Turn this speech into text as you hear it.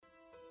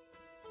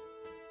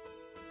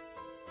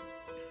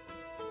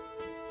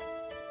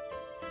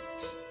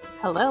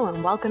Hello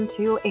and welcome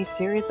to A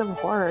Series of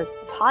Horrors,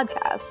 the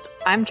podcast.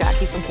 I'm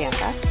Jackie from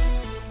Canada.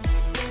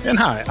 And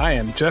hi, I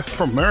am Jeff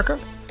from America.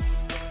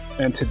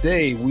 And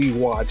today we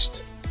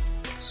watched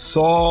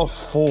Saw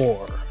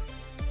 4,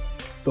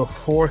 the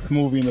fourth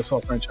movie in the Saw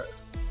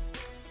franchise.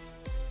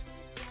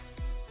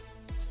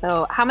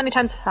 So how many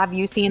times have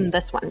you seen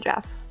this one,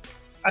 Jeff?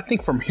 I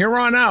think from here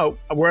on out,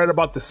 we're at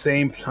about the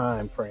same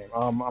time frame.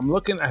 I'm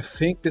looking, I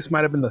think this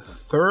might have been the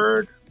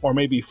third or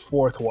maybe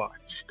fourth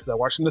watch, because I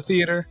watched in the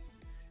theater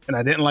and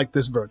I didn't like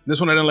this version. This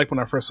one I didn't like when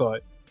I first saw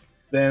it.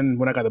 Then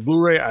when I got the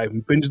Blu-ray, I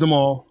binged them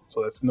all.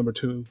 So that's number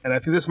 2. And I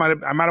think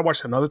I might have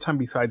watched another time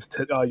besides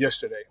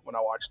yesterday when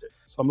I watched it.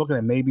 So I'm looking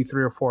at maybe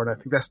 3 or 4. And I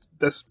think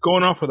that's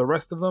going on for the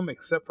rest of them,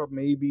 except for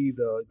maybe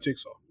the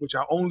Jigsaw, which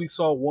I only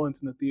saw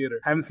once in the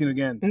theater. I haven't seen it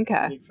again. Okay.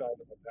 I'm excited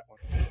about that one.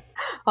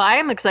 Well, I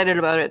am excited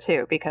about it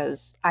too,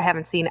 because I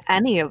haven't seen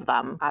any of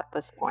them at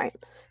this point.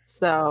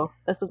 So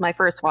this was my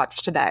first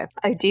watch today.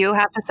 I do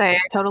have to say,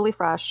 totally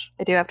fresh.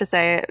 I do have to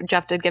say,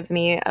 Jeff did give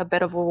me a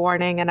bit of a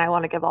warning, and I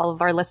want to give all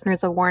of our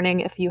listeners a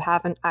warning. If you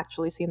haven't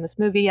actually seen this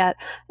movie yet,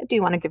 I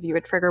do want to give you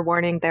a trigger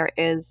warning. There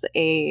is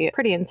a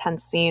pretty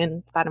intense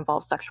scene that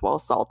involves sexual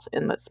assault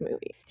in this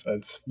movie. So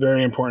it's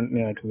very important,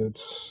 yeah, because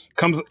it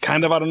comes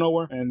kind of out of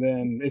nowhere, and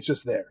then it's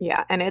just there.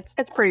 Yeah, and it's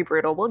pretty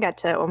brutal. We'll get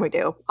to it when we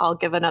do. I'll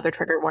give another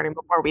trigger warning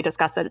before we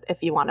discuss it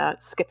if you want to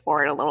skip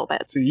forward a little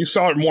bit. See, you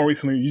saw it more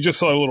recently. You just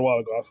saw it a little while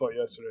ago. I saw it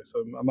yesterday,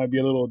 so I might be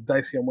a little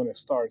dicey on when it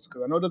starts,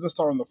 because I know it doesn't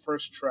start on the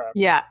first trap.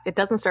 Yeah, it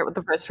doesn't start with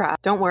the first trap.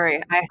 Don't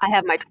worry. I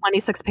have my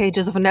 26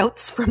 pages of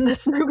notes from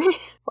this movie.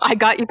 I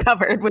got you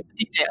covered with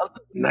the details.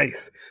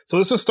 Nice. So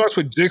this one starts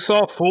with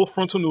Jigsaw, full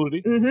frontal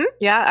nudity. Mm-hmm.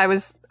 Yeah,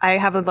 I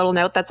have a little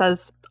note that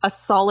says a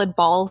solid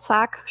ball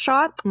sack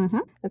shot. Mm-hmm.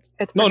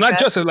 It's no, not good.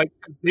 just like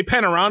they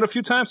pan around a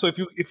few times. So if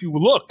you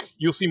look,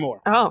 you'll see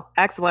more. Oh,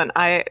 excellent.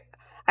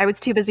 I was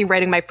too busy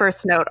writing my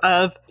first note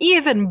of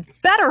even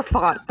better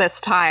font this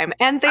time,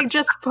 and they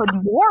just put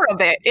more of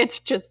it. It's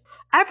just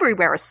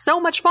everywhere. So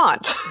much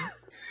font.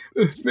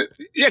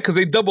 Yeah, because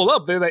they double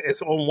up. They're like,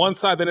 it's on one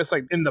side, then it's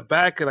like in the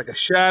back, like a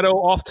shadow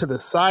off to the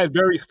side,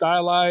 very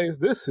stylized.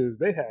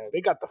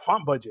 They got the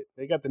font budget.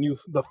 They got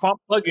the font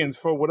plugins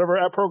for whatever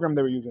app program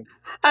they were using.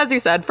 As you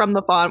said, from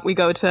the font, we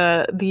go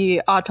to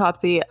the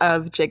autopsy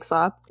of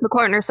Jigsaw. The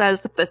coroner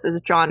says that this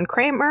is John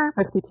Kramer,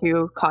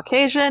 52,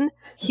 Caucasian.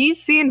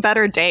 He's seen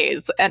better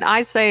days. And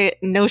I say,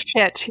 no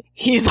shit,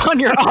 he's on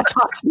your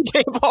autopsy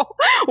table.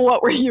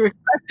 What were you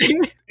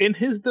expecting? In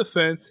his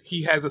defense,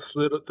 he has a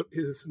slit,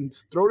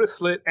 his throat is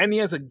slit, and he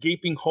has a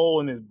gaping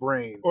hole in his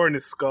brain, or in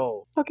his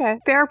skull. Okay,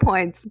 fair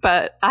points,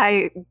 but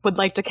I would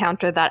like to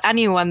counter that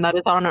anyone that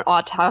is on an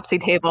autopsy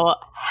table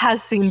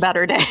has seen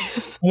better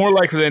days. More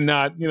likely than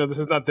not, this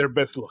is not their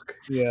best look.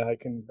 Yeah, I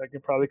can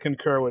probably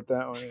concur with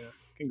that one. Yeah,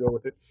 I can go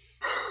with it.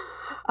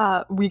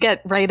 We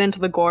get right into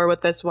the gore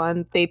with this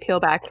one. They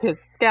peel back his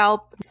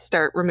scalp,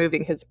 start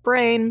removing his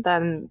brain,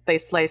 then they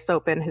slice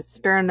open his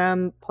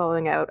sternum,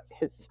 pulling out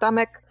his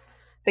stomach.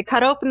 They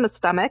cut open the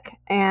stomach,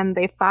 and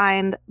they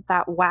find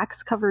that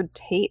wax-covered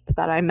tape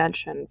that I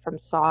mentioned from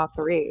Saw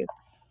 3.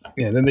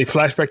 Yeah, then they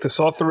flash back to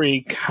Saw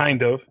 3,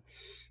 kind of.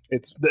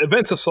 It's the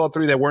events of Saw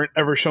 3 that weren't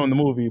ever shown in the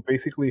movie.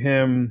 Basically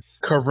him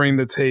covering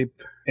the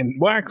tape in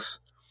wax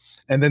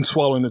and then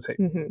swallowing the tape.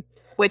 Mm-hmm.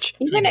 Which,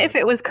 even if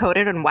it was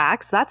coated in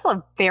wax, that's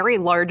a very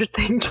large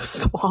thing to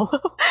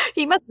swallow.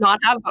 He must not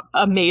have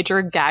a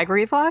major gag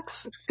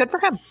reflex. Good for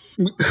him.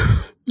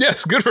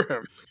 Yes, good for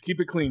him.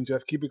 Keep it clean,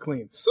 Jeff. Keep it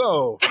clean.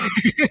 So,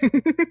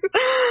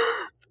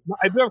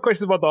 I do have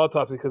questions about the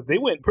autopsy, because they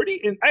went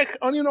I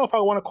don't even know if I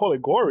want to call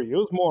it gory. It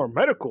was more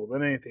medical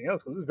than anything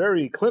else, because it's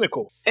very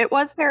clinical. It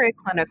was very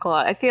clinical.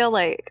 I feel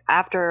like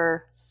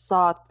after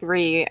Saw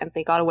 3 and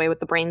they got away with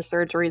the brain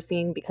surgery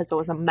scene because it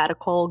was a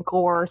medical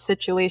gore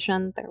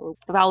situation, they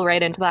fell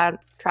right into that,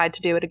 tried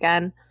to do it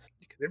again.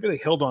 They really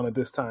held on it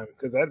this time,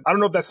 because I don't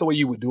know if that's the way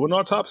you would do an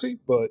autopsy,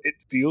 but it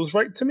feels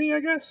right to me, I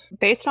guess.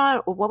 Based on,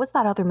 what was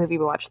that other movie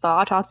we watched? The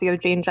Autopsy of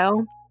Jane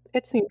Doe?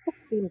 It seemed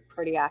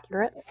pretty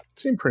accurate. It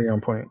seemed pretty on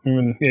point.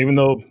 Even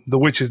though the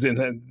witches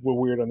were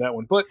weird on that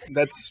one. But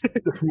that's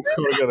different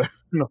altogether.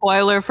 No.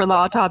 Spoiler for the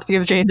Autopsy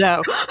of Jane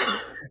Doe.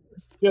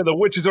 Yeah, the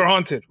witches are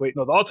haunted. Wait,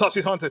 no, the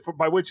autopsy is haunted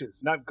by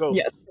witches, not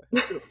ghosts.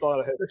 Yes. I should have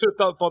thought ahead. I should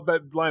have thought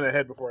that line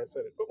ahead before I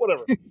said it. But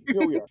whatever.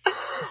 Here we are.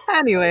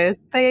 Anyways,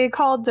 they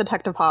called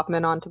Detective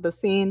Hoffman onto the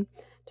scene,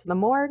 to the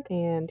morgue,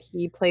 and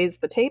he plays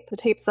the tape. The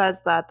tape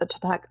says that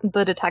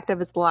the detective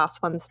is the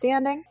last one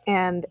standing,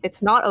 and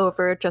it's not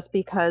over just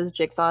because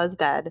Jigsaw is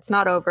dead. It's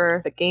not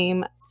over. The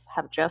games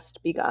have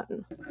just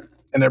begun.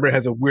 And everybody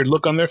has a weird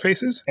look on their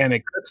faces, and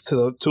it cuts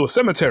to a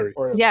cemetery.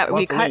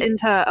 We cut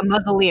into a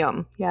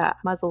mausoleum. Yeah,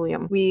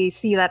 mausoleum. We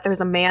see that there's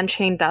a man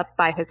chained up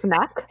by his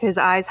neck. His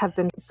eyes have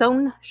been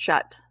sewn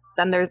shut.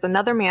 Then there's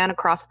another man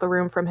across the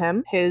room from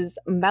him. His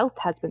mouth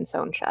has been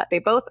sewn shut. They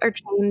both are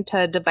chained to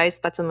a device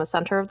that's in the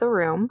center of the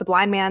room. The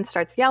blind man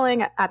starts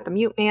yelling at the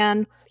mute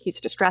man. He's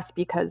distressed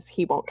because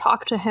he won't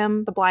talk to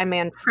him. The blind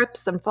man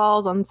trips and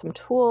falls on some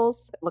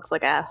tools. It looks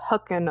like a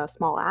hook and a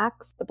small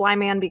axe. The blind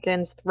man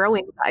begins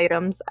throwing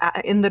items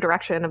in the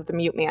direction of the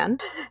mute man.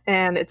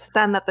 And it's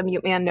then that the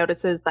mute man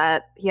notices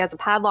that he has a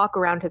padlock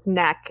around his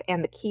neck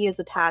and the key is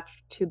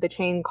attached to the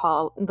chained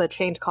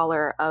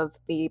collar of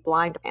the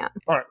blind man.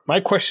 All right. My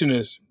question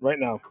is right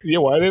now,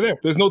 why are they there?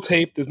 There's no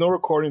tape. There's no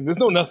recording. There's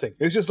no nothing.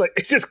 It's just like,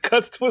 it just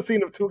cuts to a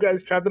scene of two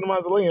guys trapped in a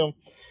mausoleum.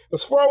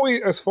 As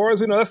far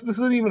as we know, this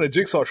isn't even a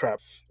jigsaw trap.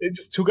 It's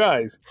just two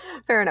guys.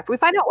 Fair enough. We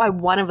find out why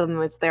one of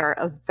them is there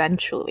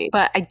eventually,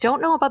 but I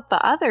don't know about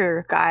the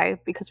other guy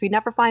because we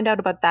never find out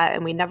about that,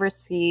 and we never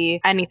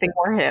see anything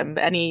for him,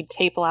 any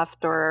tape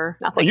left or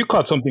nothing. Well, you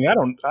caught something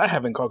I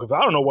haven't caught because I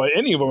don't know why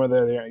any of them are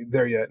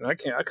there yet, and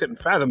I couldn't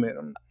fathom it.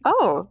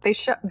 Oh,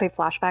 they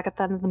flash back at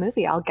the end of the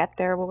movie. I'll get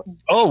there.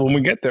 Oh, when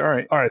we get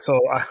there, all right. So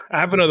I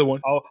have another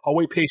one. I'll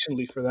wait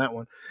patiently for that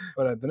one.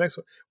 But the next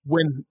one,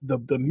 when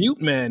the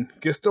mute man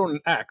gets thrown an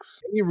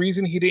axe, any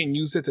reason he didn't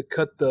use it to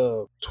cut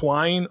the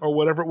twine or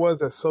whatever it was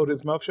that sewed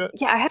his mouth shut?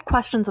 Yeah, I had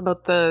questions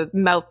about the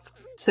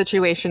mouth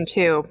situation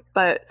too,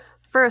 but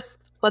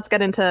first, let's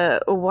get into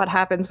what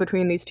happens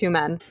between these two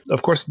men.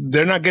 Of course,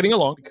 they're not getting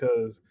along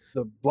because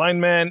the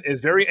blind man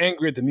is very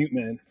angry at the mute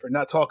man for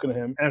not talking to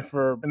him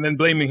and then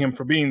blaming him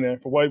for being there.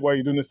 For why are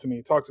you doing this to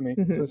me? Talk to me.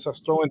 Mm-hmm. So he starts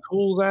throwing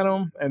tools at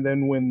him. And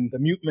then when the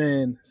mute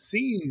man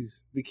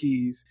sees the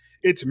keys,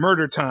 it's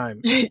murder time.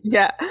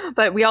 Yeah,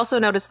 but we also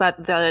notice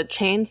that the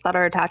chains that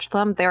are attached to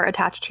them, they're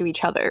attached to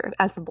each other.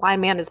 As the blind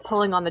man is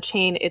pulling on the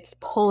chain, it's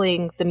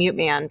pulling the mute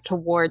man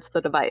towards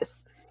the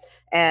device.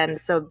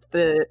 And so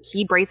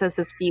he braces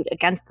his feet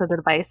against the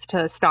device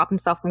to stop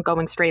himself from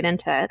going straight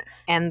into it.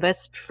 And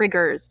this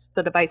triggers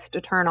the device to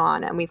turn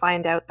on. And we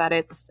find out that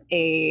it's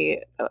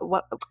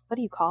what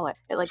do you call it?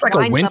 It's like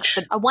a winch.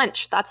 A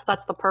winch. That's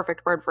the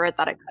perfect word for it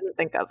that I couldn't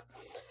think of.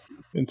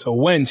 It's a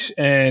winch.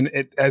 And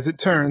as it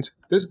turns,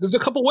 there's a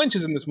couple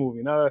winches in this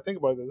movie. Now that I think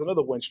about it, there's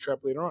another winch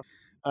trap later on.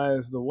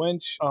 As the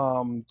winch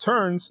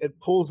turns, it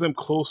pulls them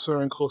closer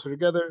and closer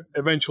together.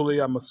 Eventually,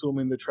 I'm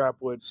assuming the trap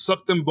would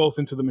suck them both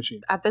into the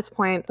machine. At this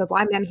point, the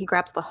blind man, he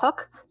grabs the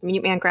hook. The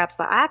mute man grabs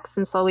the axe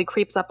and slowly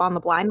creeps up on the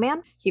blind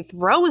man. He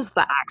throws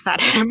the axe at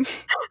him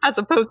as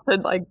opposed to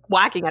like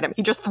whacking at him.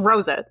 He just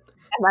throws it.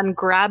 And then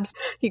grabs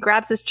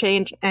his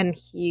chain and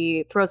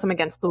he throws him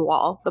against the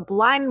wall. The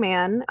blind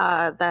man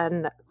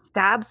then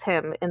stabs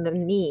him in the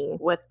knee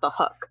with the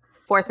hook,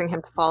 forcing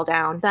him to fall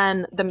down.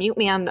 Then the mute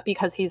man,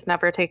 because he's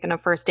never taken a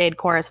first aid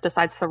course,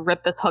 decides to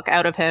rip the hook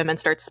out of him and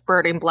starts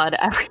spurting blood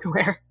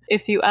everywhere.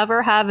 If you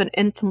ever have an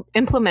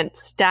implement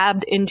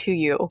stabbed into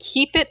you,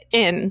 keep it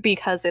in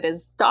because it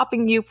is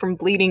stopping you from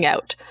bleeding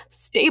out.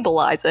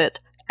 Stabilize it.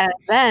 And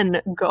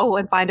then go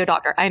and find a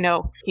doctor. I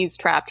know he's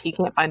trapped. He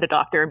can't find a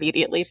doctor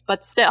immediately,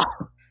 but still.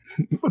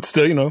 But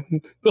still,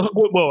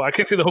 I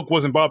can't say the hook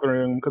wasn't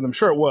bothering him because I'm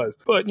sure it was.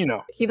 But,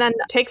 He then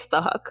takes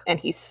the hook and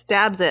he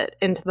stabs it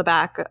into the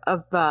back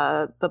of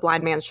the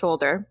blind man's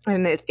shoulder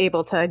and is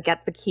able to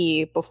get the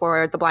key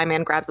before the blind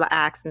man grabs the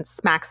axe and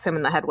smacks him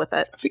in the head with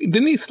it.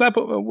 Didn't he slap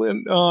him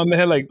on the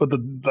head, but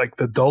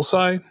the dull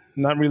side?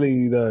 Not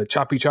really the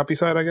choppy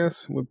side, I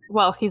guess?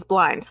 Well, he's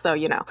blind, so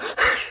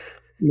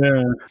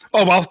Yeah.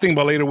 Oh, but I was thinking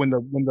about later when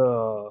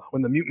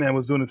the mute man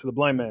was doing it to the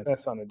blind man. That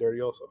sounded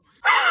dirty also.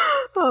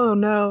 Oh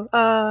no.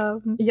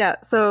 Yeah,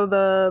 so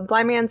the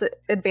blind man's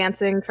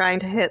advancing, trying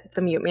to hit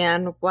the mute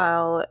man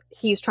while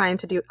he's trying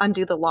to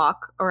undo the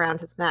lock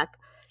around his neck.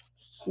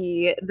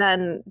 He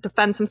then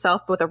defends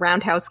himself with a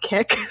roundhouse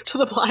kick to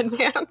the blind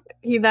man.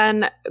 He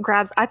then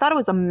grabs, I thought it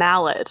was a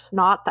mallet,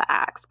 not the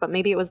axe, but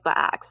maybe it was the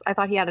axe. I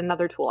thought he had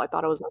another tool. I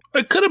thought it was...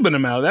 It could have been a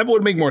mallet. That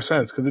would make more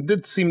sense because it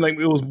did seem like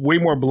it was way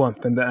more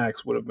blunt than the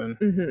axe would have been.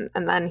 Mm-hmm.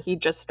 And then he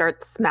just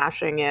starts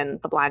smashing in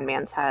the blind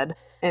man's head.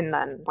 And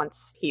then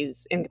once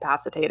he's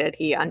incapacitated,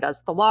 he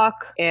undoes the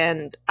lock.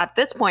 And at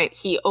this point,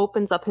 he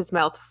opens up his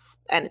mouth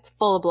and it's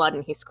full of blood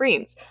and he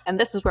screams. And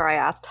this is where I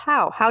asked,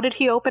 how? How did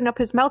he open up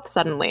his mouth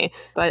suddenly?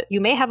 But you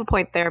may have a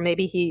point there.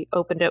 Maybe he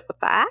opened it with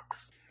the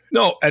axe?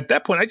 No, at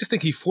that point, I just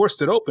think he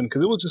forced it open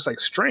because it was just like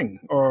string.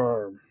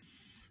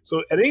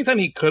 So at any time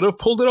he could have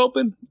pulled it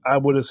open, I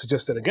would have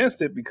suggested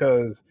against it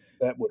because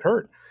that would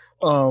hurt.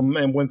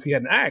 And once he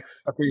had an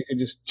axe, I figured you could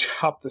just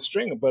chop the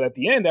string. But at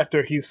the end,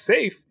 after he's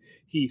safe,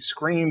 he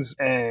screams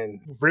and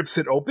rips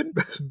it open.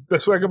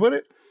 Best way I could put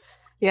it.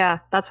 Yeah,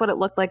 that's what it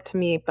looked like to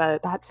me,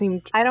 but that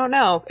seemed, I don't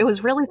know. It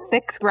was really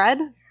thick thread.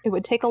 It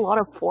would take a lot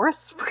of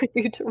force for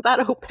you to rip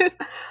that open.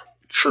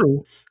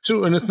 True.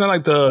 And it's not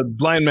like the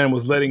blind man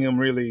was letting him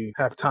really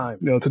have time,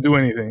 to do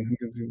anything.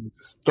 He was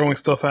just throwing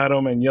stuff at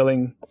him and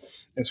yelling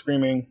and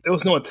screaming. There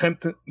was no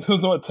attempt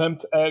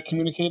at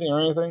communicating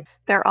or anything.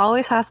 There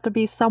always has to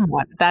be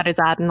someone that is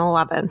at an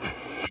 11.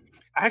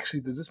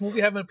 Actually, does this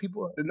movie have any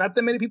people? Not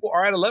that many people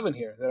are at 11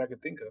 here that I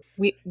could think of.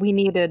 We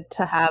needed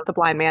to have the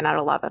blind man at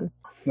 11.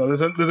 No,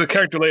 there's a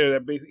character later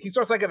that he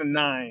starts like at a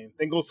 9,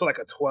 then goes to like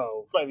a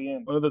 12 by the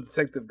end. One of the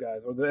detective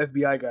guys or the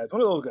FBI guys,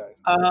 one of those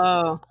guys.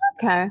 Oh,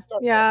 okay.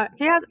 Yeah,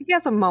 he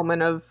has a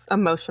moment of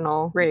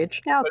emotional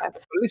rage. Yeah, okay. But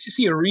at least you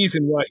see a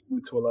reason why he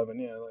went to 11.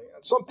 Yeah, like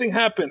something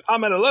happened.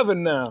 I'm at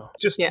 11 now.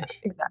 Yeah,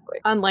 exactly.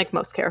 Unlike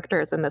most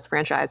characters in this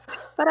franchise.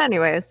 But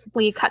anyways,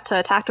 we cut to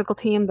a tactical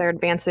team. They're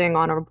advancing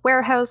on a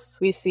warehouse.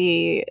 We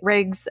see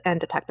Riggs and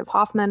Detective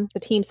Hoffman. The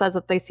team says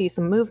that they see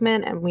some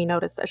movement, and we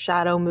notice a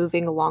shadow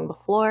moving along the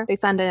floor. They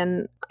send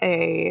in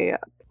a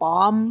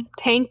bomb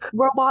tank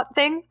robot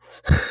thing.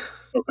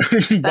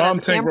 Bomb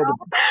tank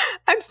robot.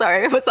 I'm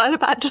sorry, was that a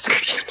bad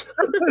description?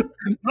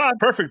 No,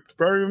 perfect.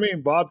 Whatever you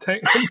mean, bomb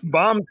tank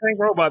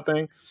robot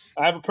thing.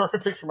 I have a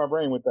perfect picture in my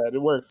brain with that.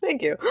 It works.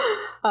 Thank you.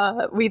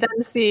 We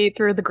then see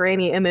through the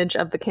grainy image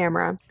of the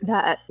camera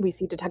that we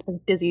see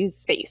Detective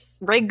Dizzy's face.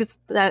 Rig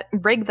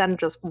then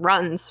just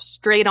runs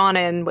straight on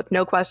in with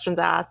no questions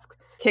asked,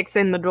 kicks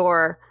in the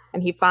door,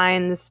 and he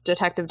finds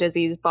Detective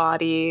Dizzy's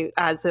body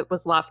as it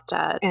was left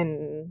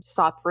in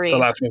Saw 3. The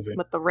last movie.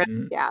 With the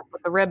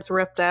with the ribs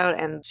ripped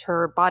out, and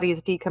her body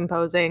is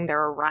decomposing.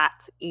 There are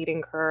rats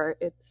eating her.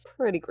 It's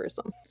pretty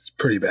gruesome. It's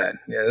pretty bad.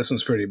 Yeah, this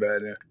one's pretty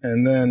bad. Yeah.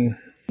 And then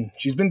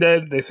she's been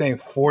dead, they're saying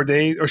 4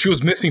 days, or she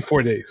was missing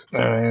 4 days.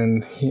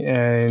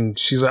 And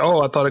she's like,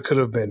 oh, I thought it could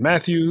have been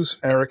Matthews.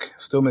 Eric,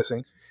 still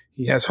missing.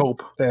 He has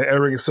hope that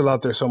Eric is still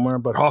out there somewhere,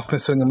 but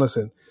Hoffman's telling him,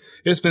 listen,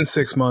 it's been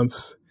 6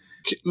 months.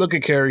 Look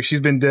at Carrie. She's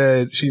been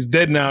dead. She's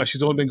dead now.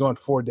 She's only been gone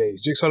 4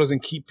 days. Jigsaw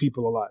doesn't keep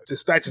people alive.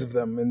 Dispatches of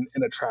them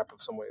in a trap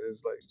of some way.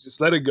 It's like,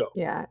 just let it go.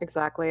 Yeah,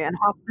 exactly. And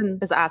Hoffman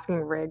is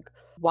asking Rig,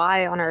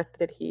 why on earth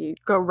did he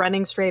go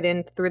running straight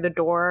in through the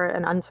door,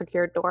 an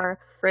unsecured door?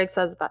 Rig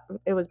says that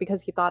it was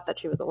because he thought that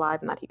she was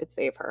alive and that he could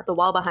save her. The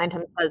wall behind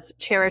him says,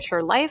 cherish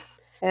her life.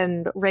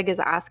 And Rig is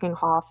asking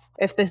Hoff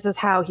if this is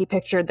how he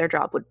pictured their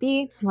job would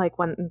be. Like,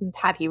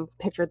 had he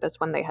pictured this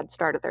when they had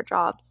started their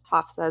jobs?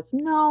 Hoff says,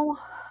 no.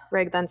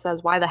 Rig then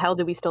says, why the hell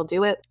do we still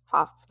do it?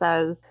 Hoff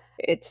says,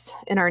 it's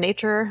in our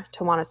nature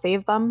to want to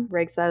save them.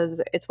 Rig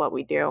says, it's what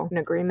we do. In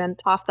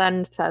agreement. Hoff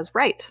then says,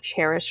 right,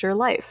 cherish your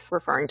life,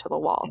 referring to the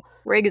wall.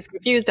 Rig is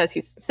confused as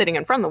he's sitting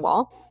in front of the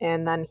wall,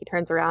 and then he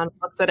turns around,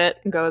 looks at it,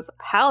 and goes,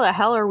 how the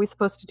hell are we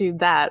supposed to do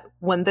that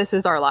when this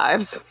is our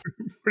lives?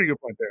 Pretty good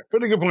point there.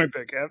 Pretty good point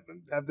pick,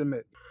 I have to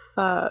admit.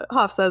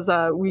 Hoff says,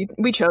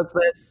 we chose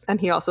this,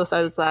 and he also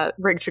says that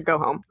Rig should go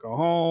home. Go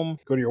home,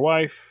 go to your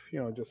wife,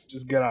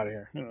 just get out of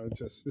here.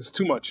 It's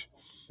too much.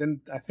 Then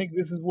I think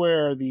this is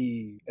where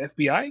the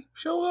FBI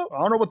show up. I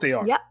don't know what they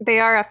are. Yeah, they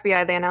are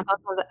FBI. They announced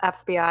also the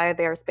FBI.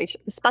 They are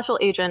Special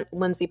Agent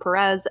Lindsay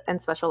Perez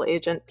and Special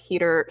Agent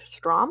Peter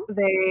Strom.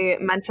 They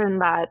mentioned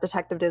that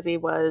Detective Dizzy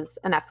was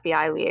an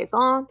FBI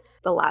liaison.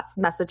 The last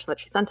message that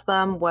she sent to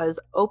them was,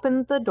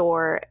 open the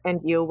door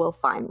and you will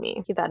find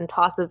me. He then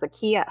tosses a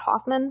key at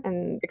Hoffman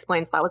and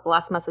explains that was the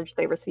last message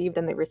they received,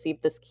 and they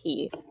received this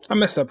key. I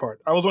missed that part.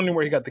 I was wondering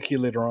where he got the key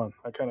later on.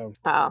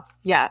 Oh,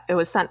 yeah, it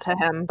was sent to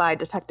him by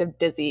Detective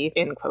Dizzy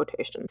in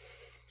quotation.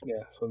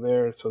 Yeah,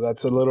 so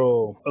that's a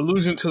little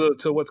allusion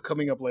to what's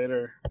coming up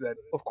later. That,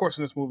 of course,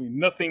 in this movie,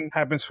 nothing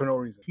happens for no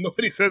reason.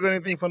 Nobody says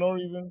anything for no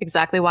reason.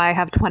 Exactly why I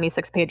have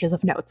 26 pages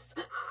of notes.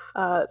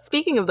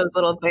 Speaking of those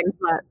little things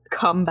that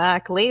come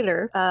back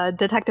later,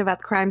 detective at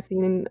the crime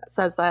scene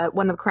says that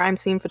one of the crime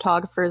scene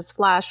photographers'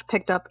 flash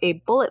picked up a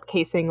bullet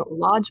casing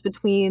lodged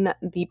between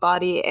the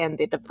body and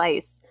the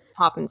device.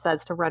 Hoffman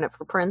says to run it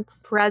for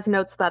prints. Perez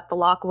notes that the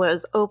lock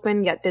was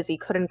open, yet Dizzy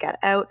couldn't get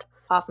out.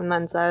 Hoffman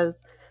then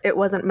says, it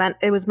was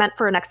meant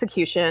for an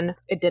execution.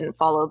 It didn't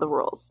follow the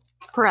rules.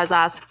 Perez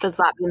asks, does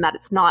that mean that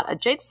it's not a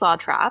jigsaw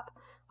trap?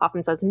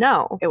 Hoffman says,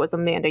 no, it was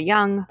Amanda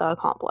Young, the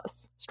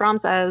accomplice. Strom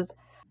says,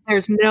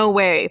 there's no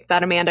way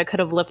that Amanda could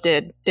have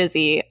lifted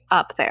Dizzy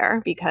up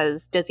there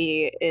because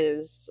Dizzy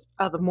is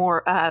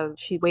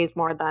she weighs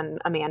more than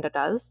Amanda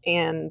does,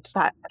 and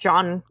that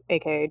John,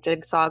 aka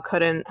Jigsaw,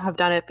 couldn't have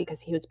done it because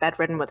he was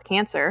bedridden with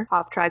cancer.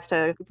 Hoff tries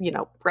to,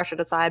 brush it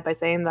aside by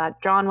saying that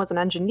John was an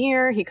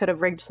engineer, he could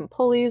have rigged some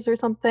pulleys or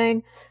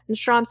something, and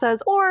Strom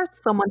says, or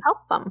someone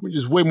helped them. Which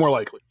is way more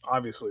likely,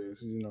 obviously.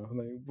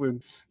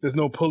 There's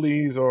no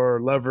pulleys or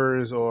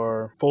levers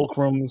or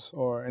fulcrums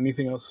or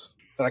anything else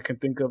that I can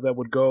think of that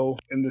would go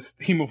in this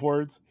theme of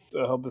words to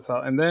help this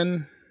out. And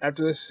then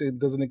after this,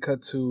 doesn't it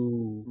cut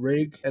to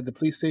Rig at the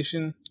police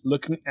station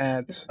looking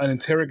at an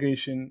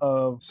interrogation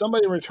of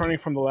somebody returning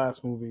from the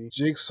last movie,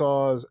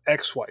 Jigsaw's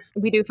ex-wife.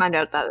 We do find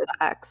out that it's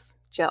ex,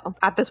 Jill.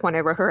 At this point,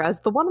 I wrote her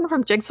as the woman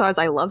from Jigsaw's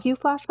I Love You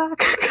flashback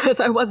because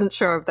I wasn't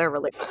sure if they're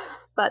related.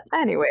 But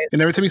anyways.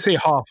 And every time you say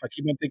Hoff, I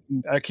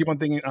keep on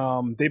thinking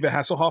David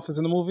Hasselhoff is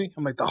in the movie.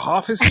 I'm like, the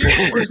Hoff is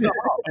here? Where's the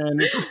Hoff?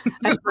 And it's just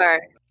I'm sorry.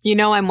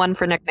 I'm one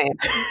for nickname.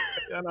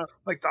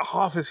 Like, the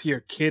Hoff is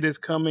here. Kid is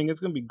coming. It's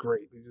going to be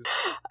great.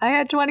 I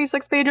had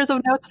 26 pages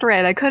of notes to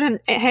write. I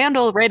couldn't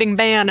handle writing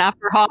Van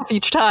after Hoff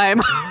each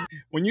time.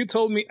 When you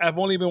told me I've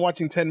only been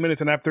watching 10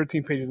 minutes and I have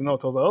 13 pages of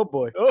notes, I was like,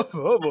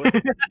 oh boy.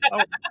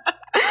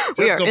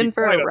 We are in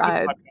for a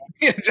ride.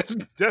 Yeah,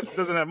 Jeff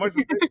doesn't have much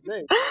to say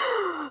today.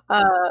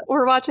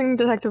 We're watching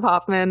Detective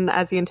Hoffman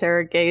as he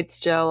interrogates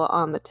Jill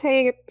on the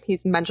tape.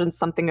 He's mentioned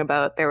something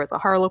about there was a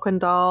Harlequin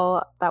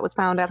doll that was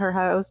found at her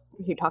house.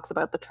 He talks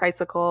about the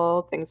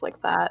tricycle, things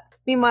like that.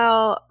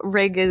 Meanwhile,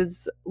 Rig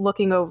is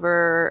looking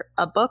over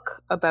a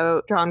book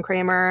about John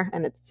Kramer,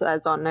 and it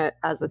says on it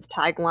as its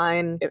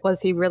tagline,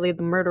 "Was he really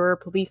the murderer,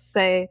 police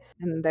say?"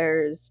 And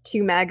there's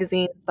 2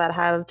 magazines that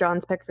have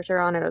John's picture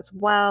on it as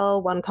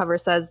well. One cover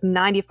says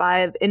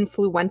 95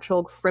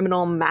 influential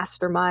criminal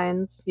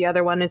masterminds. The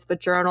other one is the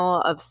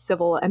Journal of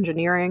Civil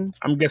Engineering.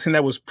 I'm guessing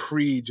that was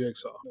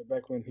pre-Jigsaw,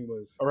 back when he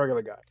was a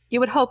regular guy. You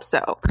would hope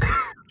so.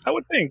 I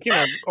would think,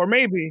 or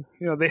maybe,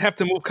 they have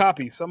to move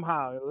copies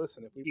somehow.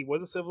 Listen, if he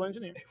was a civil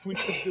engineer, if we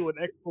just do an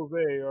expose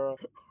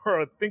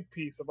or a think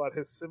piece about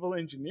his civil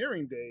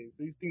engineering days,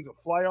 these things will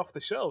fly off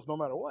the shelves no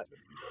matter what.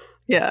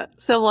 Yeah,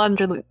 civil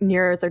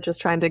engineers are just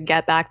trying to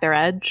get back their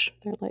edge.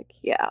 They're like,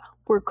 yeah,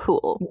 we're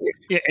cool.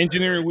 Yeah,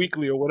 Engineering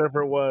Weekly or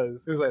whatever it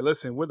was. It was like,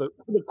 listen, we're the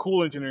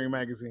cool engineering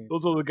magazine.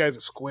 Those are the guys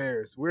with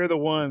squares. We're the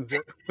ones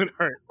that put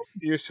our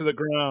ears to the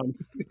ground.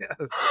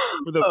 Yes.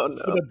 We're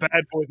the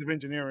bad boys of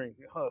engineering.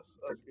 Us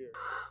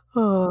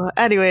here.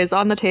 Anyways,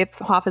 on the tape,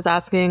 Hoff is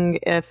asking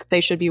if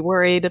they should be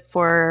worried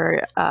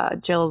for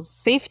Jill's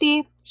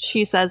safety.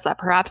 She says that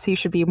perhaps he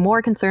should be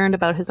more concerned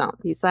about his own.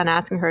 He's then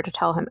asking her to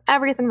tell him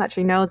everything that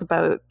she knows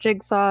about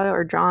Jigsaw,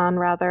 or John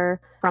rather,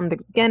 from the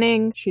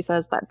beginning. She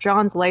says that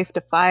John's life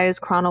defies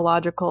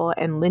chronological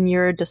and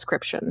linear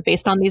description.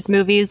 Based on these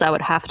movies, I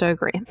would have to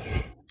agree.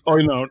 Oh,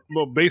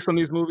 well, based on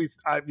these movies,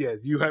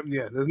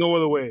 there's no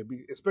other way,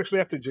 especially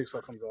after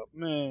Jigsaw comes out.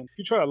 Man, if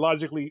you try to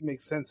logically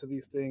make sense of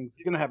these things,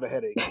 you're going to have a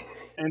headache.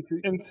 And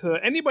to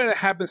anybody that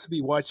happens to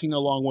be watching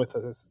along with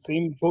us,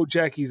 same boat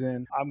Jackie's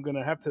in, I'm going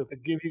to have to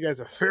give you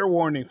guys a fair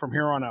warning from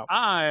here on out.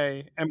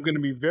 I am going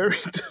to be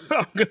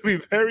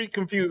very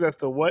confused as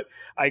to what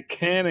I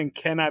can and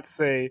cannot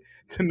say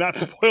to not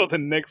spoil the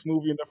next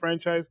movie in the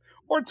franchise,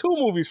 or 2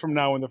 movies from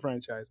now in the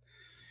franchise.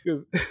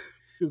 Because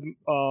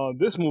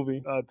this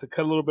movie, to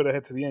cut a little bit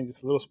ahead to the end,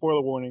 just a little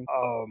spoiler warning,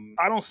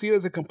 I don't see it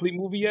as a complete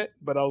movie yet,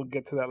 but I'll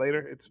get to that later.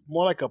 It's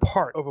more like a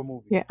part of a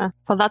movie. Yeah.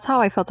 Well, that's how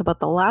I felt about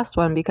the last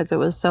one, because it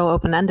was so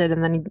open-ended,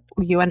 and then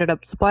you ended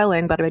up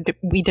spoiling, but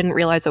we didn't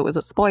realize it was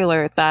a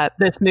spoiler that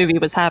this movie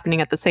was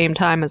happening at the same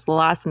time as the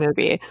last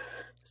movie.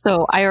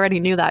 So I already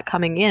knew that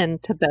coming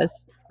into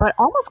this, but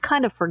almost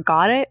kind of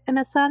forgot it in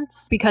a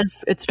sense,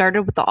 because it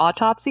started with the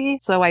autopsy.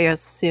 So I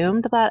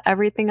assumed that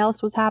everything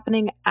else was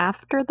happening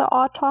after the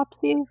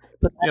autopsy.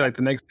 But yeah, like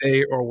the next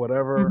day or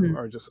whatever,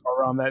 or just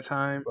around that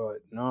time. But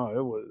no,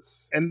 it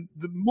was. And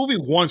the movie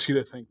wants you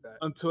to think that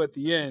until at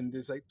the end,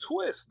 it's like,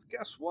 twist.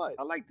 Guess what?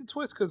 I like the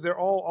twist because they're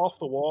all off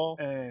the wall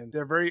and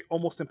they're very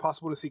almost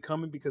impossible to see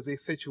coming, because they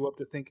set you up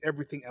to think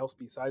everything else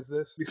besides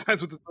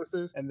what the twist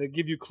is. And they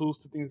give you clues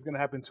to things going to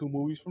happen 2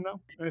 movies from now.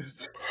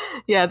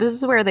 Yeah, this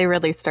is where they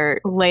really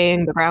start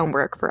laying the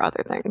groundwork for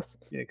other things.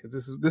 Yeah, because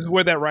this is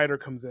where that writer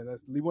comes in.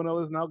 Lee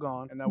Whannell is now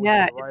gone. And now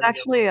it's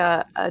actually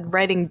a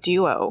writing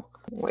duo.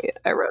 Wait,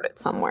 I wrote it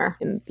somewhere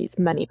in these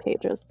many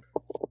pages.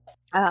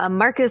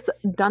 Marcus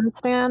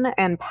Dunstan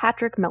and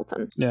Patrick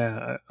Milton.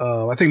 Yeah,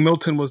 I think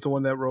Milton was the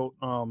one that wrote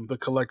the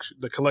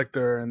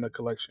Collector and the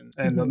Collection,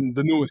 and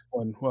the newest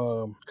one,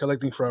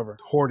 Collecting Forever,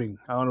 Hoarding.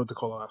 I don't know what to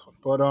call the last one,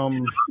 but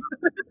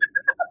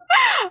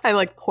I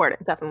like Hoarding,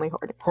 definitely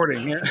Hoarding.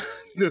 Hoarding, yeah,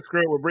 just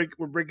great.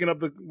 We're breaking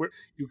up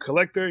you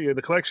Collector, you're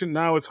the Collection.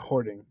 Now it's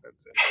Hoarding.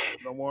 That's it.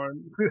 No more.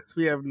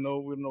 We don't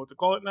know what to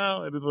call it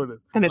now. It is what it is.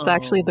 And it's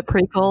actually the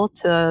prequel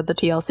to the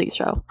TLC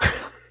show.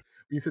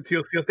 You said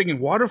TLC. I was thinking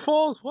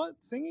Waterfalls. What?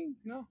 Singing?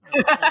 No.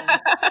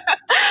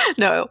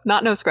 No,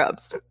 not No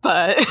Scrubs,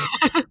 but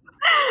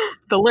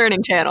the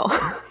Learning Channel.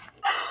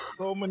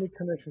 So many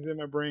connections in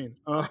my brain.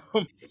 So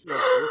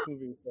this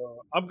movie,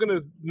 I'm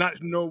gonna not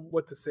know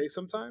what to say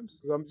sometimes,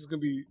 because I'm just gonna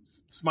be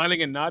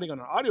smiling and nodding on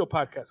an audio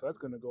podcast, so that's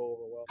gonna go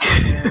over well.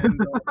 And,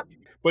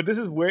 but this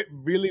is where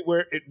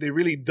they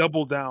really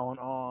double down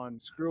on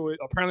screw it.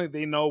 Apparently,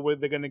 they know where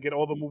they're gonna get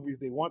all the movies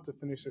they want to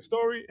finish their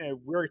story, and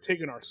we're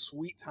taking our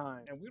sweet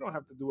time, and we don't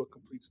have to do a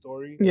complete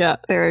story. Yeah,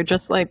 they're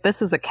just like,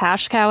 this is a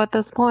cash cow at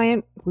this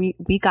point.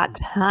 We got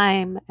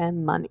time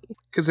and money.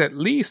 Because at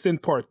least in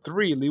part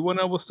 3, Lee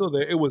Whannell was still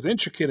there. It was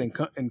intricate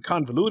and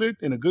convoluted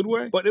in a good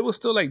way, but it was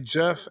still like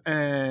Jeff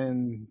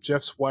and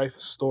Jeff's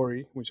wife's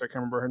story, which I can't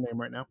remember her name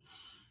right now.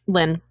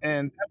 Lynn.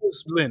 And that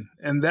was Lynn.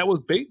 And that was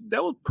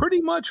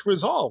pretty much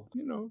resolved.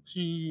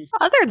 She...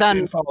 Other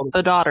than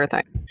the daughter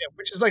thing. Yeah,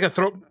 which is like a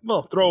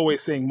throwaway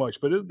saying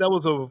much, but that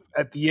was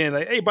at the end,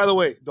 like, hey, by the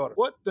way, daughter.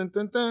 What? Dun,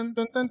 dun, dun,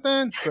 dun, dun,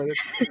 dun.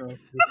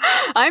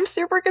 I'm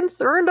super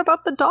concerned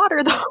about the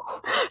daughter,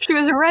 though. She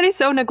was already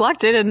so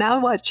neglected, and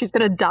now what? She's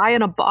going to die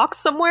in a box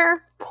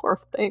somewhere?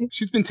 Poor thing.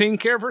 She's been taking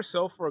care of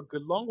herself for a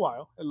good long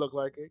while. It looked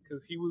like it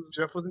because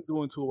Jeff wasn't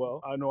doing too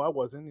well. I know I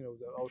wasn't. I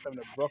was having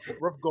a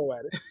rough go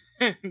at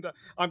it, and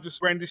I'm just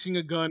brandishing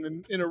a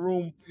gun in a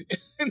room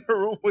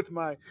with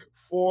my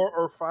 4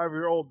 or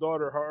 5-year-old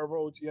daughter, however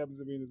old she happens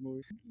to be in this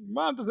movie.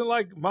 Mom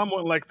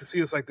wouldn't like to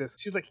see us like this.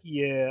 She's like,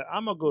 yeah,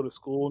 I'm gonna go to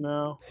school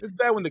now. It's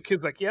bad when the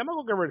kid's like, yeah, I'm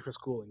gonna go get ready for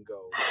school and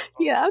go.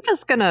 Yeah, I'm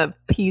just gonna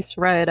piece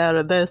right out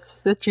of this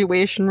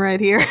situation right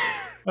here.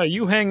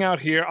 You hang out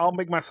here. I'll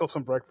make myself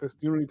some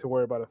breakfast. You don't need to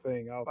worry about a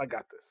thing. I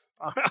got this.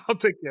 I'll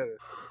take care of it.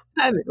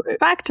 Anyway,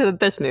 back to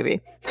this movie.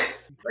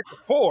 Back to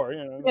 4,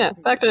 Yeah,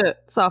 back to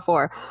Saw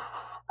 4.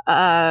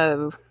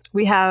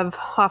 We have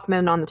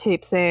Hoffman on the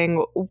tape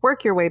saying,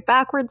 work your way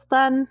backwards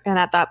then. And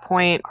at that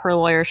point, her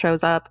lawyer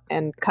shows up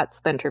and cuts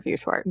the interview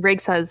short.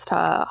 Riggs says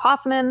to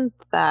Hoffman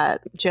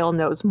that Jill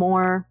knows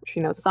more.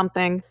 She knows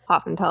something.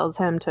 Hoffman tells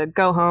him to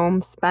go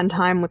home, spend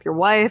time with your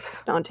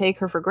wife. Don't take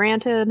her for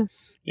granted.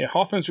 Yeah,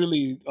 Hoffman's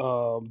really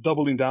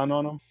doubling down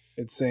on him.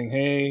 It's saying,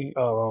 hey,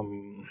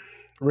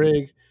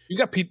 Rig, you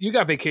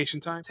got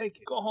vacation time. Take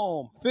it. Go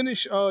home.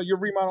 Finish your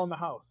remodel on the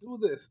house. Do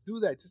this. Do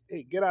that. Just,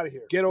 hey, get out of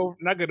here.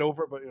 Not get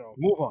over, but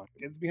move on.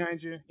 Get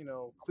behind you.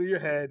 Clear your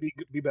head.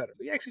 Be better.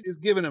 So he actually is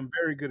giving him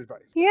very good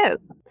advice. He is.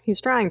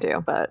 He's trying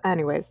to. But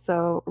anyways,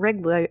 so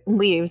Rig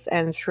leaves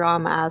and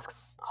Schramm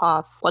asks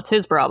Hoff, what's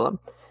his problem?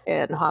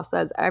 And Hoff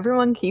says,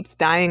 everyone keeps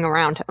dying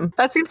around him.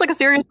 That seems like a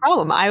serious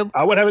problem. I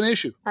would have an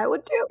issue. I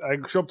would too.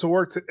 I show up to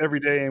work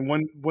every day, and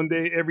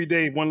every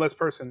day, one less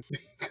person,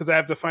 because I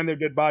have to find their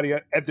dead body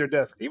at their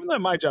desk. Even though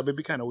at my job, it'd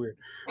be kind of weird.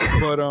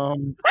 But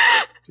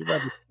you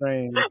might be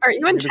strange. Are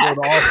you in tech?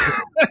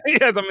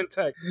 Yes, I'm in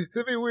tech.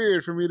 It'd be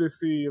weird for me to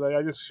see, like,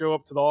 I just show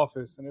up to the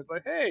office, and it's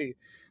like, hey,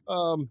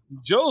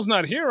 Joe's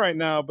not here right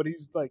now, but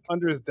he's like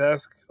under his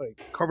desk,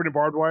 like covered in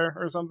barbed wire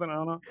or something. I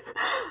don't know.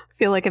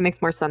 I feel like it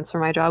makes more sense for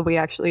my job. We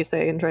actually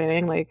say in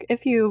training, like,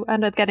 if you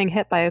end up getting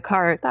hit by a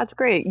car, that's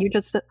great. You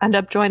just end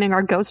up joining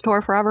our ghost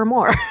tour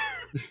forevermore.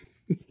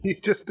 You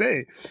just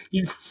stay.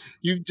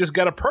 You just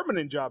got a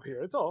permanent job here.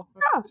 That's all.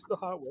 That's still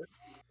how it works.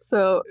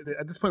 So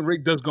at this point,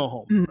 Rick does go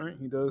home, right?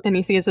 He does, and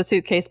he sees a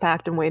suitcase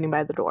packed and waiting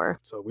by the door.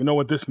 So we know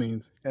what this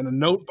means. And a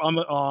note on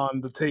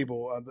the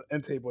table, on the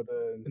end table,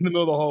 in the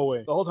middle of the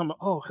hallway. The whole time,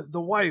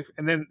 the wife,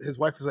 and then his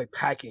wife is like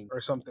packing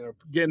or something, or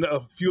getting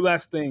a few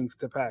last things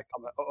to pack.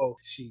 I'm like,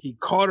 he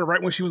caught her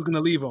right when she was going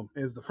to leave him.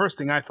 Is the first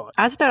thing I thought.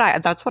 As did I.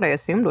 That's what I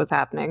assumed was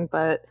happening.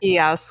 But he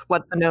asks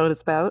what the note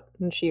is about,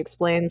 and she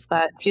explains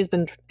that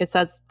it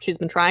says she's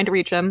been trying to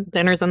reach him.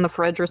 Dinner's in the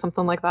fridge or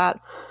something like that,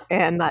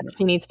 and that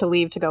she needs to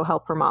leave to go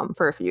help her mom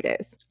for a few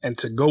days. And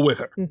to go with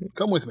her. Mm-hmm.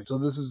 Come with me. So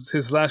this is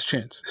his last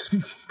chance,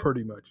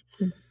 pretty much.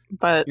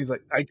 But he's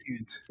like, I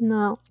can't.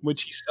 No.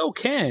 Which he still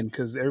can,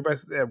 because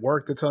everybody's at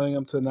work, they're telling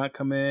him to not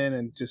come in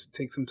and just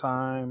take some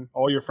time.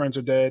 All your friends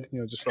are dead.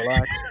 Just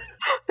relax.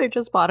 They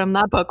just bought him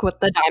that book with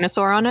the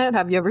dinosaur on it.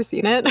 Have you ever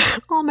seen it?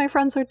 All my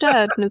friends are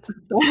dead, and it's a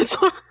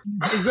dinosaur.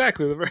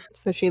 Exactly.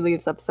 So she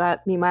leaves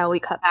upset. Meanwhile, we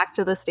cut back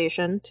to the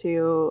station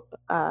to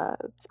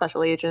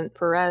Special Agent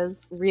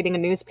Perez reading a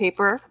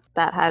newspaper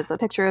that has a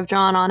picture of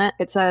John on it.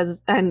 It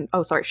says,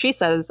 she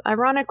says,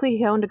 ironically,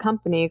 he owned a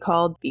company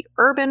called the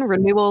Urban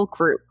Renewal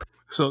Group.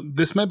 So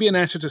this might be an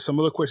answer to some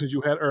of the questions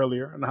you had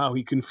earlier on how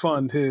he can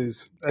fund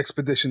his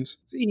expeditions.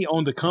 See, he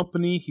owned a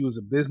company. He was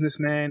a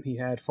businessman. He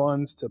had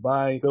funds to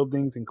buy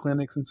buildings and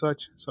clinics and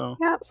such. So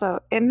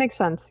it makes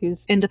sense.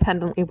 He's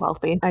independently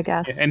wealthy, I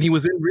guess. And he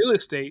was in real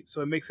estate, so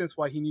it makes sense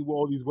why he knew where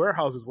all these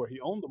warehouses were. He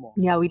owned them all.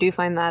 Yeah, we do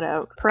find that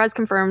out. Perez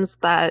confirms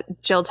that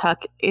Jill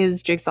Tuck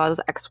is Jigsaw's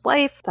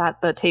ex-wife,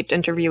 that the taped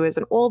interview is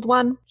an old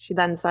one. She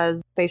then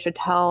says they should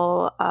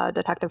tell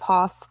Detective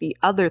Hoff the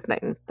other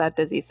thing that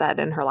Dizzy said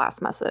in her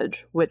last message,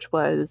 which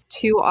was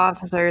 2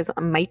 officers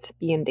might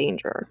be in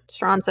danger.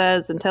 Strawn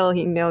says until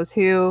he knows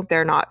who,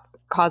 they're not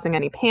causing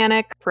any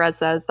panic. Perez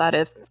says that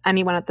if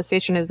anyone at the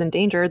station is in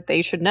danger,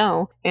 they should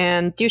know.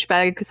 And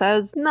Douchebag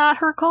says, not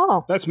her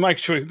call. That's my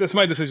choice. That's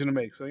my decision to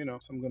make. So, so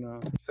I'm going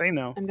to say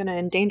no. I'm going to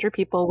endanger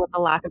people with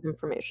a lack of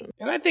information.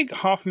 And I think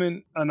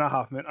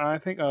I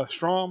think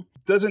Strom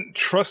doesn't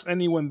trust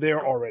anyone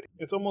there already.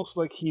 It's almost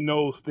like he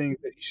knows things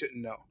that he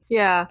shouldn't know.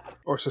 Yeah.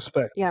 Or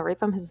suspect. Yeah, right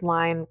from his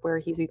line where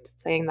he's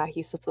saying that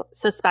he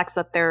suspects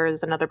that there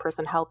is another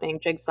person helping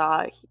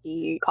Jigsaw,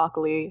 he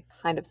cockily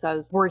kind of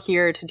says, we're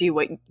here to do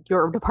what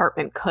your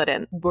department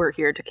couldn't. We're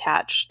here to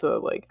catch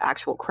the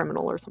actual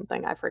criminal or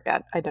something. I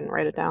forget. I didn't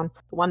write it down.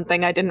 The one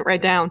thing I didn't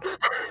write down.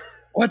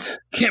 What?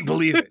 Can't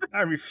believe it.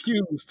 I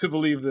refuse to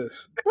believe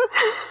this.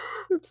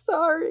 I'm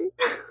sorry.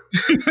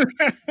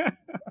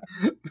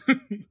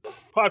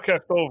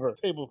 Podcast over.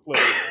 Table flip.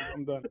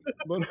 I'm done.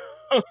 But,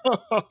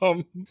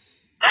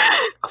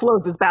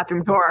 close his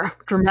bathroom door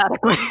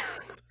dramatically.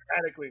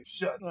 Dramatically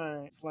shut.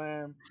 Right.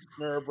 Slam.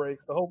 Mirror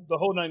breaks. The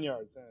whole 9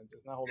 yards.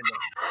 Just not holding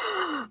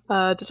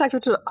back.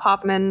 Detective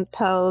Hoffman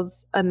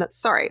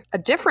a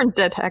different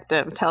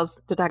detective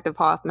tells Detective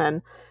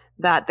Hoffman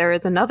that there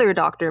is another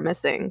doctor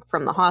missing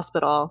from the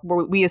hospital.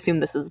 We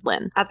assume this is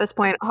Lynn. At this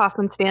point,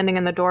 Hoffman's standing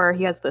in the door.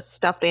 He has this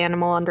stuffed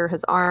animal under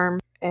his arm.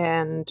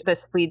 And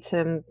this leads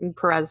him,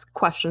 Perez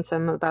questions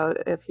him about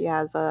if he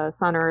has a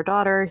son or a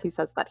daughter. He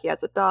says that he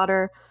has a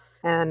daughter.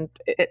 And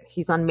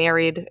he's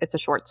unmarried. It's a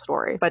short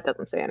story, but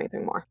doesn't say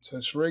anything more. So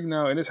it's Rig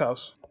now in his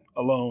house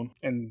alone,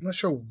 and I'm not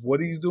sure what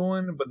he's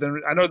doing, but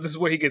then I know this is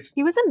where he gets.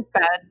 He was in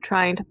bed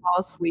trying to fall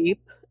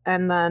asleep,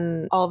 and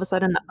then all of a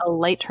sudden a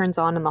light turns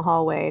on in the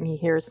hallway, and he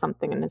hears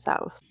something in his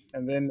house.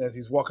 And then as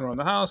he's walking around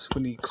the house,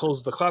 when he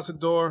closes the closet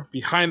door,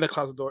 behind the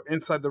closet door,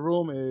 inside the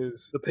room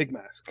is the pig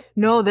mask.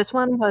 No, this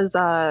one was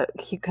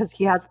because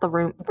he has the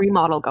room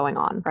remodel going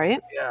on, right?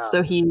 Yeah.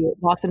 So he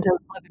walks into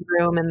his living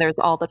room, and there's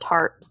all the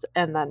tarps,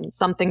 and then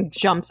something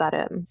jumps at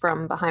him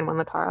from behind one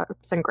of the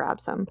tarps and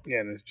grabs him. Yeah,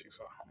 and it's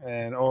Jigsaw,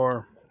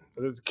 or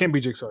it can't be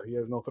Jigsaw. He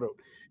has no throat.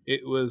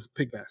 It was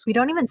pig mask. We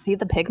don't even see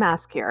the pig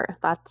mask here.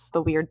 That's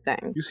the weird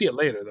thing. You see it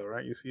later, though,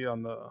 right? You see it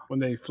when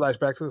they flash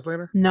back to this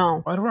later.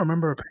 No, I don't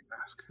remember a pig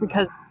mask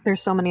because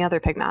there's so many other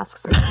pig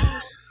masks.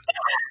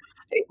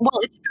 Well,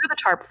 it's through the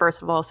tarp,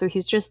 first of all, so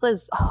he's just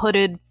this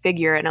hooded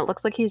figure, and it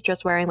looks like he's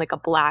just wearing like a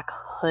black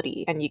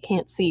hoodie, and you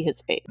can't see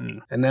his face.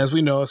 And as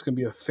we know, it's going to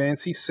be a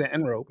fancy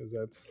satin rope, because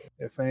that's,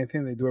 if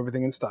anything, they do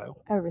everything in style.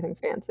 Everything's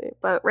fancy.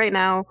 But right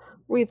now,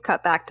 we've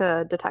cut back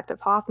to Detective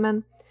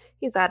Hoffman.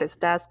 He's at his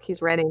desk,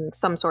 he's writing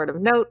some sort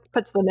of note,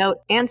 puts the note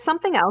and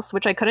something else,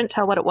 which I couldn't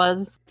tell what it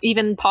was,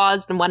 even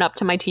paused and went up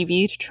to my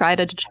TV to try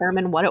to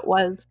determine what it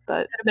was,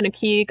 but could have been a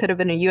key, could have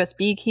been a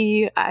USB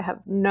key, I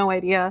have no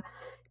idea.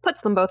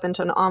 Puts them both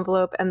into an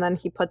envelope, and then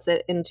he puts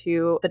it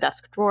into the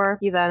desk drawer.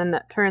 He then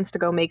turns to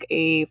go make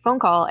a phone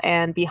call,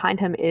 and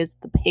behind him is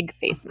the pig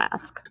face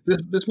mask.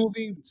 This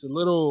movie, it's a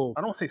little,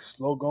 I don't want to say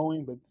slow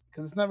going, but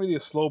because it's not really a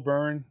slow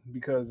burn,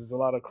 because there's a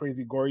lot of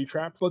crazy gory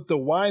traps, but the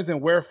whys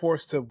and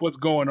wherefores to what's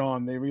going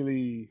on, they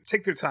really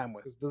take their time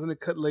with. Doesn't it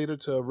cut later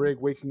to Rig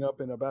waking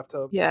up in a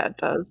bathtub? Yeah, it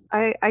does.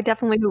 I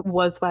definitely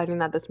was finding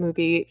that this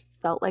movie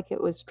felt like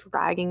it was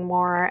dragging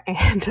more,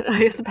 and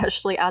I,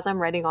 especially as I'm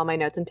writing all my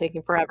notes and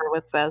taking forever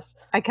with this,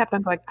 I kept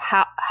on going,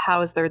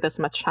 how is there this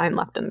much time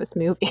left in this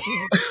movie?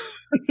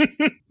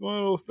 It's one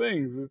of those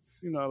things.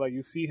 It's, like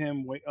you see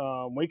him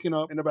waking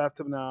up in the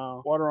bathtub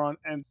now, water on,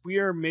 and we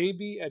are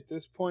maybe at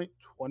this point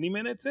 20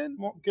 minutes in,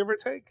 give or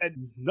take,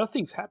 and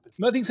nothing's happened.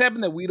 Nothing's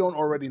happened that we don't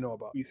already know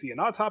about. We see an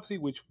autopsy,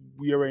 which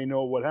we already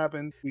know what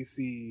happened. We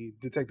see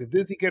Detective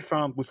Dizzy get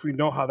found, which we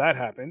know how that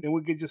happened. And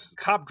we get just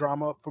cop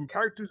drama from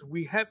characters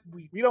we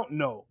don't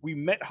know. We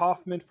met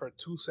Hoffman for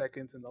 2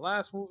 seconds in the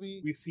last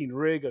movie. We've seen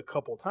Rig a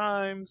couple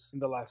times in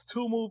the last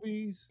 2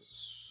 movies.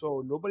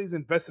 So nobody's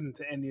invested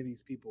into any of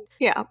these people.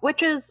 Yeah,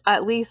 which is,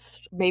 at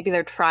least maybe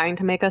they're trying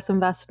to make us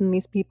invest in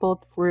these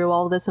people through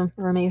all this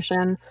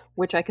information,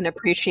 which I can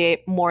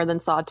appreciate more than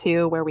Saw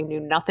 2, where we knew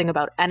nothing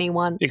about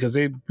anyone. Yeah, because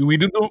we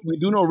do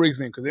know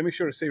Rig's name, because they make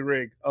sure to say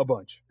Rig a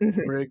bunch.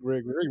 Mm-hmm.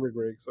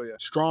 Rig. So yeah,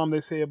 Strom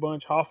they say a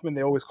bunch. Hoffman,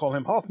 they always call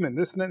him Hoffman.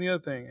 This and that and the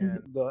other thing.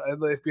 Mm-hmm.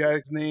 And the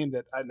FBI's name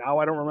that I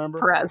don't remember.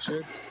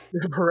 Perez.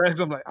 Perez.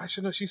 I'm like, I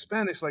should know. She's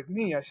Spanish like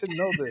me. I should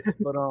know this.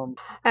 But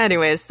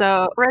Anyways,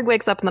 so Rig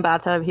wakes up in the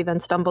bathtub. He then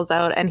stumbles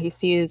out, and he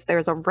sees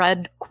there's a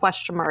red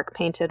question mark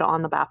painted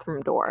on the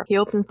bathroom door. He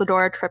opens the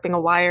door, tripping a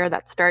wire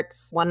that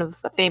starts one of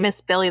the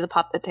famous Billy the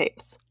Puppet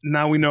tapes.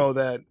 Now we know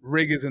that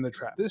Rig is in the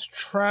trap. This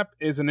trap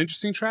is an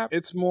interesting trap.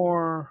 It's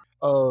more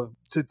of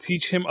to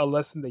teach him a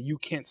lesson that you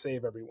can't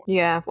save everyone.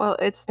 Yeah, well,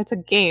 it's a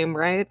game,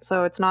 right?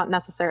 So it's not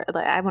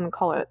necessarily, I wouldn't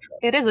call it a trap.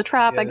 It is a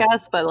trap, yeah, I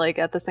guess, but like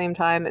at the same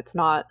time, it's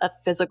not a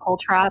physical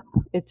trap.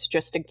 It's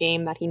just a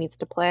game that he needs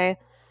to play,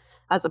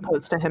 as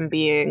opposed to him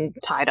being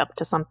tied up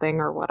to something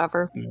or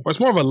whatever. Or it's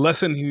more of a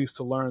lesson he needs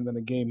to learn than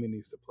a game he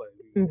needs to play.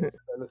 Mm-hmm.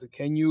 Listen,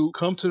 can you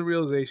come to the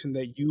realization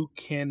that you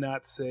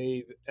cannot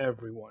save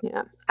everyone?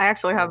 Yeah, I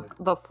actually have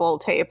the full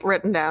tape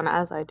written down,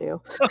 as I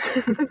do.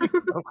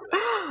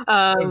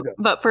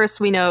 But first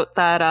we note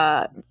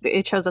that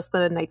it shows us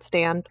the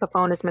nightstand. The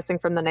phone is missing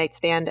from the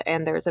nightstand,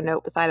 and there's a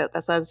note beside it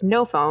that says,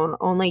 "No phone,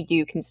 only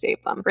you can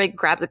save them." Rig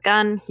grabs a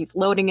gun, he's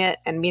loading it,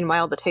 and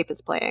meanwhile the tape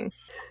is playing.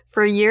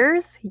 "For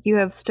years, you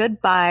have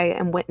stood by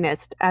and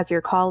witnessed as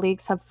your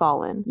colleagues have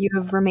fallen. You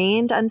have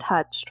remained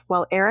untouched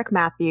while Eric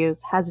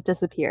Matthews has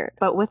disappeared.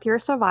 But with your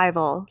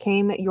survival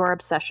came your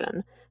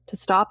obsession to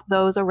stop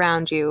those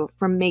around you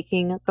from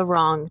making the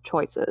wrong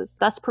choices,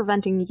 thus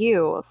preventing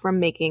you from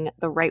making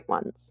the right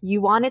ones.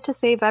 You wanted to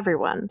save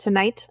everyone.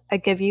 Tonight, I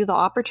give you the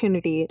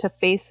opportunity to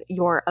face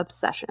your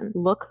obsession.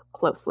 Look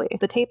closely."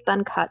 The tape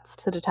then cuts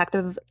to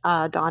Detective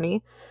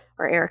Donnie,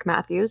 or Eric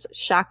Matthews,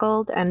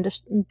 shackled and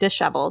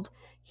disheveled.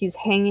 He's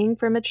hanging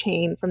from a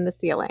chain from the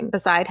ceiling.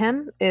 Beside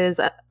him is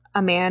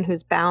a man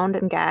who's bound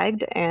and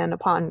gagged, and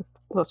upon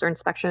closer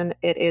inspection,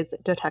 it is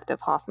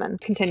Detective Hoffman.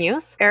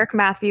 Continues. Eric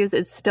Matthews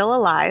is still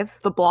alive.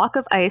 The block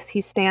of ice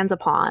he stands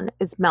upon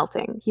is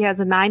melting. He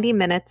has 90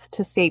 minutes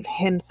to save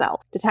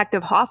himself.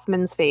 Detective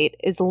Hoffman's fate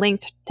is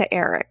linked to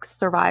Eric's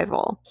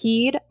survival.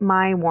 Heed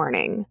my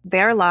warning.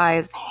 Their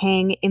lives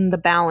hang in the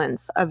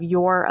balance of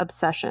your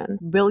obsession.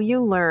 Will you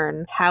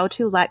learn how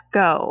to let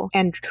go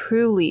and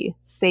truly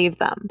save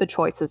them? The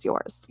choice is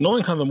yours.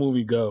 Knowing how the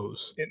movie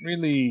goes, it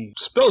really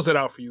spells it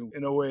out for you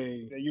in a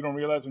way that you don't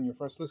realize when you're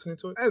first listening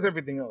to it, as everything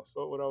everything else.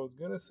 So what I was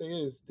gonna say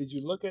is, did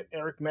you look at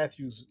Eric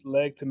Matthews'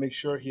 leg to make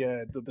sure he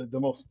had the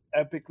most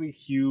epically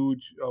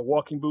huge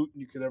walking boot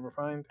you could ever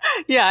find?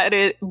 Yeah, and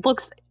it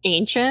looks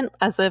ancient,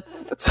 as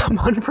if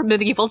someone from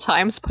medieval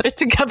times put it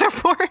together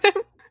for him.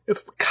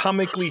 It's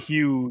comically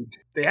huge.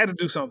 They had to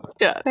do something.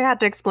 Yeah, they had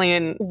to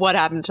explain what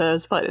happened to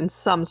his foot in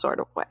some sort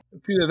of way.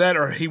 It's either that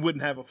or he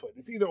wouldn't have a foot.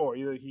 It's either or.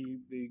 Either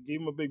they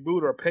gave him a big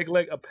boot or a peg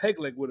leg. A peg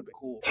leg would have been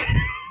cool.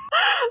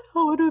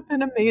 That would have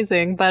been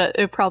amazing, but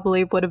it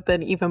probably would have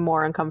been even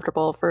more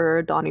uncomfortable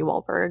for Donnie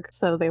Wahlberg.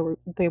 So they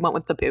went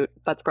with the boot.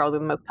 That's probably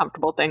the most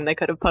comfortable thing they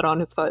could have put on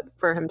his foot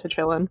for him to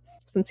chill in,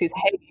 since he's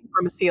hanging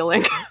from a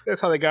ceiling. That's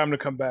how they got him to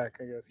come back,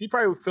 I guess. He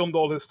probably filmed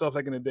all his stuff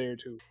like in a day or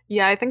two.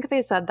 Yeah, I think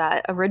they said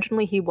that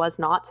originally he was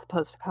not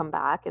supposed to come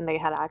back, and they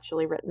had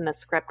actually written a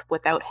script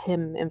without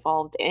him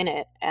involved in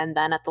it. And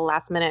then at the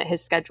last minute,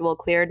 his schedule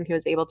cleared and he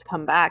was able to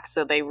come back,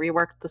 so they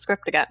reworked the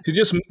script again.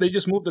 They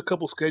just moved a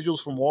couple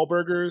schedules from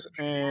Wahlburgers,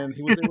 and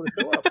he was able to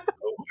show up.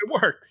 So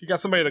it worked. He got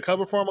somebody to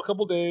cover for him a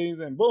couple days,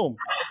 and boom,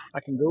 I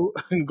can go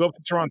up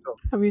to Toronto.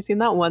 Have you seen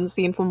that one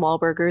scene from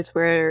Wahlburgers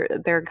where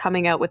they're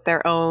coming out with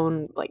their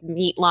own like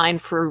meat line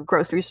for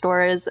grocery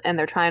stores, and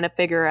they're trying to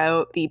figure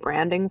out the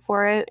branding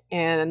for it?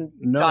 And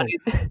No.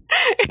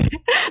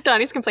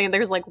 Donnie's complaining.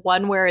 There's like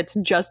one where it's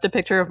just a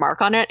picture of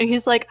Mark on it, and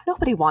he's like,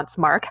 "Nobody wants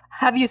Mark.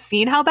 Have you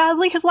seen how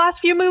badly his last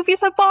few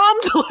movies have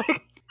bombed?"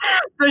 Like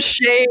the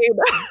shade.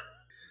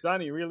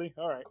 Donnie, really?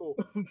 All right, cool.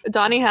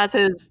 Donnie has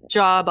his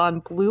job on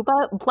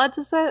Bloods,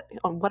 is it?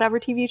 On whatever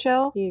TV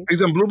show.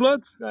 He's on Blue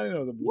Bloods? I didn't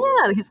know the Blue Bloods.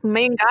 Yeah, he's the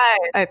main guy.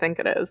 I think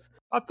it is.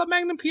 I thought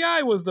Magnum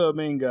P.I. was the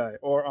main guy.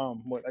 Or,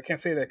 what? I can't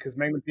say that because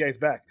Magnum P.I. is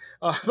back.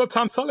 I thought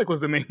Tom Selleck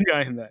was the main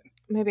guy in that.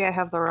 Maybe I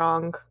have the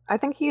wrong. I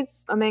think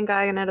he's a main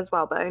guy in it as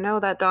well, but I know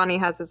that Donnie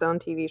has his own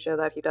TV show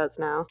that he does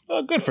now.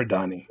 Good for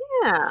Donnie.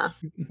 Yeah.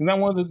 Isn't that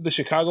one of the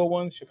Chicago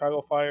ones? Chicago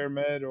Fire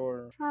Med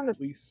or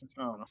Police?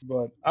 I don't know.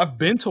 But I've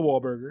been to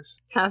Wahlburgers.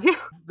 Have you?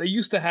 They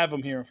used to have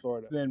them here in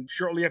Florida. Then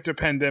shortly after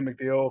pandemic,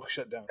 they all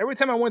shut down. Every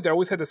time I went there, I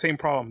always had the same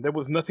problem. There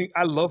was nothing.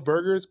 I love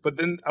burgers, but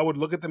then I would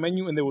look at the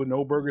menu and there were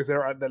no burgers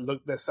there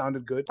that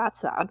sounded good.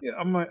 That's sad. Yeah,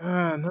 I'm like,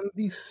 none of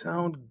these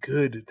sound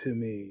good to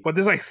me. But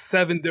there's like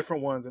 7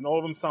 different ones, and all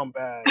of them sound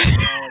bad.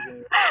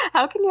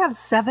 How can you have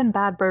 7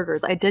 bad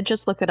burgers? I did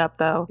just look it up,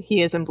 though.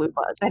 He is in Blue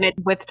Bloods, and it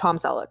with Tom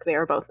Selleck. They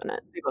are both in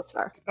it. They both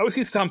star. I always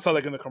see Tom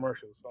Selleck in the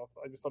commercials, so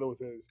I just thought it was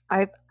his.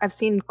 I've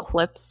seen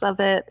clips of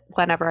it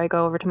whenever I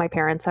go over to my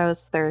parents'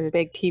 house. They're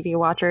big TV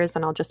watchers,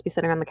 and I'll just be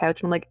sitting on the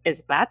couch, and I'm like,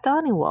 is that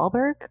Donnie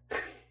Wahlberg?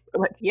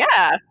 Like, yeah,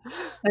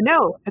 I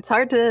know. It's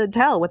hard to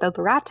tell without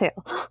the rat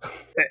tail.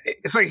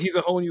 It's like he's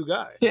a whole new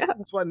guy. Yeah.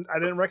 That's why I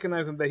didn't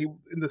recognize him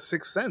in the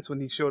Sixth Sense when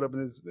he showed up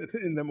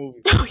in the movie.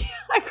 Oh, yeah,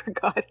 I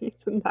forgot he's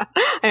in that.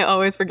 I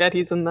always forget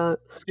he's in that.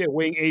 Yeah,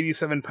 weighing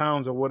 87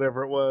 pounds or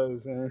whatever it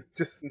was. And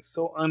just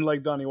so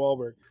unlike Donnie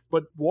Wahlberg.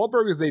 But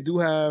Wahlburgers, they do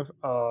have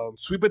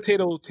sweet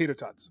potato tater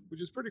tots,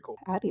 which is pretty cool.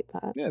 I'd eat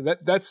that. Yeah,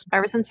 that's...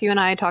 Ever since you and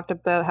I talked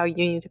about how you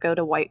need to go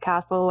to White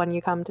Castle when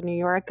you come to New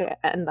York,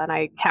 and then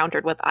I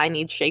countered with I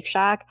need Shake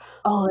Shack.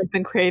 All I've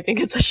been craving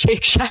is a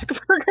Shake Shack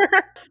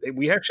burger.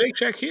 We have Shake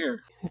Shack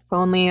here. If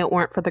only it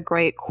weren't for the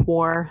great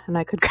core and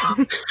I could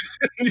come.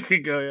 You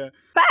could go, yeah.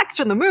 Back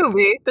to the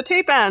movie. The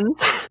tape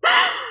ends.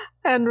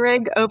 And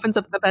Rig opens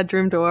up the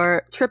bedroom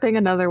door, tripping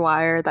another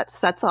wire that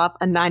sets off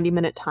a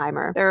 90-minute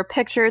timer. There are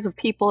pictures of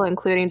people,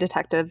 including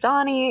Detective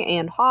Donnie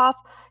and Hoff,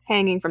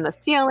 hanging from the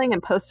ceiling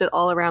and posted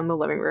all around the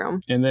living room.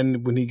 And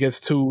then when he gets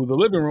to the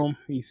living room,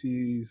 he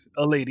sees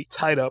a lady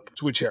tied up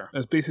to a chair.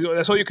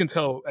 That's all you can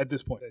tell at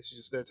this point. She's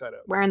just there tied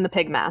up. Wearing the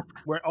pig mask.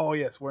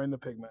 Wearing the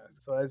pig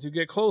mask. So as you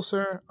get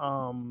closer,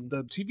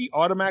 the TV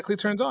automatically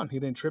turns on. He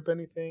didn't trip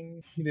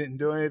anything. He didn't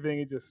do anything.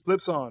 It just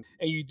flips on.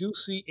 And you do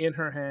see in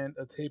her hand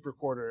a tape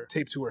recorder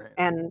taped to her hand.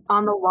 And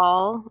on the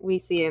wall, we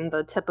see in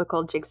the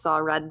typical Jigsaw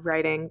red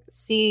writing,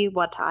 "See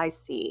what I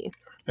see."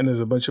 And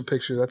there's a bunch of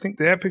pictures. I think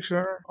they have pictures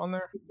of her on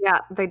there. Yeah,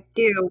 they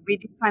do. We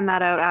do find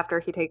that out after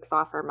he takes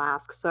off her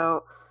mask.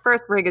 So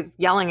first, Rig is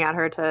yelling at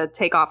her to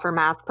take off her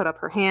mask, put up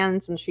her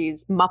hands, and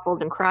she's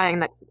muffled and crying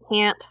that she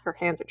can't. Her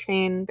hands are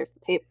chained. There's the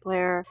tape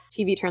player.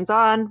 TV turns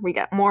on. We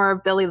get more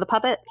of Billy the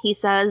Puppet. He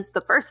says,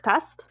 "The first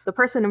test, the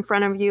person in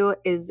front of you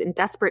is in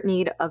desperate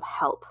need of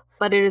help.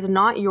 But it is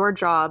not your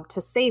job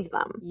to save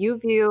them. You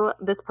view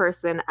this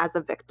person as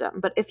a victim.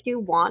 But if you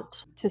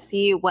want to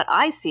see what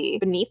I see,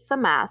 beneath the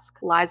mask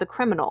lies a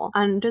criminal,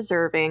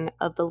 undeserving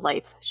of the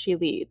life she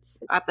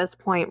leads." At this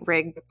point,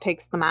 Rig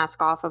takes the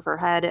mask off of her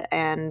head,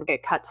 and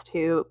it cuts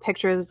to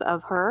pictures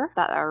of her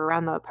that are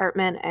around the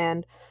apartment.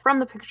 And from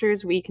the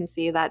pictures, we can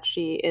see that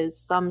she is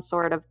some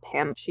sort of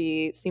pimp.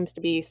 She seems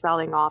to be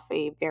selling off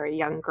a very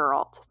young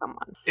girl to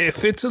someone.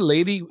 If it's a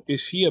lady, is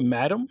she a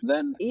madam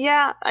then?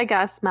 Yeah, I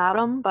guess,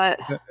 madam, but...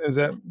 Is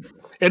that...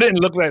 It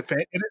didn't look that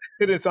fancy. It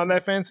didn't sound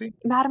that fancy.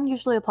 Madam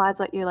usually applies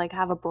that you like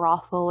have a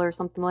brothel or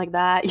something like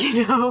that,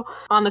 you know?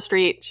 On the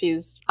street,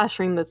 she's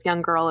ushering this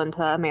young girl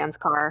into a man's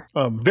car.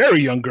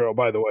 Very young girl,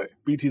 by the way.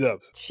 BT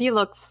dubs. She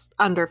looks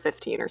under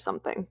 15 or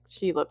something.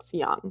 She looks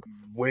young.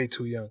 Way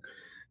too young.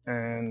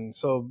 And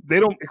so they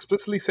don't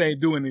explicitly say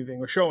do anything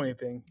or show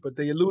anything, but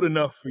they allude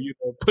enough for you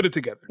to put it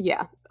together.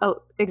 Yeah.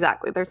 Oh,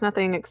 exactly. There's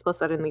nothing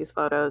explicit in these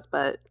photos,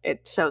 but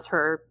it shows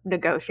her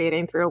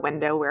negotiating through a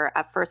window where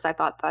at first I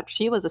thought that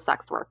she was a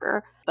sex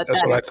worker. But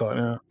That's then what I thought,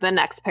 yeah. the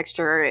next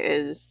picture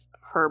is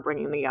her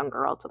bringing the young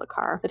girl to the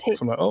car. The tape,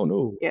 So I'm like, oh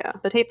no. yeah.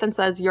 The tape then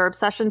says, your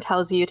obsession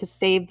tells you to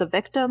save the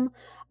victim.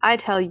 I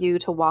tell you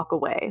to walk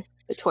away.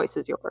 The choice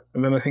is yours.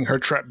 And then I think her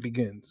trap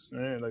begins.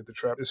 Right? Like the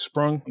trap is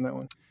sprung on that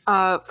one.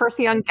 First,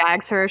 he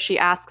ungags her. She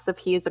asks if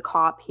he is a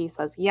cop. He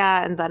says,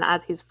 yeah. And then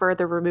as he's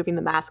further removing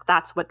the mask,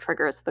 that's what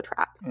triggers the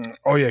trap.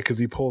 Oh, yeah, because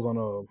he pulls on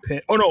a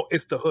pin. Oh, no,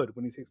 it's the hood.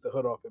 When he takes the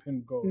hood off, the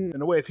pin goes. In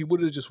a way, if he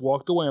would have just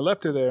walked away and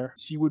left her there,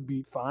 she would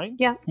be fine.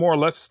 Yeah. More or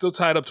less, still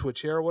tied up to a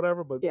chair or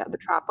whatever. But yeah, the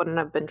trap wouldn't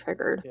have been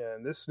triggered. Yeah,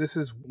 and this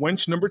is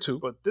wench number 2.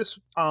 But this,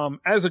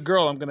 as a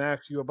girl, I'm going to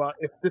ask you about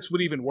if this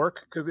would even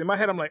work. Because in my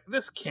head, I'm like,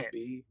 this can't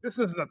be. This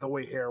is not the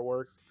way hair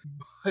works.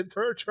 But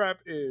her trap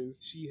is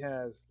she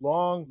has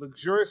long,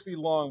 luxuriously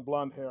long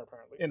blonde hair,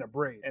 apparently, in a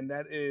braid. And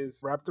that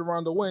is wrapped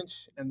around the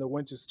winch, and the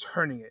winch is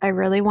turning it. I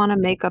really want to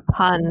make a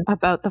pun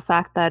about the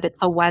fact that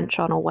it's a wench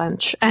on a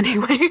wench,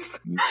 anyways.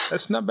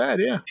 That's not bad,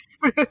 yeah.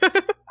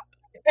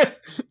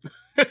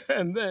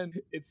 And then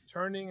it's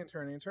turning and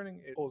turning and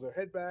turning. It pulls her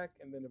head back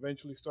and then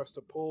eventually starts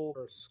to pull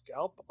her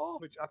scalp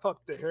off, which I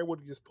thought the hair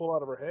would just pull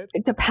out of her head.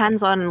 It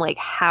depends on like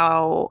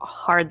how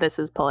hard this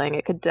is pulling.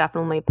 It could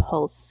definitely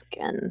pull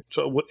skin.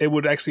 So it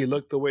would actually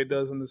look the way it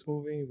does in this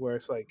movie, where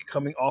it's like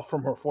coming off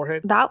from her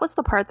forehead. That was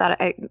the part that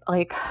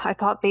I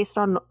thought based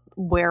on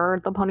where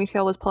the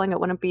ponytail was pulling, it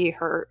wouldn't be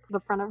the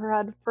front of her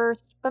head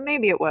first, but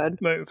maybe it would.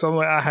 So I'm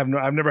like,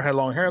 I've never had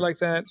long hair like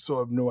that, so I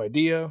have no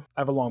idea.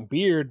 I have a long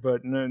beard,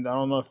 but I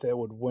don't know if that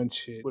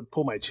would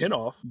pull my chin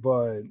off,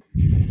 but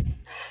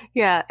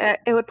yeah,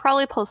 it would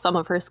probably pull some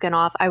of her skin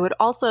off. I would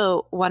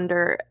also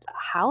wonder,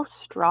 how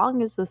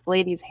strong is this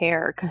lady's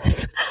hair?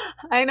 Because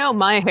I know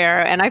my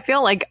hair, and I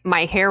feel like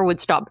my hair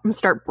would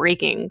start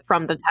breaking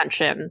from the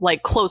tension,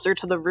 like closer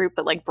to the root,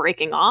 but like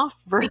breaking off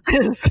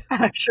versus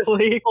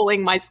actually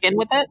pulling my skin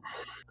with it.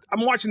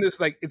 I'm watching this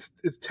like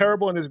it's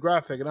terrible and it's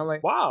graphic, and I'm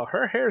like, wow,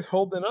 her hair is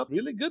holding up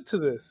really good to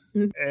this.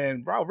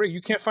 And wow, Rick,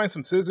 you can't find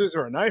some scissors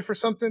or a knife or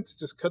something to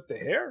just cut the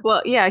hair?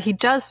 Well, yeah, he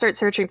does start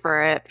searching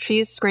for it.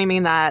 She's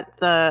screaming that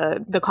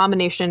the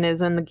combination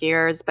is in the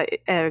gears, but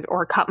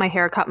or cut my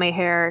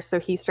hair. So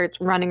he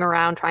starts running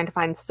around trying to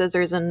find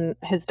scissors in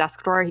his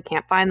desk drawer. He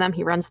can't find them.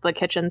 He runs to the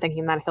kitchen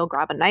thinking that he'll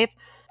grab a knife.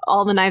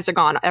 All the knives are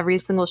gone. Every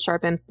single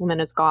sharp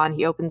implement is gone.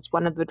 He opens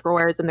one of the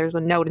drawers and there's a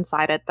note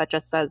inside it that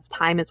just says,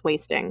 time is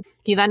wasting.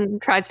 He then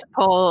tries to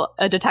pull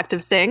a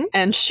Detective Singh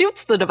and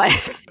shoots the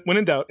device. When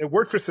in doubt, it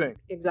worked for Singh.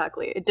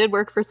 Exactly. It did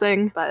work for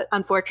Singh, but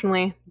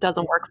unfortunately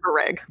doesn't work for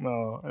Rig.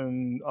 No,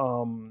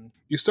 and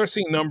you start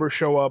seeing numbers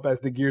show up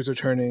as the gears are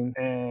turning,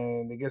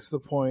 and it gets to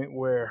the point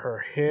where her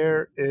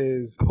hair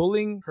is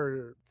pulling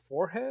her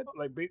forehead,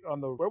 like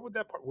on the where would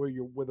that part where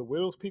the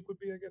widow's peak would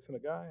be, I guess, in a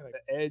guy, like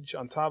the edge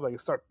on top, like you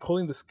start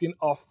pulling the skin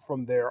off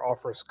from there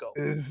off her skull.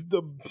 Is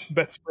the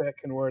best way I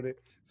can word it.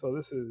 So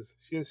this is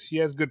she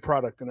has good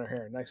product in her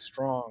hair, nice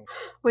strong,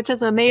 which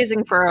is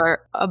amazing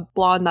for a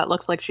blonde that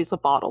looks like she's a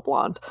bottle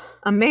blonde.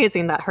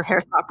 Amazing that her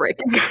hair's not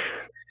breaking.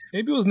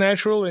 Maybe it was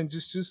natural and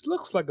just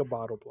looks like a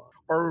bottle blonde.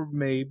 Or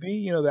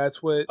maybe,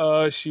 that's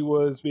what she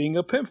was being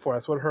a pimp for.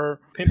 That's what her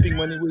pimping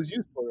money was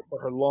used for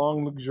her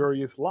long,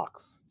 luxurious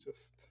locks.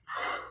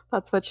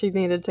 That's what she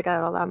needed to get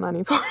all that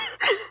money for.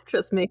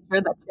 Just make sure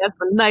that she has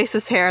the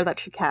nicest hair that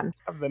she can.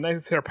 Have the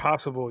nicest hair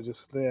possible.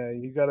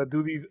 You got to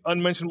do these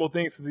unmentionable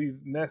things to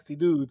these nasty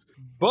dudes.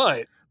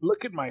 But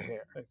look at my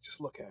hair.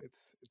 Just look at it.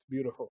 It's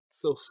beautiful. It's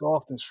so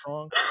soft and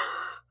strong.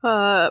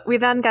 We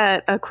then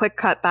get a quick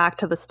cut back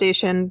to the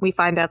station. We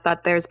find out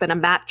that there's been a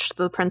match to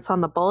the prints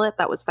on the bullet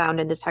that was found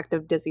in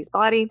Detective Dizzy's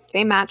body.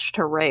 They match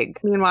to Rig.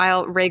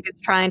 Meanwhile, Rig is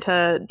trying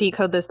to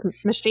decode this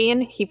machine.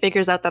 He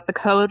figures out that the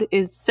code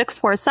is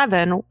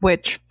 647,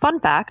 which, fun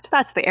fact,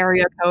 that's the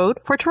area code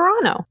for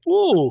Toronto.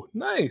 Ooh,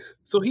 nice.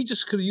 So he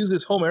just could have used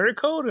his home area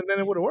code and then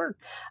it would have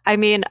worked. I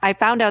mean, I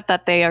found out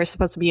that they are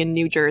supposed to be in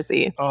New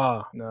Jersey.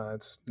 No,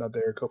 it's not the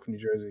area code for New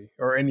Jersey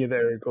or any of the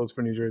area codes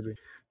for New Jersey.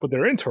 But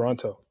they're in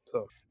Toronto,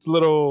 so it's a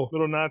little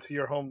nod to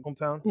your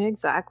hometown.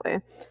 Exactly.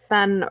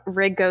 Then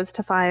Rig goes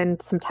to find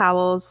some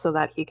towels so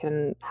that he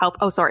can help.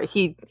 Oh, sorry.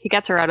 He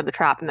gets her out of the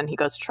trap, and then he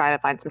goes to try to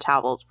find some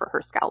towels for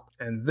her scalp.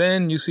 And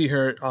then you see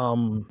her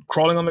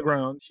crawling on the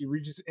ground. She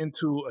reaches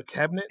into a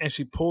cabinet and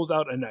she pulls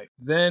out a knife.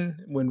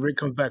 Then when Rig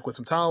comes back with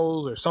some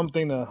towels or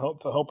something to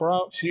help her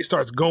out, she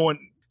starts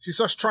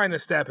trying to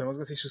stab him. I was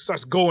going to say she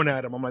starts going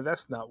at him. I'm like,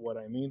 that's not what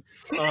I mean.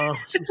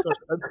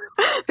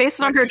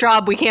 Based on her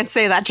job, we can't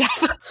say that,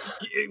 Jeff.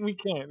 We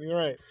can't. You're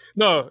right.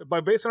 No,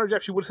 based on her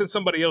job, she would have sent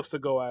somebody else to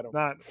go at him,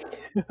 not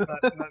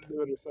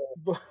do it herself.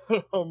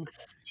 But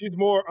she's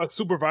more a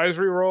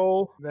supervisory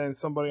role than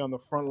somebody on the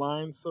front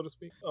lines, so to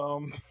speak.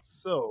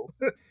 So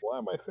why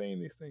am I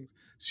saying these things?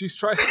 She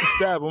tries to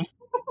stab him.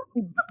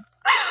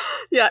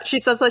 Yeah, she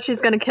says that she's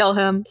going to kill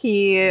him.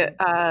 He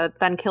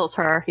then kills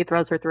her. He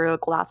throws her through a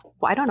glass.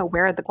 Well, I don't know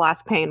where the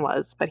glass pane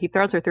was, but he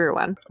throws her through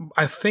one.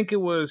 I think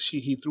it was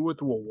he threw it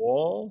through a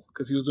wall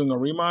because he was doing a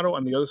remodel,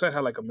 and the other side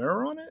had like a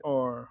mirror on it,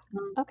 or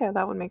Okay,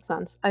 that would make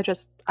sense. I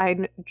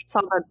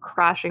saw the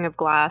crashing of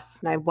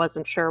glass, and I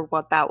wasn't sure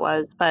what that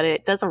was, but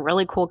it does a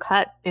really cool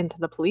cut into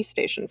the police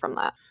station from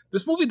that.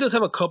 this movie does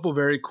have a couple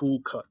very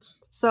cool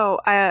cuts. So,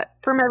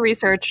 for my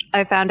research,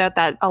 I found out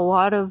that a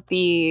lot of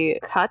the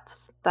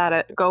cuts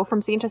that go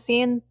from scene to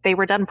scene, they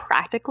were done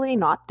practically,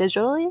 not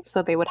digitally.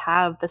 So they would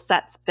have the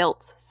sets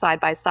built side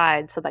by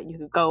side so that you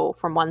could go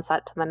from one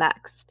set to the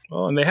next.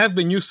 Oh, and they have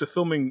been used to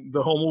filming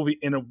the whole movie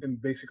in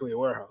basically a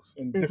warehouse,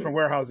 in different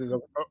warehouses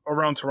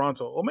around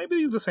Toronto. Or maybe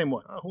they use the same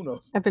one. Who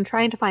knows? I've been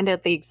trying to find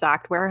out the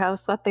exact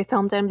warehouse that they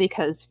filmed in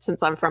because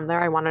since I'm from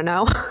there, I want to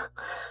know.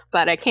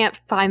 But I can't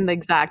find the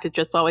exact. It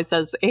just always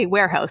says a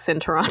warehouse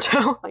in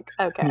Toronto. Like,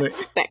 okay,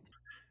 thanks.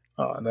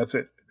 And that's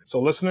it. So,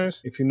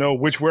 listeners, if you know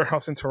which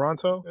warehouse in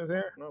Toronto is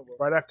there,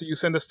 right after you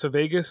send us to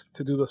Vegas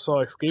to do the Saw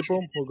escape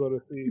room, we'll go to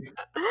see.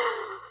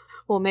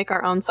 We'll make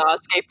our own Saw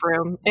escape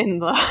room in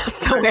the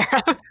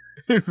warehouse.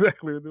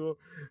 Exactly.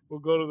 We'll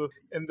go to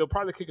and they'll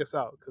probably kick us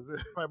out because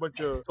there's probably a bunch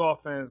of Saw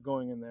fans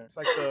going in there. It's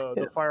like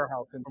the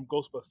firehouse from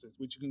Ghostbusters,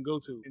 which you can go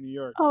to in New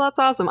York. Oh, that's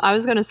awesome. I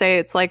was going to say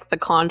it's like the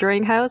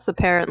Conjuring house.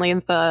 Apparently,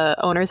 the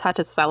owners had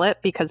to sell it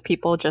because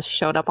people just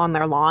showed up on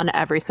their lawn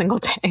every single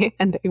day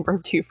and they were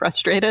too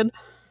frustrated.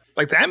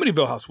 Like the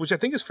Amityville house, which I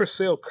think is for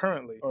sale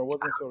currently, or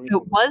wasn't so recently.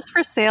 It was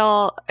for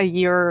sale a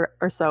year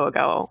or so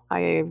ago.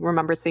 I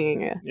remember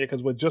seeing it. Yeah,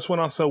 because what just went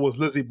on sale was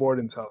Lizzie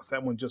Borden's house.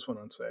 That one just went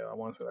on sale. I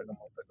want to say like a month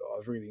ago. I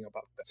was reading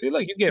about that. See,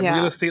 like you get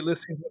real estate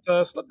listings with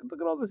us. Look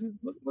at all this.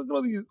 Look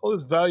at all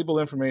this valuable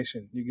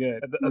information you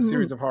get at a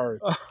series of horrors.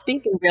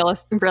 Speaking of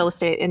real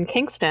estate in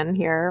Kingston,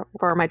 here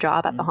for my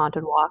job at the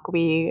Haunted Walk,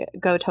 we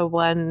go to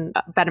one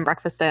bed and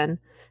breakfast inn,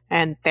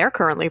 and they're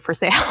currently for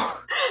sale.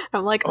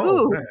 I'm like,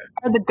 ooh, man.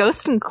 Are the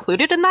ghosts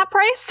included in that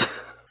price?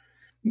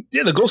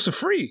 Yeah, the ghosts are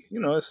free.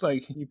 You know, it's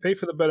like you pay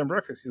for the bed and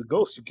breakfast. The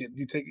ghost you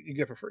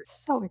get for free.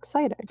 So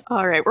exciting.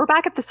 All right, we're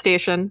back at the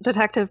station.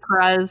 Detective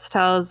Perez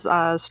tells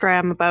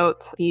Stram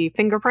about the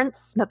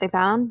fingerprints that they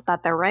found,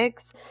 that they're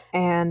Riggs,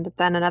 and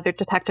then another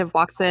detective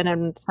walks in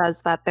and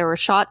says that there were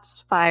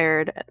shots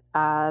fired.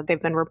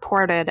 They've been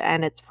reported,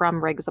 and it's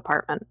from Riggs'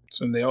 apartment.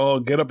 So they all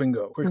get up and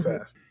go, quick,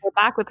 fast. We're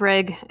back with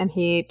Rigg, and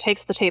he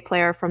takes the tape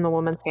player from the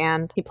woman's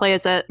hand. He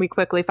plays it. We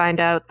quickly find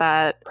out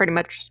that pretty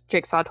much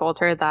Jigsaw told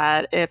her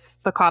that if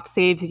the cop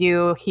saves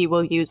you, he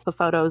will use the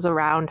photos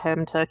around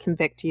him to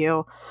convict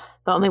you.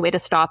 The only way to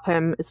stop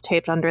him is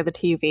taped under the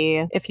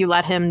TV. If you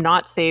let him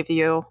not save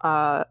you,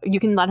 you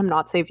can let him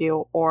not save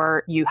you,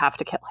 or you have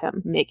to kill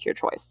him. Make your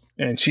choice.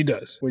 And she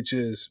does, which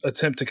is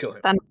attempt to kill him.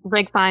 Then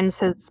Rigg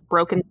finds his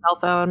broken cell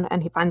phone,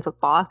 and he finds a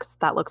box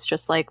that looks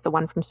just like the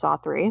one from Saw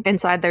 3.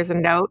 Inside there's a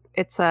note.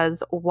 It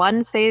says,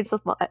 one saves a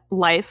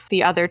life,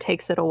 the other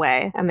takes it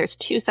away. And there's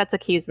 2 sets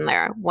of keys in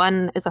there.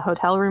 One is a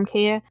hotel room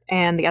key,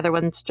 and the other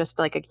one's just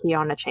like a key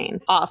on a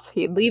chain. Off.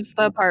 He leaves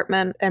the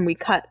apartment, and we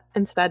cut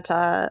instead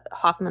to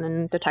Hoffman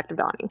and Detective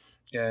Donnie.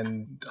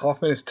 And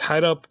Hoffman is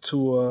tied up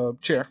to a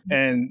chair,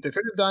 and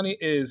Detective Donnie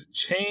is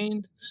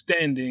chained,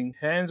 standing,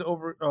 hands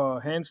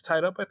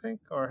tied up, I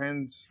think, or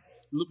hands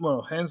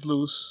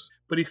loose.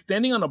 But he's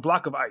standing on a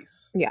block of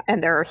ice. Yeah,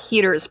 and there are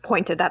heaters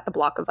pointed at the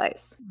block of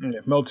ice. Yeah,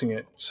 melting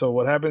it. So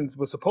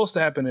what's supposed to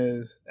happen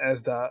is,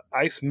 as the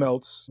ice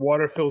melts,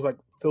 water fills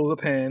a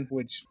pan,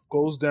 which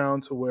goes down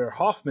to where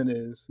Hoffman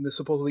is. And there's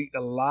supposedly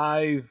a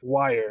live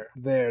wire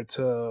there there's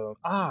a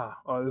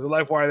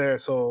live wire there,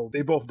 so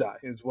they both die,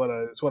 is what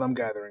I'm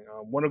gathering.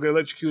 One will get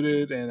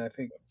electrocuted, and I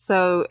think...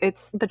 So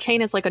the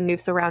chain is like a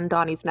noose around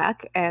Donnie's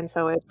neck, and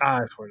so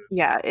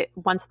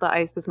once the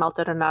ice is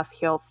melted enough,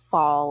 he'll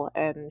fall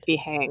and be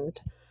hanged.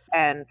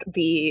 And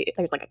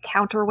there's like a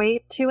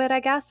counterweight to it, I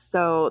guess.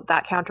 So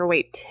that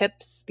counterweight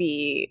tips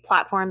the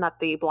platform that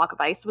the block of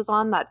ice was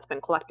on that's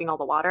been collecting all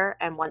the water.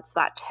 And once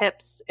that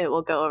tips, it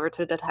will go over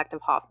to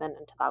Detective Hoffman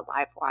into that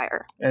live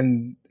wire.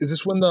 And is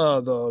this when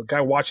the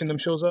guy watching them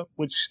shows up?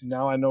 Which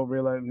now I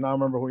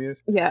remember who he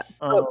is. Yeah.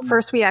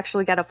 First, we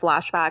actually get a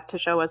flashback to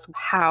show us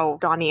how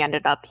Donnie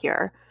ended up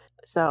here.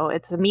 So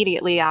it's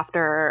immediately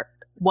after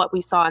what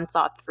we saw in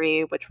Saw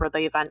 3, which were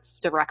the events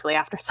directly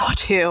after Saw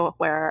 2,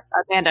 where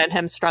Amanda and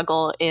him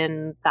struggle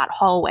in that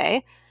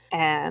hallway.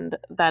 And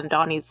then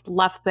Donnie's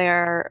left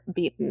there,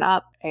 beaten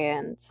up,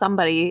 and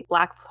somebody,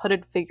 black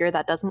hooded figure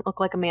that doesn't look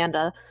like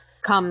Amanda,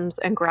 comes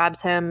and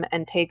grabs him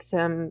and takes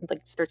him, like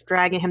starts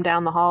dragging him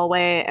down the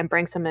hallway and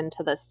brings him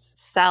into this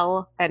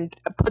cell and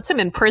puts him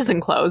in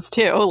prison clothes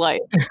too.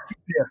 Like,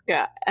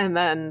 yeah. And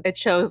then it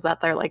shows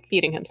that they're like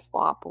feeding him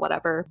slop,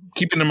 whatever.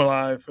 Keeping him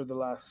alive for the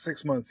last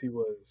 6 months. He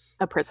was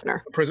a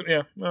prisoner.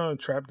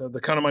 Trapped.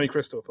 The Count of Monte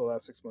Cristo for the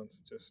last 6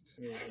 months. Just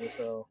in the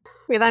cell.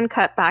 We then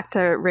cut back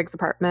to Riggs'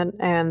 apartment,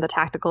 and the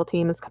tactical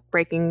team is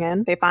breaking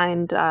in. They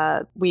find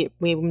we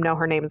know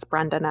her name is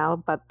Brenda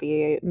now, but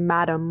the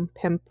Madam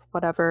Pimp,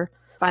 whatever,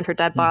 find her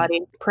dead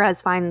body.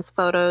 Perez finds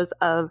photos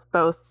of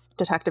both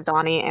Detective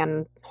Donnie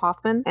and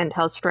Hoffman and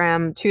tells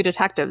Stram 2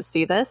 detectives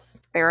see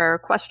this. They're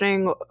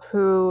questioning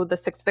who the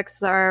 6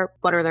 fixes are,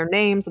 what are their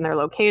names and their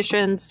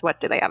locations, what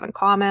do they have in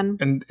common.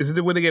 And is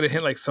it when they get a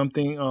hint like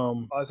something?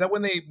 Is that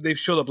when they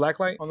show the black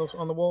light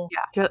on the wall?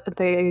 Yeah,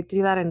 they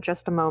do that in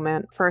just a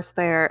moment. First,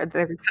 they're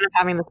kind of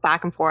having this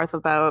back and forth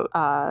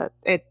about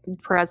it.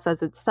 Perez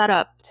says it's set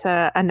up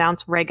to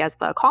announce Rigg as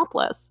the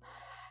accomplice.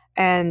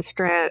 And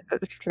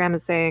Stram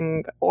is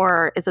saying,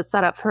 or is it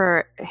set up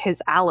for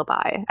his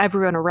alibi?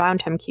 Everyone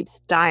around him keeps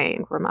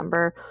dying,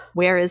 remember?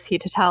 Where is he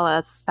to tell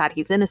us that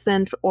he's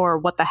innocent, or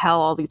what the hell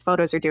all these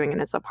photos are doing in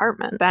his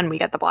apartment? Then we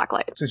get the black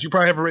light. Since you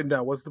probably have it written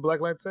down, what's the black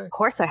light say? Of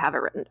course I have it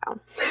written down.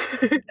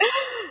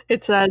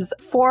 It says,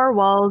 4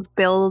 walls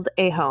build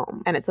a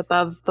home, and it's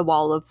above the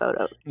wall of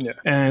photos. Yeah.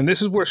 And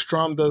this is where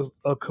Stram does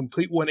a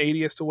complete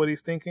 180 as to what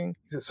he's thinking.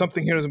 He says,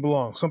 something here doesn't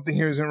belong. Something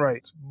here isn't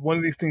right. One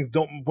of these things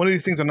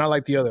are not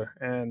like the other.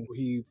 And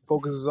he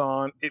focuses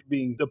on it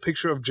being the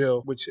picture of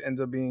Jill, which ends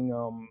up being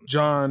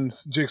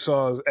John's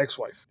Jigsaw's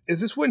ex-wife.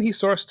 Is this when he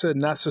starts to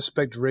not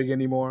suspect Rigg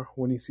anymore?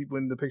 When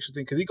the picture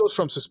thing, because he goes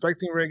from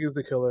suspecting Rigg is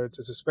the killer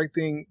to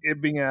suspecting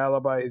it being an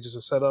alibi is just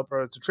a setup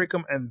for to trick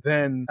him, and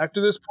then after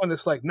this point,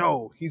 it's like,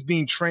 no, he's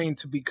being trained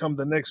to become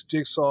the next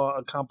Jigsaw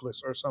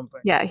accomplice or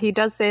something. Yeah, he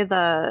does say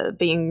the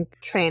being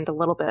trained a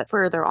little bit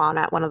further on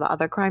at one of the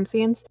other crime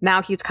scenes.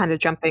 Now he's kind of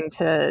jumping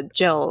to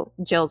Jill.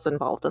 Jill's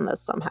involved in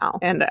this somehow,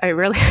 and I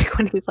really like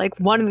when he's like,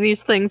 one of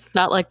these things is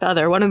not like the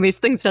other. One of these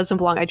things doesn't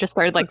belong. I just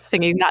started like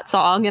singing that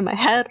song in my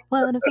head.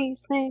 One of these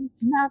things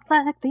is not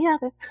like the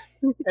other.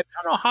 And I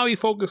don't know how he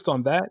focused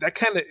on that. That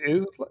kind of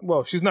is,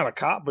 well, she's not a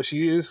cop, but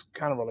she is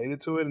kind of related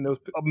to it. And there was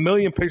a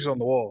million pictures on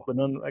the wall, but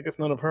none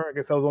of her. I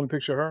guess that was the only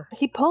picture of her.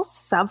 He posts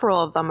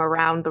several of them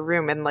around the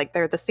room, and like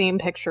they're the same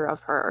picture of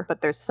her,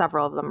 but there's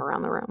several of them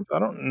around the room. So I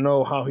don't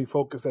know how he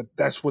focused that.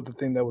 That's what the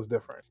thing that was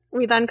different.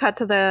 We then cut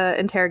to the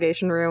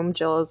interrogation room.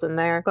 Jill is in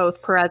there.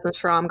 Both Perez and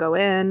Stram go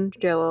in.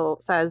 Jill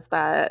says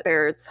that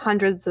there's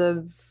hundreds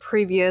of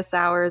previous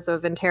hours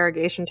of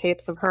interrogation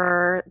tapes of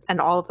her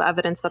and all of the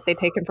evidence that they've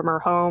taken from her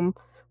home.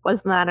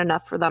 Wasn't that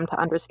enough for them to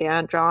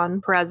understand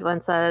John? Perez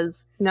then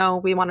says, no,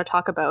 we want to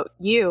talk about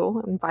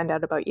you and find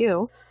out about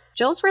you.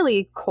 Jill's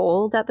really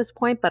cold at this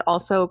point, but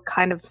also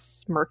kind of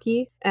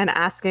smirky and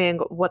asking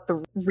what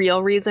the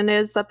real reason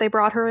is that they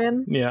brought her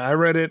in. Yeah, I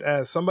read it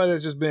as somebody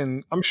that's just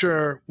been, I'm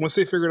sure, once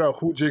they figured out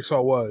who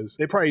Jigsaw was,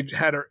 they probably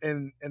had her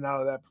in and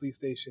out of that police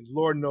station.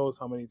 Lord knows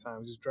how many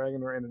times, just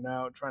dragging her in and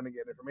out, trying to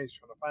get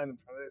information, trying to find him,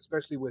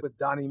 especially with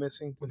Donnie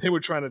missing, when they were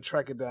trying to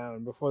track it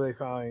down before they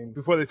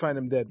find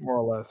him dead, more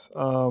or less.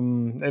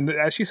 And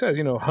as she says,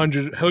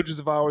 hundreds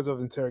of hours of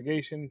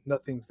interrogation,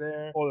 nothing's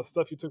there. All the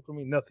stuff you took from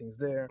me, nothing's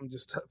there. I'm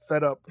just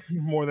fed up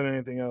more than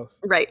anything else.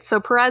 Right. So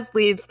Perez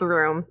leaves the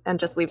room and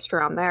just leaves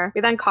Stram there.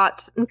 We then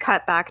cut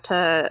back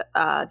to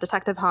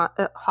Detective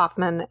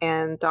Hoffman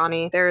and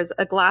Donnie. There's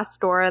a glass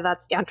door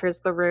that enters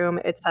the room.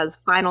 It says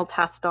final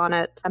test on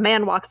it. A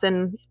man walks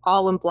in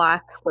all in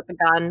black with a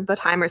gun. The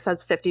timer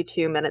says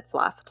 52 minutes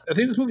left. I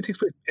think this movie takes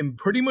place in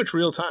pretty much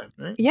real time,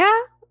 right? Yeah.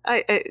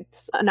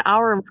 It's an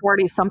hour and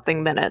 40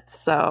 something minutes.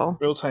 So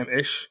real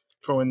time-ish.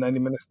 Throw in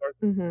 90-minute starts.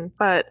 Mm-hmm.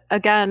 But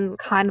again,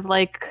 kind of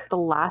like the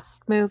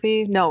last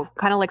movie. No,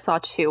 kind of like Saw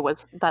 2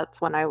 that's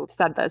when I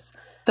said this.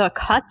 The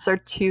cuts are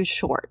too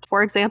short.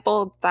 For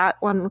example, that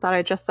one that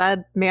I just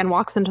said, man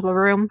walks into the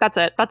room. That's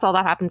it. That's all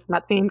that happens in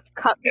that scene.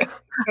 Cut. Yeah,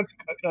 that's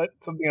cut.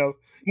 Something else.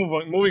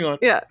 Moving on.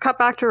 Yeah, cut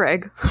back to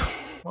Rigg.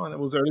 Well, it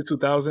was early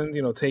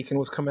 2000s. Taken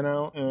was coming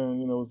out,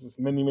 and it was just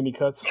many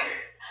cuts.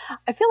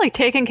 I feel like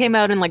Taken came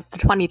out in like the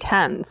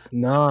 2010s.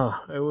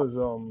 Nah, it was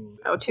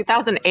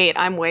 2008.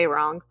 I'm way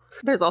wrong.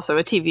 There's also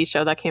a TV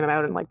show that came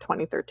out in like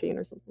 2013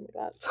 or something like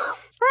that.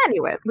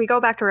 Anyway, we go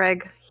back to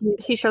Rigg.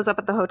 He shows up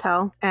at the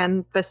hotel,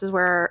 and this is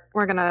where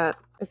we're gonna.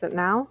 Is it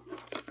now?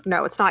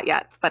 No, it's not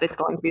yet, but it's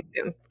going to be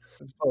soon.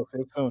 It's close.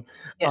 It's soon.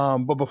 Yeah.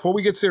 But before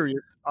we get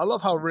serious, I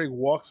love how Rigg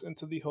walks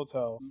into the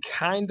hotel,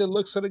 kind of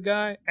looks at the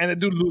guy, and the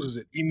dude loses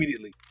it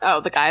immediately. Oh,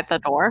 the guy at the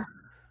door?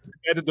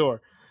 At the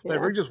door. Yeah.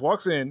 Like Rigg just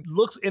walks in,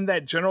 looks in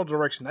that general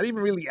direction, not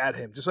even really at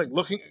him, just like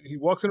looking. He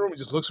walks in the room, he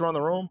just looks around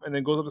the room, and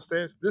then goes up the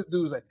stairs. This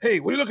dude's like, "Hey,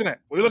 what are you looking at?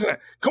 What are you looking at?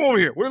 Come over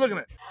here. What are you looking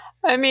at?"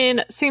 I mean,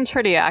 it seems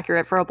pretty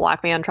accurate for a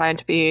black man trying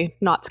to be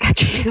not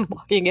sketchy and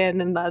walking in,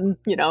 and then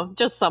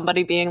just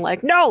somebody being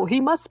like, "No,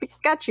 he must be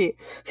sketchy."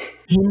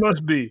 He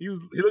must be. He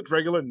looked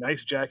regular,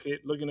 nice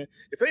jacket. Looking at.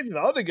 If anything, the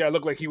other guy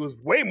looked like he was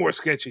way more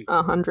sketchy.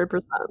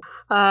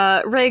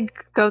 100%. Rigg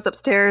goes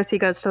upstairs. He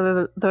goes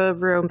to the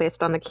room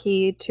based on the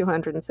key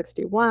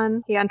 261.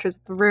 He enters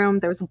the room.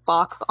 There's a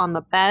box on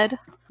the bed.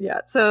 Yeah.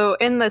 So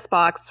in this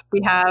box,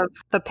 we have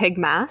the pig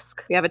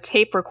mask. We have a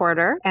tape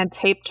recorder, and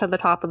taped to the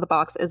top of the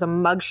box is a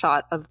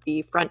mugshot of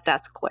the front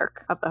desk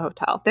clerk of the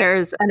hotel.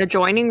 There's an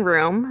adjoining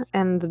room,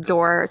 and the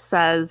door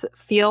says,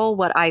 "Feel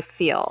what I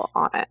feel"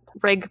 on it.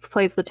 Rigg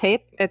plays the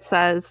tape. It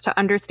says, "To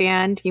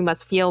understand, you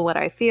must feel what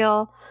I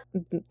feel."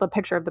 The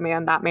picture of the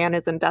man, that man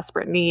is in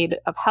desperate need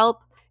of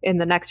help. In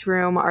the next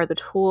room are the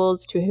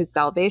tools to his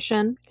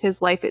salvation.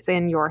 His life is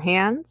in your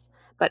hands.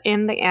 but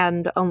in the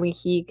end, only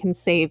he can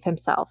save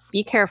himself.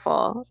 Be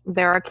careful.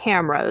 There are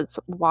cameras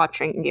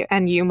watching you,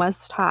 and you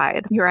must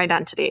hide your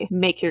identity.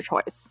 Make your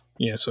choice.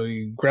 Yeah, so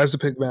he grabs the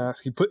pig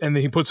mask, and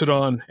then he puts it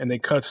on, and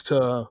it cuts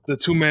to the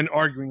two men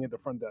arguing at the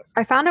front desk.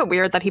 I found it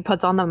weird that he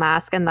puts on the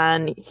mask and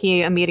then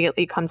he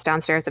immediately comes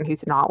downstairs and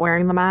he's not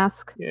wearing the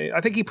mask. Yeah,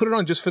 I think he put it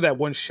on just for that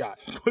one shot.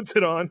 He puts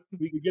it on,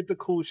 we could get the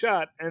cool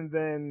shot, and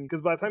then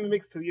because by the time he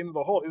makes it to the end of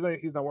the hole,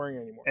 he's not wearing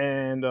it anymore.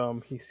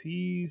 And he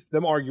sees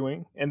them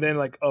arguing, and then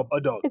like a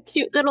dog, a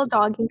cute little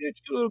doggy. Yeah,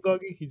 cute little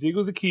doggy. He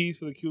jiggles the keys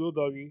for the cute little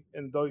doggy,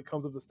 and the doggy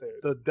comes up the stairs.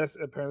 The desk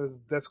apparently is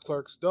the desk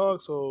clerk's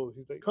dog, so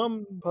he's like,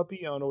 "Come, puppy."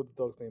 I don't know what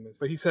the dog's name is,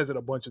 but he says it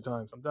a bunch of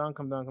times. Come down,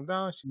 come down, come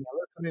down. She's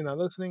not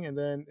listening, and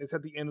then it's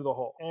at the end of the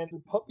hall, and the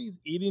puppy's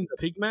eating the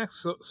pig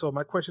mask. So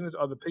my question is,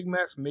 are the pig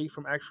masks made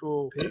from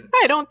actual pig?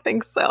 I don't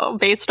think so.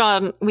 Based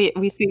on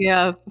we see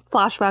a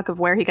flashback of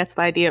where he gets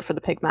the idea for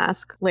the pig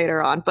mask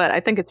later on, but I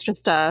think it's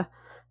just a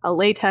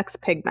latex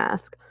pig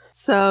mask.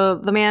 So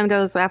the man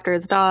goes after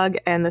his dog,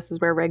 and this is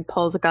where Rig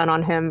pulls a gun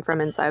on him from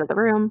inside of the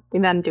room. We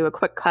then do a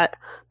quick cut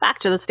back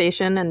to the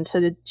station and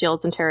to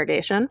Jill's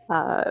interrogation.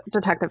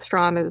 Detective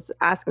Strom is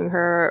asking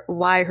her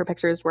why her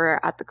pictures were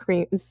at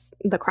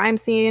the crime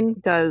scene.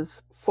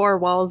 Does four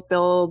walls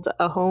build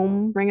a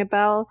home ring a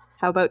bell?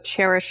 How about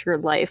cherish your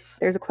life?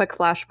 There's a quick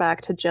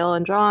flashback to Jill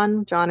and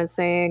John. John is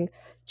saying,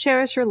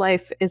 cherish your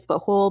life is the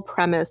whole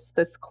premise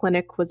this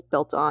clinic was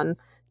built on.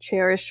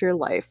 Cherish your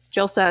life.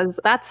 Jill says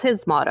that's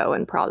his motto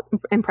in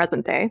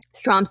present day.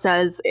 Strom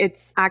says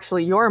it's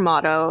actually your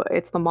motto.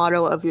 It's the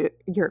motto of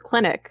your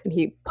clinic. And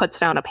he puts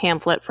down a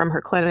pamphlet from her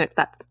clinic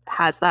that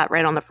has that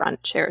right on the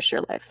front. Cherish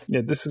your life. Yeah,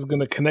 this is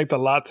going to connect a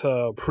lot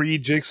to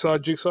Jigsaw,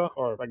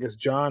 or I guess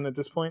John at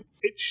this point.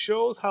 It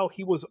shows how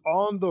he was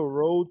on the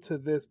road to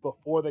this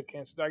before the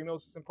cancer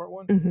diagnosis in part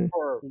 1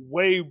 for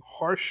way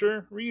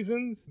harsher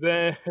reasons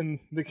than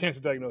the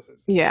cancer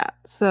diagnosis. Yeah,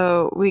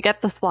 so we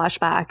get this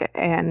flashback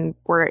and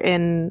we're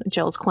in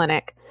Jill's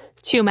clinic.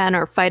 Two men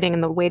are fighting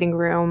in the waiting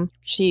room.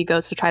 She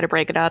goes to try to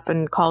break it up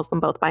and calls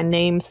them both by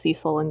name,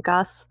 Cecil and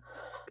Gus.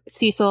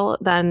 Cecil,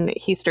 then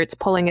he starts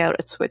pulling out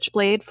a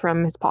switchblade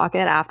from his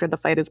pocket after the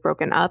fight is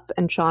broken up,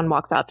 and Sean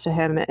walks up to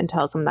him and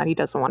tells him that he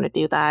doesn't want to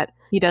do that.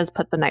 He does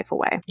put the knife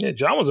away. Yeah,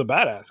 John was a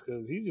badass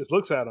because he just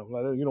looks at him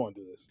like, you don't want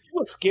to do this. He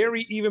was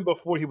scary even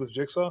before he was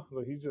Jigsaw.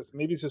 Like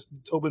maybe it's just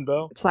Tobin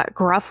Bell. It's that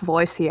gruff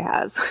voice he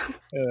has.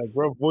 Yeah, that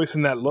gruff voice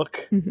and that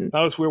look.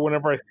 That was weird.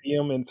 Whenever I see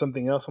him in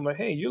something else, I'm like,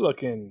 hey, you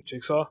looking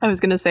Jigsaw. I was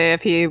going to say,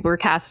 if he were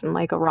cast in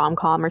like a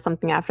rom-com or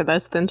something after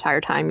this, the entire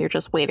time you're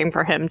just waiting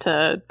for him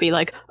to be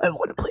like, I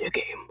want to play a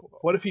game.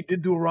 What if he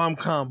did do a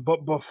rom-com,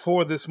 but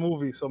before this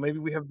movie? So maybe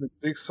we have the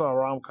Jigsaw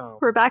rom-com.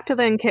 We're back to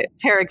the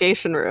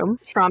interrogation room.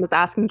 Strom is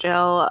asking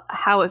Jill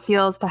how it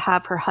feels to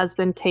have her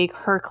husband take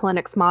her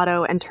clinic's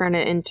motto and turn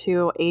it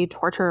into a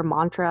torture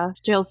mantra.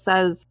 Jill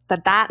says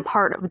that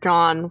part of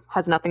John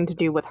has nothing to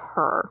do with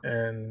her.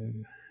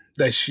 And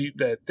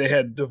that they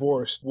had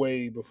divorced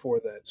way before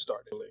that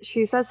started.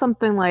 She says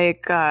something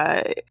like,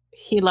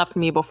 he left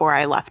me before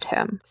I left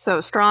him.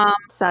 So Strom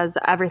says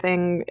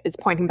everything is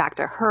pointing back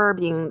to her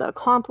being the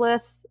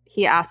accomplice.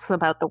 He asks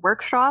about the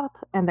workshop,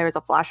 and there's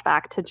a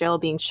flashback to Jill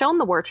being shown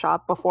the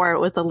workshop before it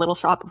was a little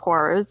shop of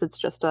horrors. It's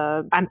just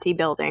a empty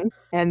building.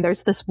 And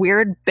there's this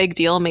weird big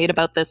deal made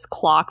about this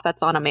clock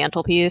that's on a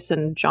mantelpiece,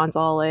 and John's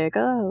all like,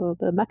 oh,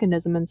 the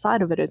mechanism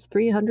inside of it is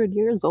 300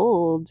 years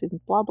old, and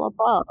blah, blah,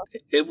 blah.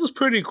 It was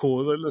pretty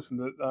cool. Like,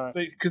 listen,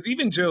 because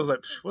even Jill's like,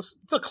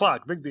 it's a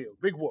clock, big deal,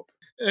 big whoop.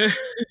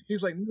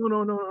 He's like,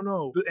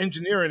 no. The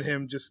engineer in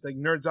him just like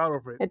nerds out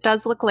over it. It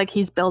does look like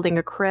he's building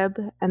a crib,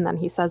 and then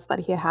he says that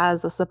he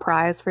has a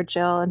surprise for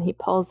Jill, and he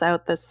pulls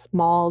out this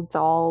small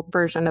doll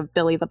version of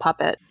Billy the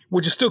Puppet.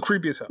 Which is still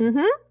creepy as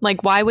hell.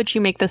 Like, why would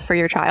you make this for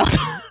your child?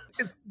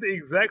 It's the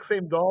exact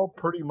same doll,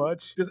 pretty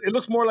much. Just it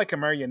looks more like a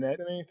marionette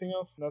than anything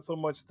else. Not so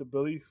much the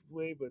Billy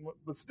way,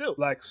 but still,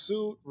 black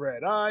suit,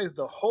 red eyes,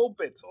 the whole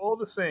bit's all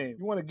the same.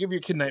 You want to give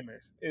your kid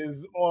nightmares?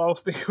 Is all I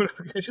was thinking.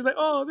 She's like,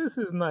 "Oh, this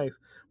is nice.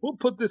 We'll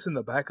put this in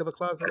the back of the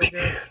closet, I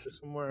guess, or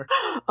somewhere."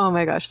 Oh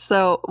my gosh!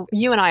 So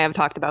you and I have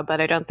talked about,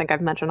 but I don't think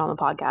I've mentioned on the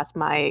podcast,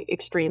 my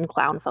extreme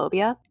clown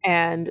phobia.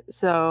 And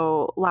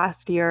so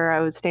last year, I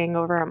was staying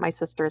over at my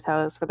sister's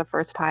house for the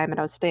first time, and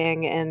I was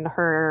staying in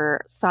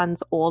her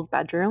son's old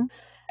bedroom.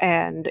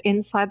 And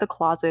inside the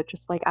closet,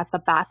 just like at the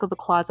back of the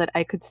closet,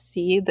 I could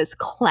see this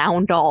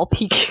clown doll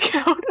peeking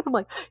out. I'm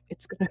like,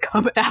 it's going to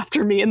come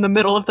after me in the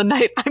middle of the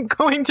night. I'm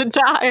going to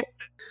die.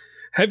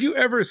 Have you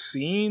ever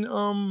seen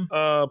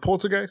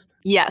Poltergeist?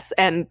 Yes,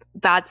 and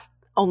that's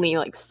only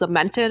like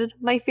cemented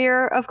my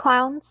fear of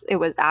clowns. It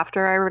was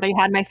after I already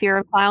had my fear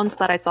of clowns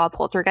that I saw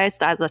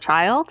Poltergeist as a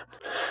child.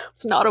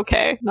 It's not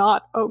okay.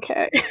 Not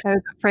okay. I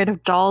was afraid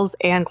of dolls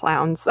and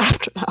clowns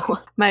after that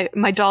one.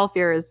 My doll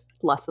fear is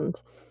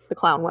lessened. The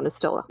clown one is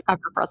still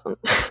ever present.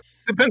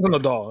 Depends on the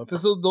doll. If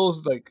it's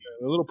those like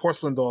the little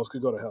porcelain dolls,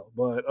 could go to hell.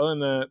 But other than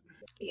that,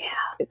 Yeah,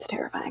 it's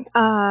terrifying.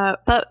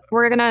 But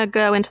we're gonna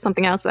go into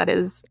something else that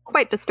is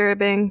quite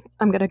disturbing.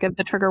 I'm gonna give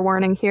the trigger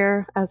warning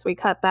here as we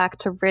cut back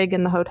to Rig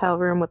in the hotel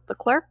room with the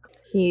clerk.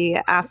 He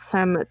asks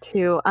him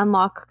to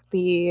unlock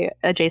the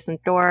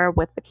adjacent door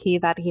with the key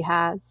that he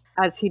has.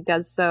 As he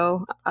does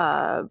so,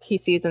 he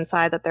sees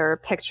inside that there are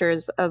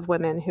pictures of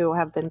women who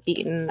have been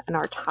beaten and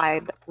are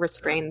tied,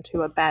 restrained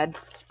to a bed,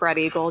 spread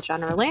eagle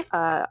generally.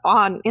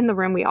 In the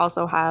room, we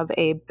also have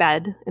a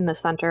bed in the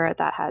center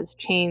that has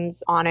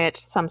chains on it,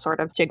 some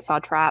sort of jigsaw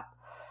trap.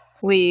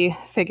 We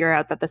figure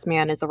out that this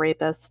man is a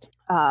rapist.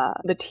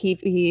 The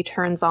TV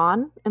turns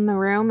on in the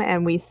room,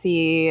 and we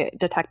see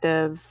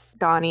Detective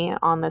Donnie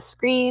on the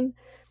screen.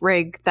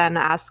 Rig then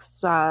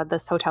asks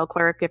this hotel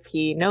clerk if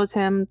he knows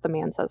him. The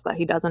man says that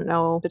he doesn't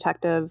know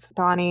Detective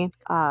Donnie.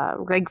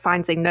 Rig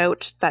finds a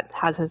note that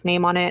has his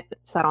name on it,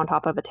 set on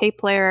top of a tape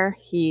player.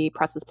 He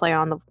presses play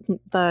on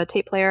the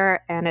tape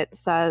player, and it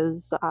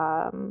says...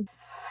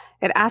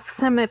 It asks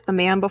him if the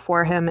man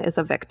before him is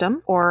a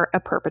victim or a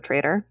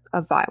perpetrator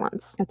of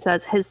violence. It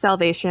says, his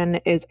salvation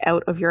is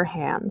out of your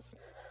hands.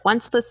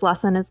 Once this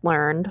lesson is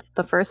learned,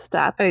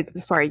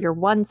 you're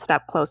one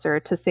step closer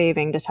to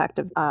saving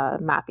Detective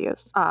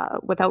Matthews.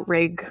 Without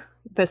Rig,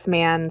 this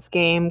man's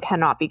game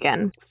cannot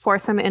begin.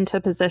 Force him into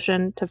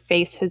position to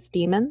face his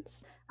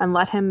demons and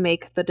let him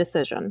make the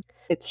decision.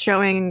 It's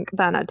showing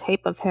then a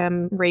tape of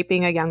him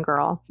raping a young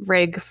girl.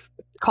 Rig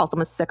calls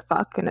him a sick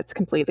fuck, and it's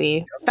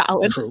completely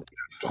valid. True.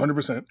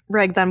 100%.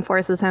 Rig then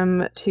forces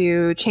him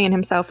to chain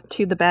himself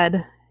to the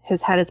bed.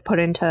 His head is put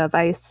into a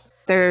vice.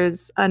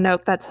 There's a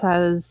note that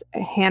says,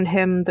 hand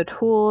him the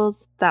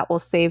tools that will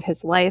save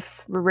his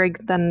life.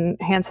 Rig then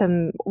hands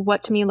him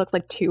what to me look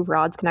like 2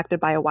 rods connected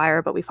by a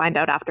wire, but we find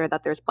out after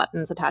that there's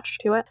buttons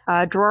attached to it.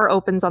 A drawer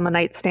opens on the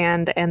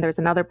nightstand, and there's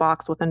another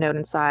box with a note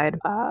inside.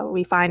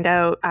 We find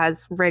out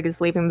as Rig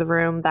is leaving the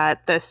room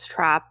that this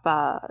trap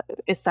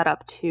is set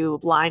up to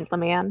blind the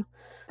man.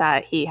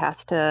 That he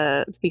has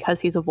to, because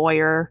he's a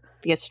voyeur,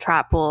 this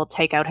trap will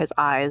take out his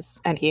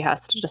eyes, and he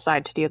has to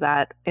decide to do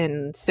that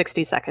in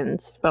 60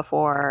 seconds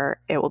before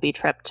it will be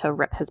tripped to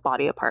rip his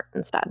body apart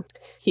instead.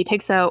 He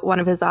takes out one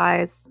of his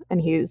eyes,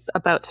 and he's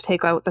about to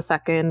take out the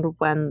second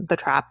when the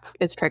trap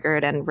is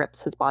triggered and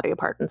rips his body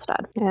apart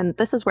instead. And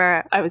this is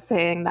where I was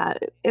saying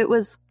that it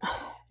was...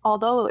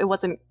 Although it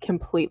wasn't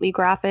completely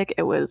graphic,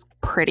 it was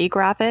pretty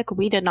graphic.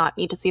 We did not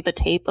need to see the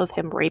tape of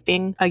him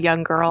raping a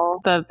young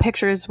girl. The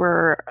pictures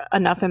were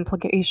enough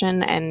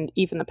implication, and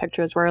even the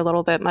pictures were a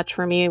little bit much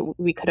for me.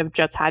 We could have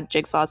just had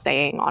Jigsaw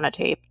saying on a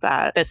tape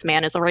that this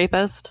man is a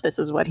rapist. This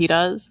is what he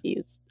does.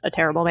 He's a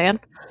terrible man.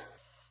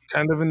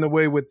 Kind of in the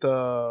way with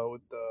the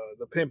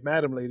Pimp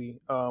Madam lady,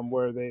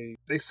 where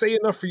they say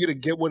enough for you to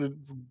get what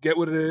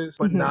it is,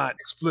 but not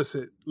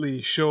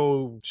explicitly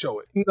show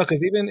it.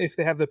 Because even if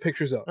they have the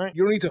pictures up, right,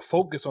 you don't need to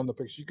focus on the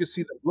picture. You can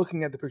see them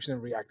looking at the picture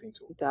and reacting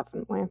to it.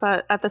 Definitely.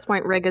 But at this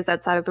point, Rig is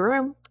outside of the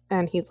room,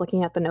 and he's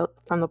looking at the note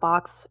from the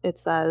box. It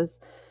says,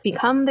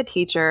 become the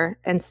teacher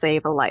and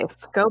save a life.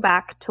 Go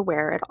back to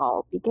where it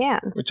all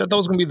began. Which I thought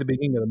was going to be the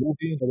beginning of the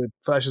movie, but it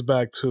flashes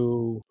back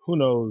to who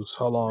knows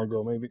how long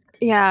ago, maybe.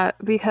 Yeah,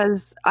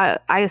 because I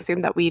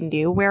assumed that we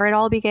knew where it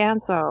all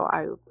began, so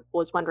I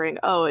was wondering,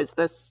 is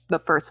this the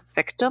first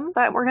victim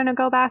that we're going to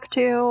go back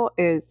to?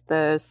 Is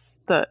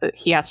this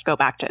he has to go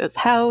back to his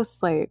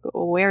house? Like,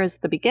 where is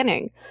the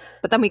beginning?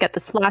 But then we get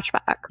this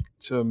flashback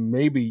to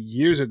maybe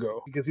years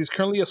ago, because he's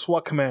currently a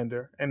SWAT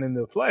commander, and in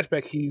the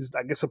flashback, he's,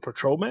 I guess, a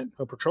patrol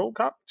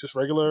cop, just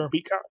regular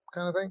beat cop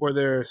kind of thing, where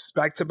they're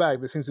back to back.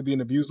 There seems to be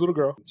an abused little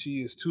girl.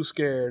 She is too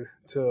scared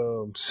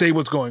to say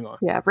what's going on.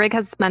 Yeah, Rig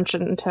has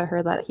mentioned to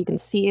her that he can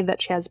see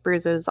that she has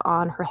bruises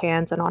on her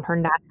hands and on her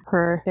neck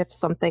for if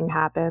something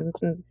happened,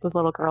 and the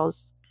little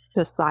girl's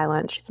just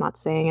silent. She's not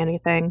saying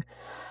anything.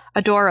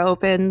 A door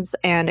opens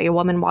and a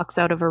woman walks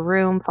out of a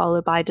room,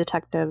 followed by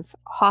Detective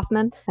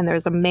Hoffman, and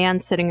there's a man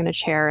sitting in a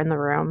chair in the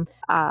room.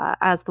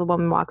 As the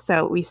woman walks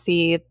out, we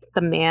see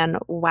the man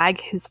wag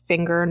his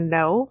finger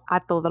no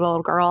at the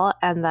little girl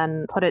and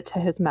then put it to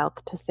his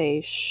mouth to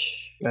say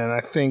shh. And I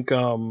think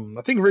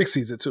Rick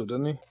sees it too,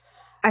 doesn't he?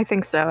 I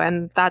think so,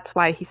 and that's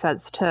why he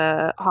says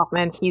to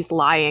Hoffman he's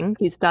lying.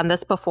 He's done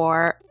this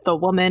before. The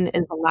woman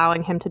is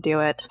allowing him to do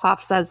it.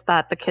 Hoff says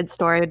that the kid's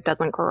story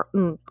doesn't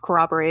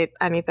corroborate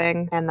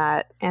anything, and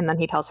then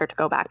he tells her to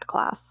go back to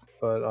class.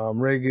 But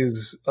Rig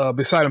is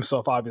beside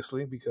himself,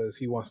 obviously, because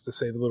he wants to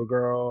save the little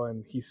girl,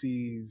 and he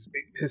sees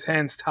his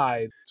hands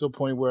tied to a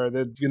point where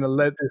they're going to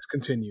let this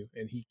continue,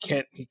 and he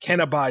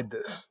can't abide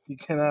this. He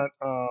cannot.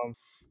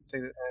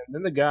 And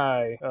then the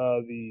guy,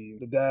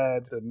 the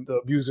dad, the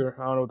abuser,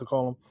 I don't know what to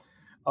call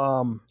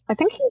him. I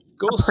think he's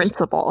a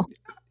principal.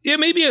 Yeah,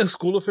 maybe a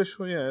school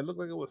official. Yeah, it looked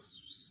like it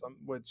was some,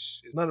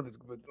 which none of it's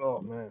good.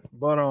 Oh man,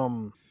 but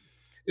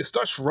it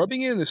starts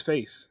rubbing it in his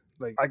face.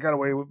 Like, I got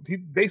away with. He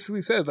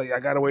basically says, like,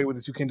 I got away with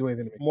this. You can't do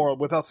anything to me. More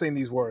without saying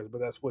these words,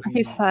 but that's what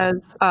he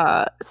says.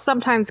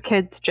 Sometimes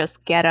kids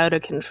just get out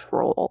of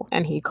control,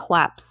 and he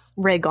claps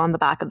Rig on the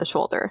back of the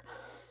shoulder.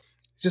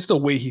 Just the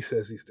way he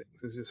says these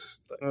things. It's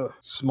just like,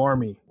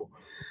 smarmy.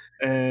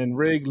 And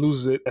Rig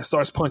loses it and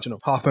starts punching him.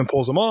 Hoffman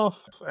pulls him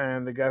off,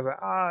 and the guy's like,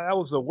 that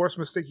was the worst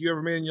mistake you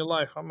ever made in your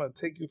life. I'm going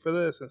to take you for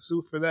this and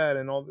sue for that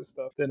and all this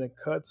stuff. Then it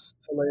cuts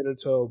to later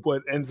to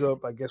what ends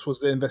up, I guess,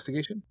 was the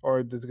investigation?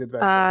 Or does it get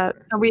back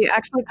So we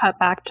actually cut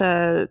back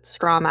to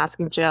Strom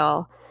asking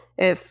Jill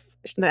if,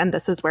 and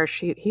this is where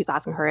he's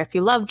asking her, if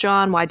you love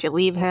John, why'd you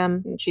leave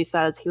him? And she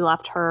says he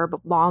left her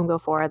long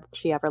before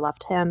she ever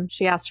left him.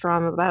 She asked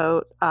Strom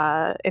about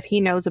if he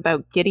knows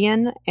about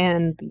Gideon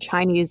and the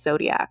Chinese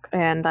zodiac,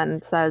 and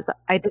then says,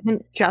 I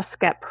didn't just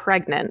get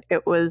pregnant.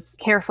 It was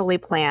carefully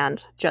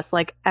planned, just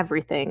like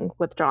everything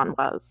with John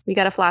was. We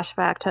get a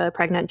flashback to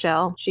pregnant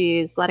Jill.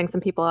 She's letting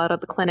some people out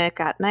of the clinic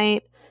at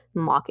night,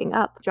 mocking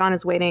up. John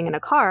is waiting in a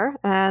car,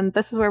 and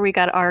this is where we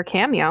got our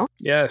cameo.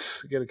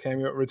 Yes, get a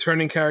cameo.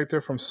 Returning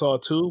character from Saw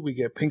 2, we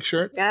get Pink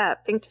Shirt. Yeah,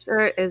 Pink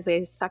Shirt is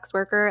a sex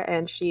worker,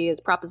 and she is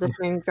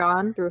propositioning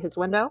John through his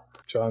window.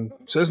 John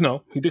says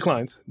no. He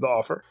declines the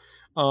offer.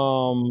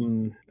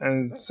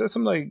 And says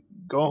something like,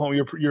 go home,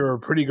 you're a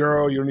pretty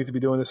girl, you don't need to be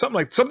doing this,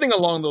 something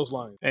along those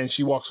lines. And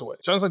she walks away.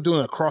 John's like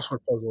doing a crossword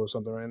puzzle or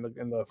something, right,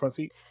 in the front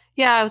seat.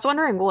 Yeah, I was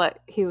wondering what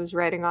he was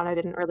writing on. I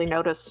didn't really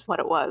notice what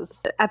it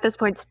was. At this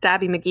point,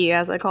 Stabby McGee,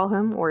 as I call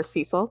him, or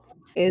Cecil,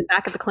 is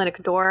back at the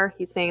clinic door.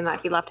 He's saying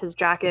that he left his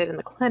jacket in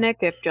the clinic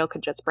if Jill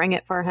could just bring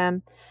it for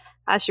him.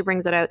 As she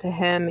brings it out to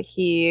him,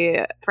 he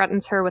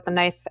threatens her with a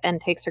knife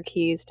and takes her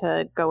keys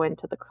to go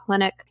into the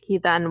clinic. He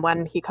then,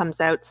 when he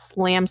comes out,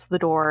 slams the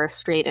door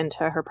straight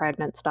into her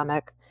pregnant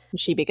stomach. And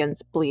she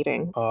begins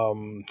bleeding.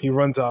 He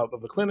runs out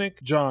of the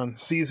clinic. John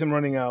sees him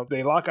running out.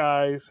 They lock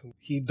eyes.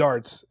 He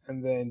darts.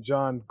 And then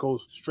John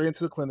goes straight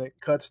into the clinic.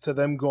 Cuts to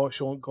them going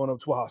up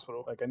to a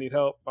hospital. Like, I need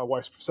help. My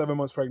wife's 7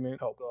 months pregnant.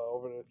 Help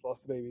over this.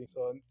 Lost the baby.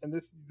 So, and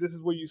this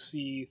is where you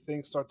see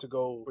things start to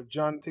go. Where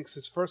John takes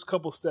his first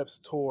couple steps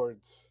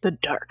towards the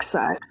dark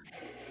side.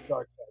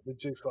 The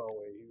Jigsaw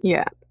way.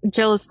 Yeah.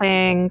 Jill is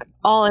saying,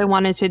 all I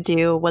wanted to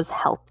do was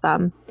help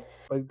them.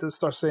 But he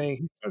starts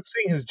saying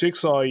his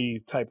Jigsaw-y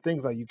type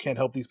things, like, you can't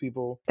help these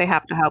people. They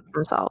have to help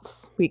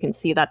themselves. We can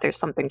see that there's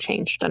something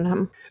changed in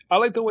him. I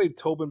like the way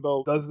Tobin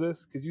Bell does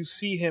this, because you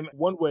see him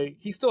one way.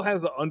 He still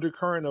has the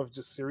undercurrent of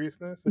just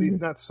seriousness, but he's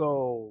not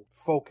so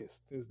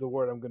focused, is the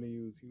word I'm going to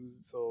use. He was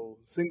so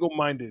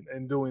single-minded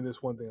in doing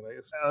this one thing. Like,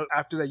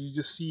 after that, you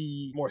just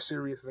see more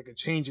serious, like a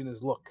change in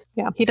his look.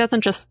 Yeah, he doesn't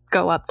just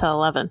go up to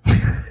 11.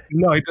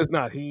 No, he does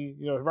not.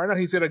 Right now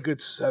he's at a good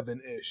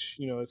 7-ish.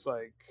 It's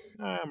like,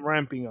 I'm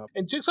ramping up.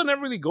 And Jigsaw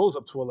never really goes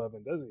up to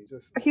 11, does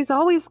he? He's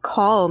always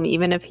calm,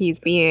 even if he's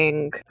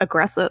being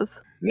aggressive.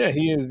 Yeah,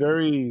 he is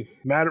very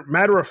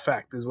matter of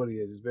fact is what he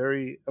is. He's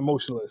very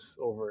emotionless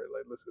over it.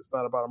 Like, listen, it's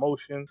not about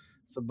emotion.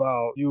 It's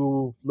about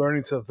you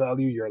learning to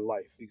value your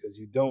life, because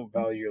you don't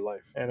value your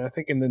life. And I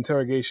think in the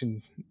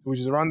interrogation, which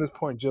is around this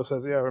point, Jill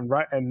says, yeah,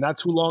 and not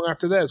too long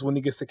after that is when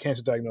he gets the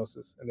cancer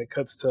diagnosis. And it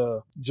cuts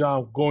to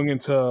John going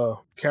into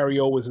Carrie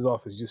Owens'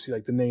 office. You see,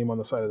 like, the name on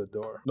the side of the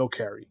door. No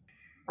Carrie.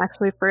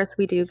 Actually, first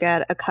we do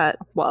get a cut.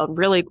 Well,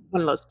 really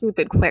one of those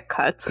stupid quick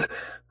cuts.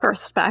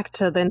 First back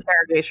to the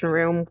interrogation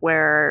room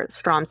where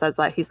Strom says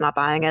that he's not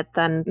buying it.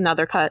 Then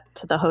another cut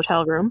to the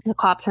hotel room. The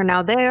cops are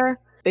now there.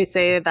 They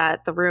say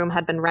that the room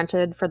had been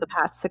rented for the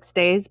past 6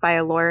 days by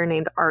a lawyer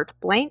named Art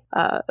Blank.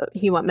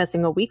 He went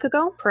missing a week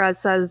ago. Perez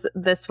says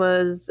this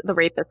was the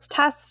rapist's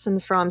test,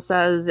 and Strom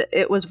says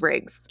it was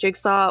Riggs.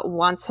 Jigsaw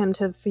wants him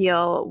to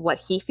feel what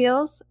he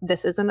feels.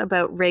 This isn't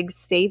about Riggs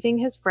saving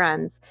his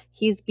friends.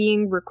 He's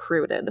being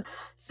recruited.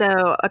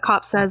 So a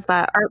cop says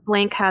that Art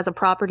Blank has a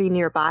property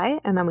nearby,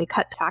 and then we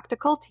cut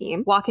tactical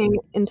team walking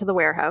into the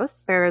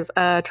warehouse. There's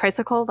a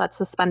tricycle that's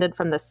suspended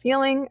from the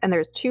ceiling, and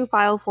there's 2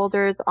 file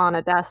folders on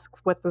a desk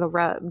with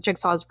the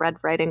Jigsaw's red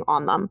writing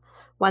on them.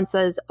 One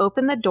says,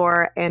 open the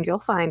door and you'll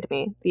find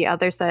me. The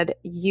other said,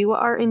 you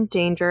are in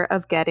danger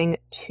of getting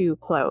too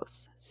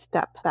close.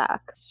 Step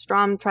back.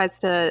 Strom tries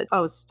to,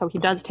 so he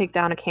does take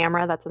down a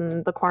camera that's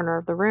in the corner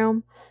of the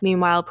room.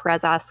 Meanwhile,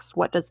 Perez asks,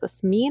 what does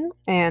this mean?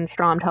 And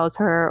Strom tells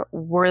her,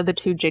 we're the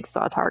 2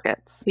 Jigsaw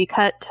targets. We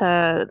cut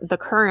to the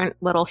current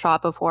Little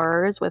Shop of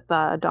Horrors with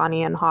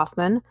Donnie and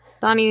Hoffman.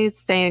 Donnie's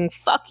saying,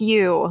 fuck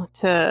you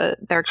to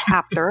their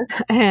captor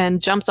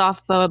and jumps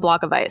off the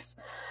block of ice,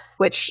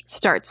 which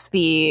starts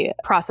the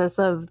process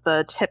of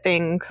the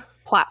tipping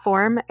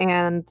platform.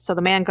 And so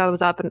the man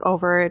goes up and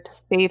over to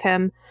save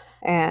him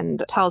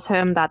and tells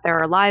him that there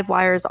are live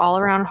wires all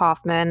around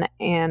Hoffman,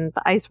 and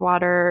the ice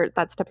water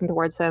that's tipping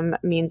towards him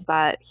means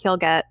that he'll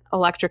get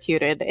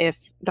electrocuted if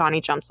Donnie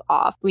jumps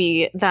off.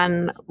 We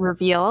then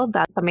reveal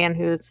that the man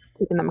who's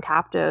keeping them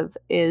captive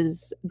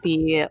is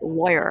the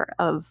lawyer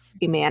of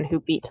the man who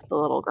beat the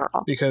little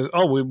girl. Because,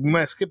 we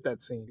might skip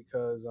that scene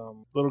because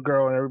little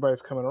girl and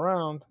everybody's coming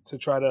around to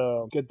try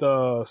to get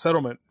the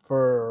settlement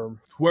for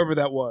whoever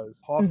that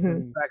was.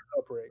 Hoffman backs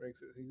up Ray. He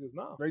says,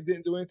 no, Ray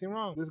didn't do anything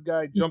wrong. This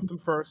guy jumped him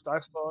first, I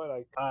saw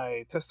it.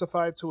 I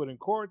testified to it in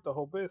court. The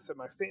whole bit. Said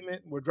my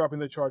statement. We're dropping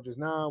the charges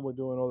now. We're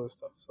doing all this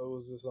stuff. So it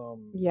was just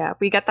Yeah,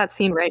 we get that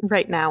scene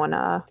right now in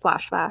a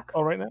flashback.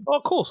 Oh, right now.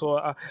 Oh, cool. So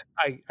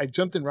I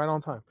jumped in right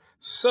on time.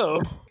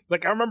 So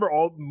like I remember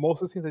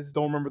most of the scenes. I just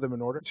don't remember them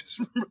in order. Just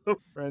remember them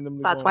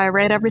randomly. That's why I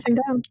write everything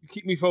down. You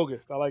keep me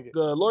focused. I like it.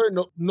 The lawyer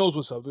knows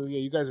what's up. Yeah,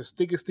 you guys are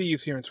thick as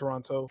thieves here in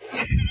Toronto.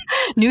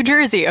 New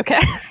Jersey,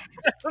 okay?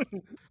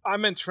 I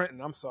meant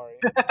Trenton. I'm sorry.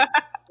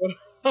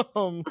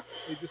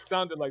 It just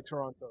sounded like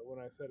Toronto when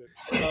I said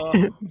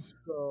it.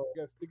 So I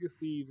guess thick as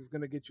thieves is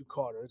gonna get you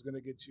caught, or it's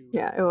gonna get you.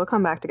 Yeah, it will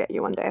come back to get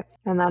you one day.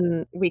 And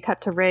then we cut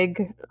to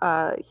Rig.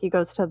 He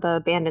goes to the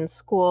abandoned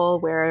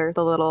school where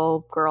the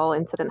little girl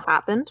incident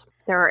happened.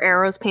 There are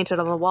arrows painted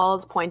on the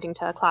walls pointing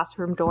to a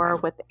classroom door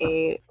with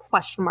a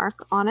question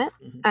mark on it.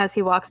 Mm-hmm. As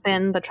he walks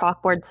in, the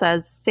chalkboard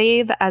says,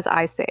 "Save as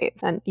I save."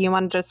 And you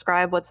want to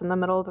describe what's in the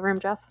middle of the room,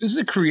 Jeff? This is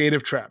a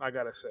creative trap, I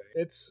gotta say.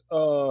 It's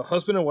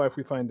husband and wife,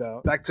 we find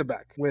out, back to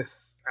back,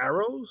 with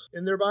arrows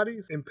in their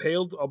bodies,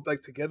 impaled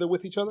like together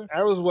with each other.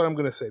 Arrows is what I'm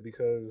gonna say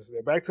because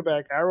they're back to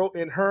back. Arrow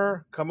in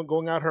her,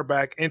 going out her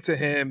back, into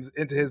him,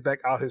 into his back,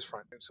 out his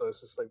front. So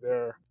it's just like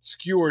they're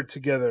skewered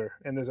together,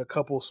 and there's a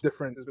couple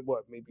different,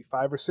 maybe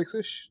 5 or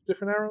 6-ish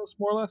different arrows,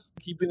 more or less,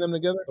 keeping them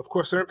together. Of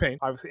course, they're in pain,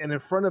 obviously, and in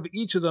front of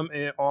each of them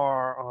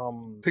are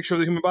picture of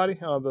the human body,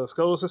 the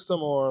skeletal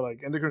system or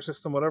like endocrine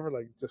system, whatever,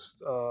 like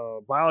just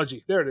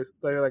biology. There it is,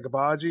 like a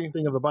biology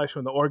thing of the body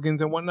showing the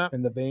organs and whatnot,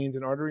 and the veins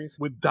and arteries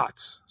with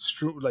dots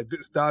like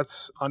this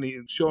dots on the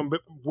showing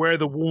where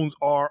the wounds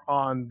are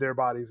on their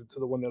bodies to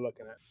the one they're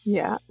looking at.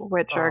 Yeah,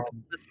 which are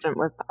consistent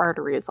with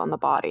arteries on the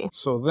body.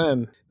 So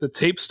then the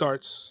tape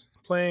starts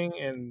playing,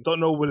 and don't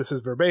know what it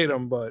says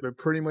verbatim, but it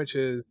pretty much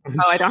is.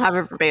 Oh, I don't have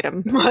it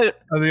verbatim, but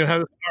I think I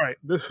have. All right,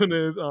 this one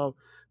is.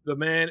 The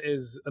man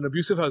is an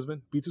abusive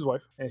husband, beats his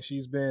wife, and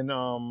she's been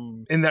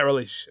in that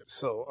relationship.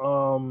 So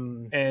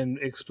and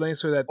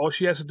explains to her that all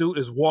she has to do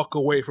is walk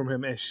away from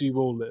him and she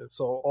will live.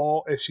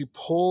 So if she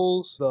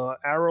pulls the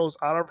arrows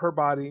out of her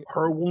body,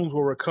 her wounds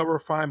will recover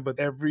fine, but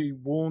every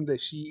time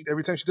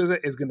she does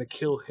it is gonna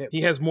kill him.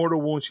 He has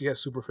mortal wounds, she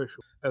has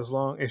superficial. As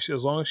long as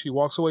she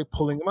walks away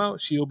pulling them out,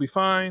 she'll be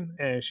fine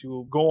and she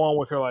will go on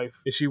with her life.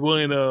 Is she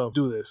willing to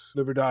do this?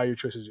 Live or die, your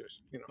choice is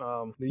yours.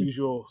 The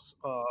usual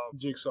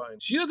jigsaw.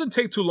 She doesn't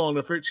take too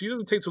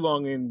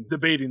long in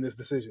debating this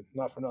decision.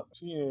 Not for nothing.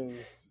 She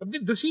is.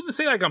 Does she even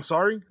say like I'm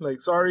sorry? Like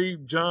sorry,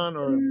 John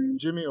or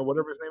Jimmy or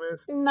whatever his name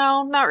is?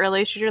 No, not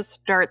really. She just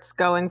starts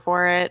going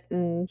for it,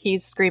 and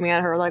he's screaming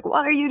at her like,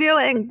 "What are you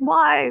doing?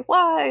 Why?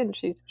 Why?" And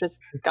she's just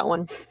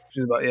going.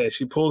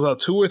 She pulls out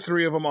 2 or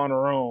 3 of them on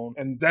her own,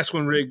 and that's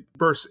when Rig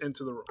bursts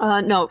into the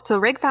room. No, so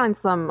Rig finds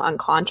them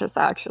unconscious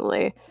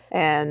actually,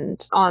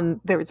 and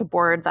there's a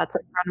board that's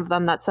in front of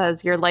them that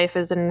says your life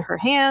is in her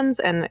hands,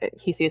 and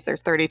he sees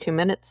there's 32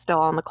 minutes still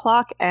on the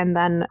clock, and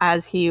then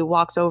as he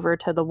walks over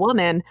to the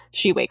woman,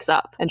 she wakes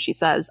up and she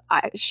says,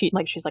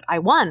 she's like, "I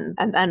won,"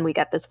 and then we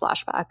get this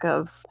flashback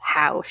of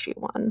how she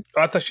won.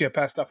 I thought she had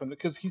passed out from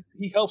because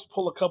he helps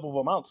pull a couple of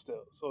them out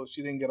still, so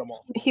she didn't get them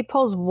all. He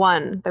pulls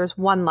one. There's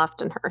one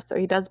left in her. So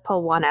he does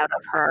pull one out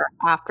of her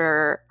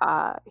after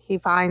he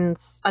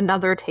finds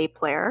another tape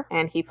player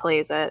and he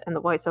plays it, and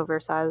the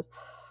voiceover says,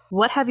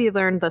 "What have you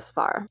learned thus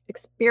far?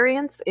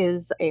 Experience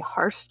is a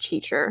harsh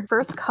teacher.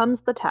 First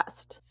comes the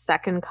test,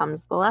 second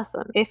comes the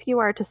lesson. If you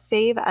are to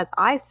save as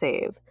I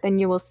save, then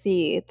you will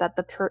see that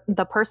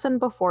the person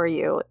before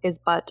you is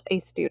but a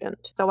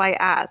student. So I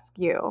ask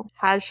you,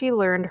 has she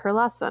learned her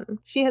lesson?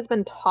 She has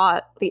been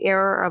taught the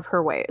error of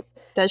her ways.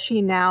 Does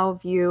she now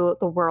view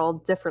the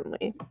world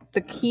differently?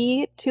 The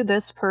key to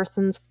this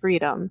person's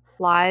freedom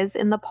lies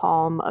in the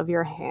palm of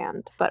your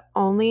hand, but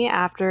only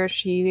after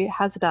she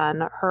has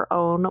done her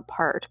own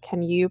part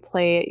can you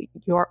play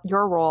your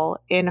role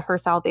in her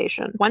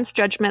salvation. Once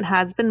judgment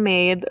has been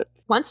made,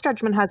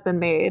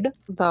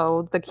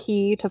 though, the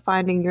key to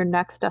finding your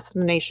next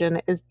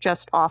destination is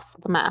just off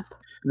the map."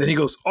 And then he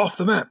goes, "Off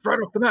the map, right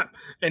off the map,"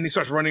 and he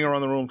starts running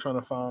around the room trying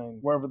to find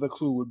wherever the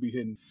clue would be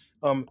hidden.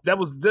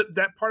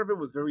 That part of it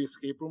was very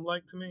escape room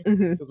like to me,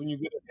 because when you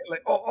get it,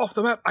 like, "Oh, off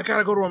the map, I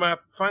gotta go to a map,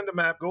 find a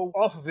map, go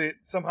off of it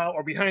somehow,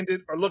 or behind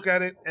it, or look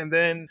at it, and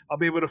then I'll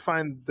be able to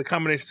find the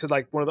combination to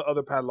like one of the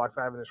other padlocks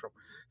I have in this room."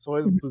 So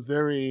it was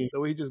very the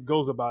way he just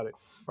goes about it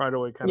right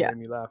away kind of made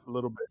me laugh a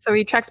little bit. So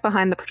he checks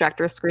behind the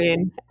projector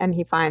screen and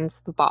he finds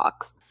the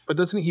box. But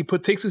doesn't he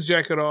takes his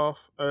jacket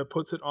off,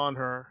 puts it on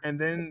her, and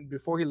then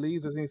before he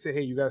leaves, doesn't he say,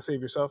 "Hey, you gotta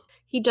save yourself"?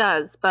 He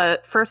does,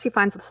 but first he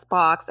finds this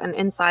box, and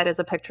inside is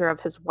a picture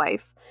of his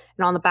wife.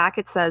 And on the back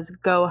it says,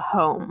 "Go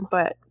home."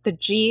 But the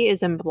G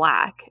is in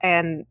black.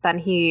 And then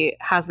he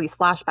has these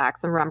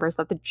flashbacks and remembers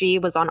that the G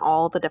was on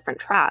all the different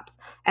traps.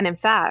 And in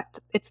fact,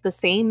 it's the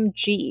same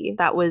G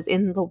that was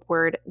in the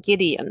word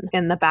Gideon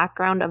in the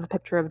background of a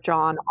picture of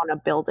John on a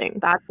building.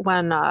 That's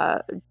when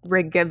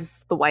Rig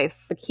gives the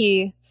wife the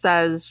key,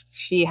 says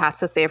she has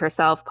to save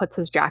herself, puts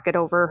his jacket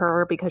over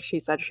her because she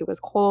said she was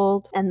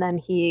cold. And then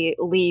he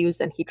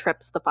leaves and he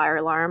trips the fire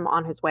alarm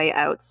on his way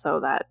out so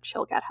that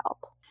she'll get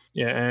help.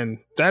 Yeah, and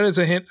that is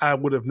a hint I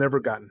would have never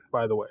gotten,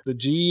 by the way. The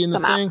G in the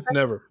map thing, thing?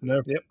 never.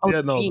 Yep. Oh,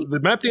 Yeah, no. G. The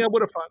map thing I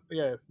would have found.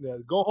 Yeah.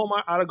 Go home.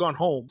 I'd have gone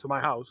home to my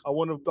house. I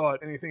wouldn't have thought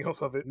anything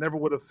else of it. Never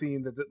would have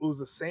seen that it was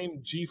the same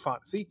G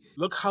font. See,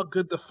 look how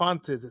good the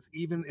font is. It's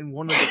even in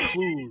one of the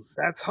clues.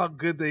 That's how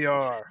good they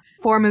are.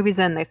 4 movies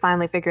in, they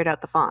finally figured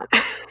out the font.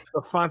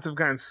 The fonts have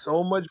gotten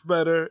so much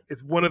better.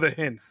 It's one of the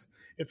hints.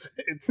 It's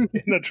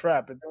in a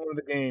trap. It's in one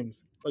of the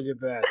games. Look at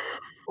that.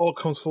 All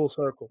comes full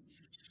circle.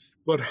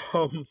 But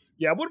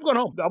yeah, I would have gone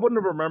home. I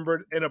wouldn't have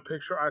remembered in a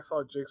picture I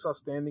saw Jigsaw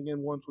standing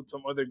in once with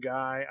some other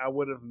guy. I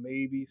would have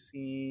maybe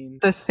seen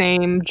The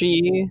same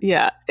G.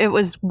 Yeah, it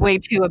was way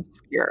too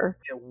obscure.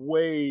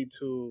 way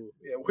too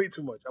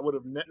much. I would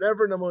have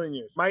never in a million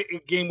years. My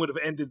game would have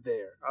ended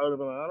there. I would have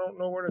been like, I don't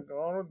know where to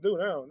go. I don't know what to do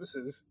now.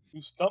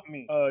 You stumped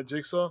me,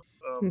 Jigsaw.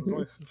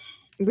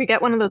 We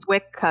get one of those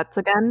Wick cuts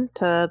again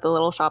to the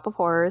little shop of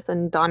horrors,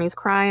 and Donnie's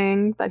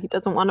crying that he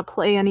doesn't want to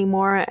play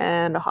anymore,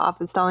 and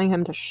Hoff is telling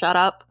him to shut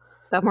up.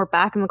 Then we're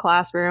back in the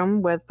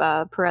classroom with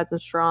Perez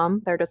and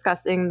Strom. They're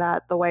discussing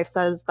that the wife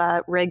says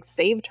that Riggs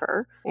saved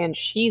her, and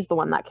she's the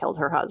one that killed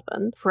her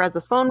husband.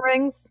 Perez's phone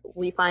rings.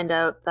 We find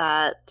out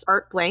that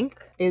Art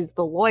Blank is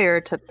the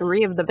lawyer to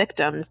 3 of the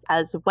victims,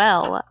 as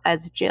well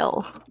as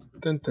Jill.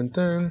 Dun, dun,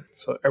 dun.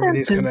 So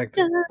everything's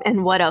connected.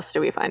 And what else do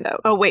we find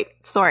out? Oh, wait,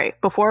 sorry.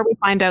 Before we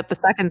find out the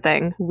second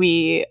thing,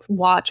 we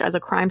watch as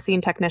a crime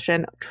scene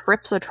technician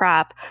trips a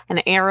trap.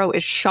 An arrow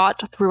is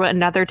shot through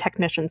another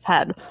technician's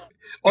head.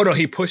 Oh no,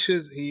 he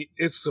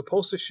is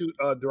supposed to shoot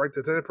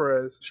Director Ted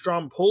Perez.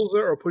 Strom pulls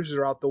her or pushes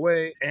her out the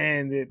way,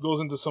 and it goes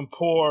into some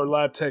poor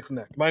lab tech's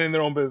neck, minding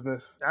their own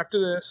business. After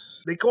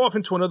this, they go off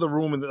into another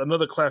room,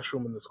 another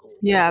classroom in the school.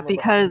 Yeah,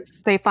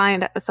 because they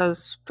find, so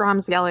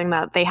Strom's yelling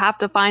that they have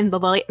to find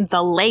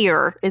the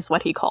layer, is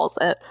what he calls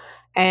it.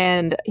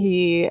 And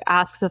he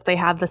asks if they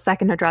have the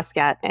second address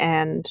yet,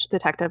 and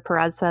Detective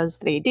Perez says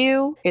they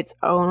do. It's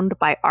owned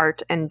by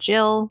Art and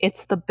Jill.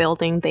 It's the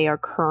building they are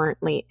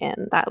currently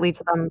in. That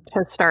leads them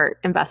to start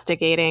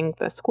investigating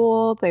the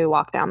school. They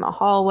walk down the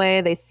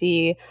hallway. They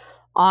see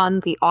on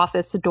the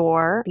office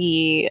door,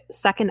 the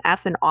second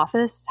F in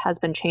office has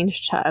been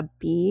changed to a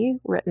B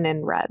written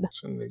in red.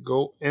 And they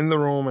go in the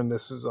room, and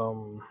this is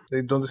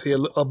they don't see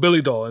a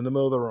Billy doll in the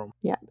middle of the room.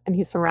 Yeah, and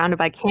he's surrounded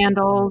by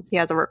candles. He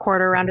has a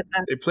recorder around his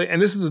neck. They play,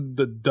 and this is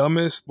the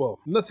dumbest.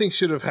 Well, nothing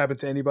should have happened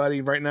to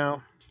anybody right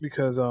now.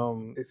 Because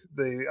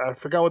I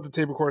forgot what the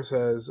tape recorder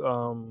says.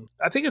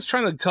 I think it's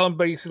trying to tell them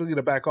basically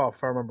to back off,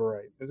 if I remember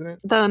right, isn't it?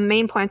 The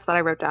main points that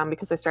I wrote down,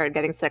 because I started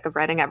getting sick of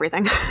writing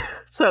everything.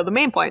 So the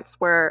main points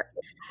were: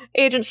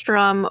 Agent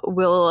Strom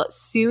will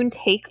soon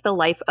take the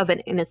life of an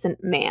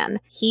innocent man.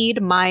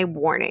 Heed my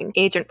warning.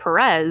 Agent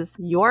Perez,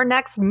 your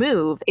next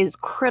move is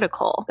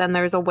critical. Then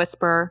there's a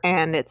whisper,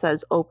 and it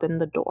says, open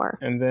the door.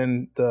 And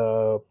then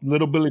the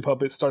little Billy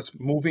puppet starts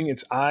moving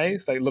its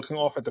eyes, like looking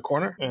off at the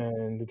corner.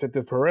 And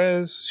Detective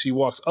Perez, she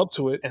walks up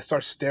to it and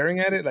starts staring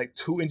at it like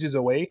 2 inches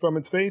away from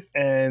its face.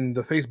 And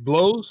the face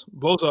blows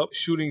up,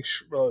 shooting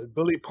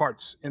Billy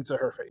parts into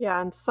her face.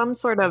 Yeah, and some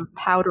sort of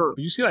powder.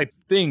 You see like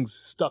things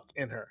stuck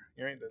in her.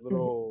 Right? The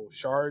little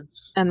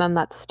shards. And then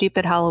that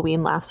stupid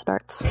Halloween laugh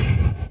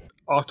starts.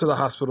 Off to the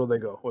hospital they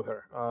go with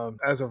her.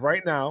 As of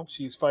right now,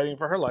 she's fighting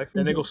for her life.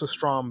 And it goes to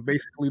Strom,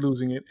 basically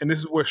losing it. And this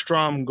is where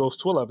Strom goes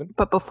to 11.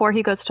 But before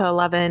he goes to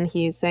 11,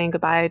 he's saying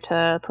goodbye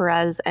to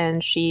Perez,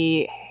 and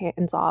she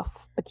hands off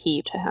the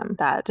key to him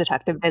that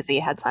Detective Busy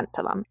had sent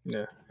to them.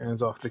 Yeah,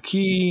 hands off the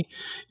key.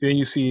 Then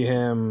you see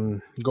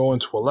him going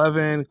to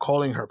 11,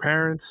 calling her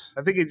parents.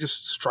 I think it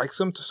just strikes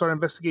him to start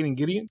investigating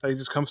Gideon. Like, it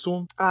just comes to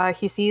him.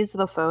 He sees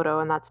the photo,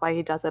 and that's why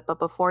he does it. But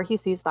before he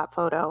sees that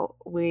photo,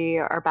 we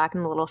are back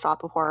in the little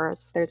shop of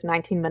horrors. There's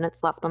 19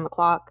 minutes left on the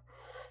clock.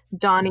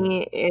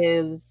 Donnie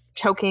is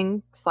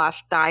choking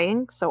 /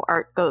 dying. So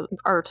Art, the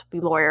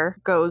lawyer,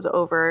 goes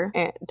over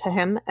to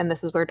him, and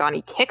this is where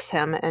Donnie kicks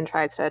him and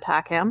tries to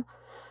attack him.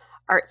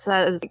 Art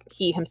says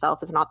he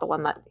himself is not the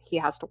one that he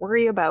has to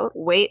worry about.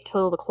 Wait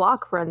till the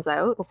clock runs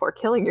out before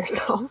killing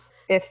yourself.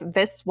 If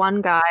this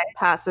one guy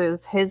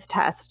passes his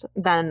test,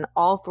 then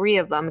all 3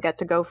 of them get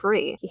to go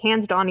free. He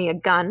hands Donnie a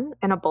gun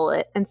and a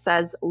bullet and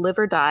says, live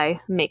or die,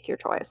 make your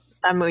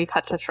choice. Then we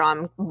cut to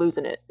Strom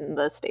losing it in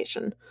the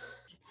station.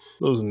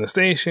 Losing the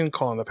station,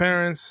 calling the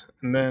parents,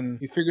 and then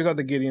he figures out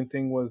the Gideon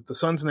thing was the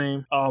son's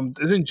name.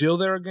 Isn't Jill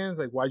there again?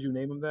 Like, why'd you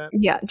name him that?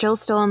 Yeah,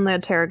 Jill's still in the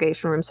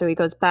interrogation room, so he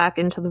goes back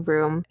into the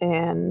room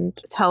and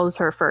tells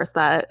her first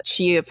that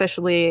she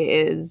officially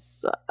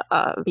is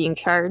being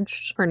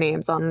charged. Her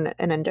name's on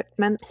an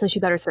indictment, so she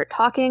better start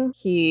talking.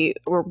 He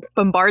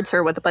bombards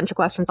her with a bunch of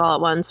questions all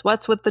at once.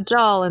 What's with the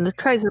doll and the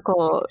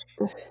tricycle?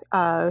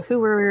 Who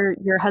were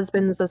your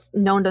husband's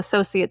known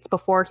associates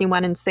before he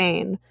went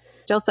insane?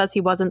 Jill says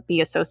he wasn't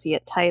the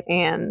associate type,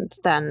 and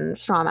then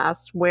Strom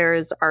asks,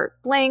 where's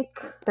Art Blank?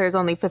 There's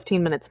only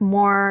 15 minutes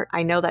more.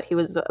 I know that he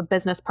was a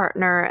business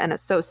partner, an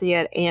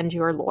associate, and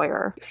your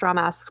lawyer. Strom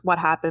asks what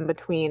happened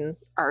between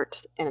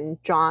Art and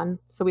John.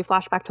 So we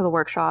flash back to the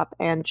workshop,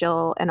 and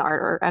Jill and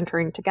Art are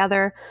entering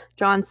together.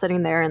 John's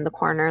sitting there in the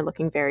corner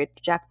looking very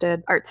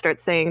dejected. Art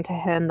starts saying to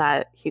him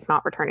that he's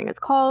not returning his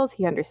calls.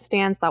 He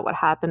understands that what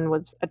happened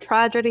was a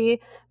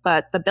tragedy,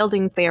 but the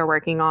buildings they are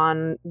working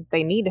on,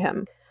 they need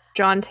him.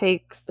 John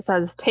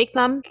says, take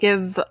them,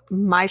 give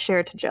my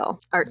share to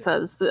Jill. Art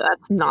says,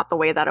 that's not the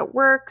way that it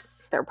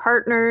works. They're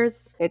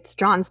partners. It's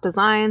John's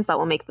designs that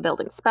will make the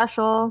building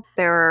special.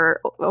 There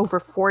are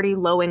over 40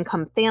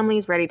 low-income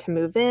families ready to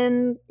move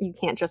in. You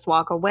can't just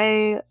walk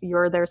away.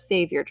 You're their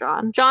savior,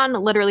 John. John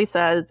literally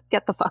says,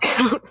 get the fuck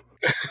out.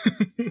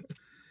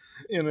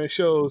 And it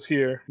shows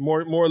here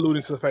more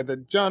alluding to the fact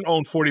that John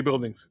owned 40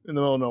 buildings in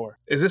the middle of nowhere.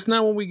 Is this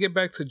now when we get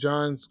back to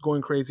John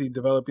going crazy,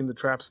 developing the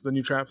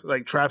new traps,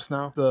 like traps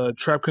now, the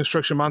trap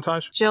construction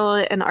montage? Jill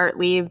and Art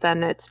leave.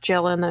 Then it's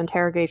Jill in the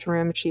interrogation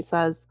room. She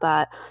says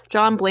that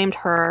John blamed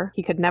her.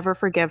 He could never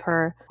forgive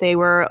her. They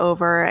were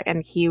over,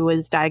 and he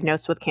was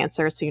diagnosed with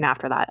cancer soon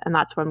after that. And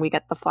that's when we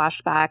get the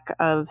flashback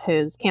of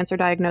his cancer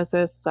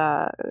diagnosis,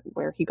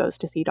 where he goes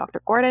to see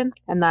Dr. Gordon,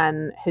 and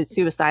then his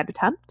suicide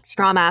attempt.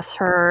 Strom asks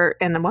her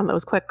in one of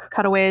those quick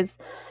cutaways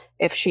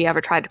if she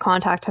ever tried to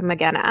contact him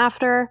again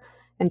after,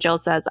 and Jill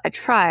says, I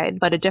tried,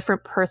 but a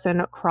different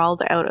person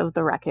crawled out of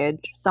the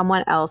wreckage.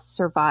 Someone else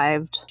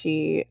survived.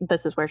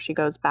 This is where she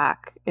goes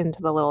back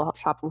into the little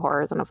shop of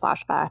horrors in a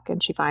flashback,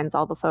 and she finds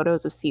all the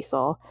photos of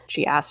Cecil.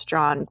 She asks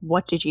John,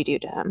 what did you do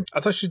to him? I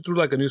thought she threw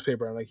like a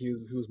newspaper and like he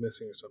was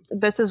missing or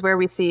something. This is where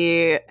we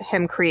see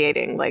him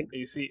creating, like,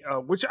 you see,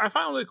 which I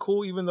found really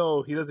cool, even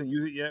though he doesn't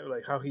use it yet,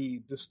 like how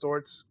he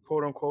distorts,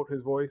 quote unquote,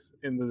 his voice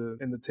in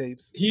the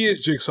tapes. He is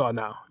Jigsaw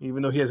now,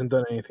 even though he hasn't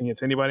done anything yet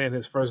to anybody, and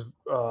his first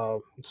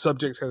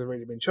subject has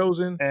already been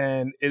chosen,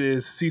 and it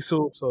is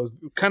Cecil, so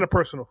it's kind of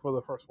personal for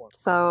the first one.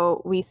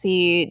 So we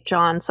see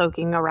John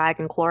soaking a rag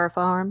in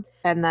chloroform,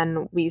 and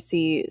then we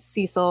see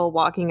Cecil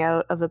walking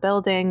out of a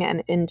building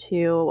and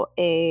into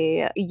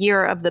a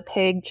Year of the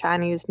Pig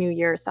Chinese New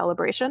Year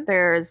celebration.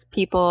 There's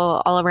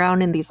people all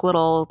around in these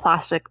little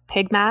plastic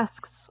pig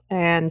masks,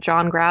 and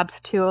John grabs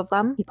two of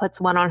them. He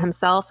puts one on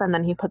himself, and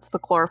then he puts the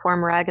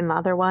chloroform rag in the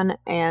other one,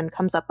 and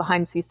comes up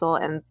behind Cecil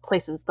and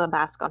places the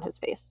mask on his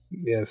face.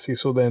 Yeah,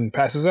 Cecil then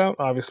passes out,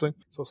 obviously.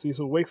 So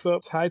Cecil wakes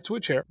up tied to a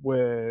chair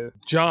with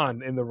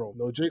John in the room.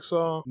 No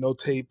Jigsaw, no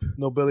tape,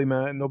 no Billy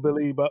Man, no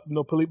Billy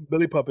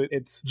Puppet.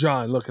 It's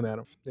John looking at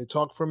him. They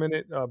talk for a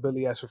minute.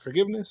 Billy asks for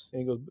forgiveness,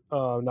 and he goes,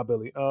 not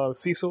Billy.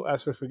 Cecil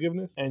asks for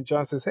forgiveness, and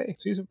John says, hey,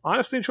 Cecil,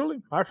 honestly and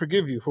truly, I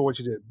forgive you for what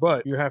you did,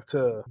 but you have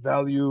to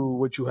value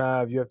what you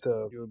have. You have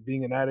to,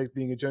 being an addict,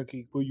 being a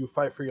junkie, will you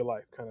fight for your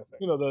life, kind of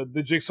thing.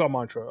 The Jigsaw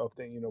mantra of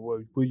thing.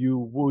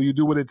 Will you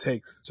do what it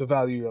takes to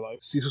value your life?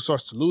 Cecil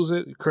starts to lose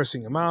it,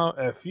 cursing him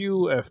out. F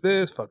you, F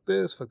this, fuck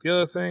the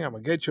other thing. I'm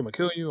gonna get you, I'm gonna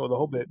kill you, or the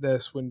whole bit.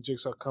 That's when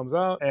Jigsaw comes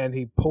out, and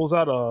he pulls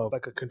out a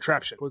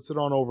contraption, puts it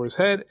on over his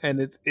head, and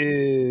it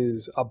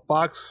is a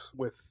box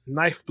with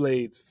knife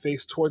blades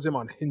faced towards him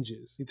on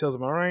hinges. He tells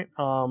him, all right,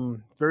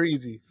 very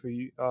easy for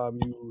you.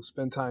 You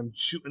spend time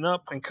shooting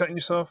up and cutting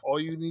yourself. All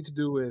you need to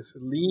do is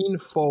lean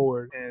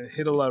forward and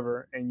hit a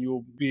lever, and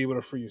you'll be able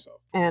to free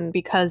yourself. And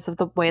because of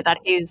the way that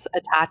he's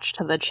attached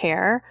to the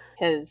chair,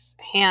 his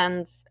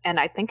hands and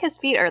I think his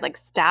feet are like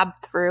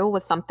stabbed through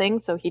with something.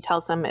 So he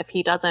tells him if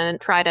he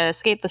doesn't try to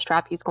escape the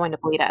strap, he's going to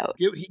bleed out.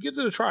 He gives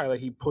it a try. Like,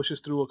 he pushes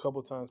through a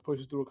couple of times, but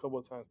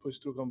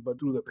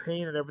through the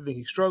pain and everything,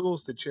 he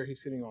struggles. The chair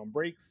he's sitting on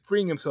breaks,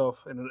 freeing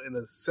himself in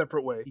a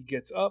separate way. He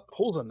gets up,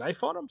 pulls a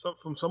knife on him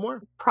from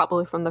somewhere.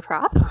 Probably from the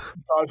trap.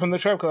 Probably from the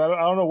trap, because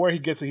I don't know where he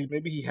gets it.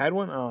 Maybe he had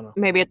one. I don't know.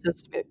 Maybe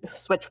it's a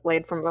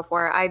switchblade from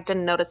before. I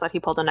didn't notice that he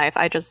pulled a knife.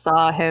 I just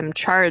saw him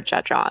charge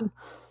at John.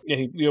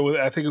 Yeah,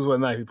 I think it was with a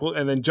knife. He pulled,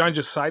 and then John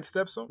just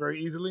sidesteps him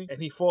very easily,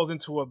 and he falls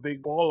into a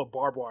big ball of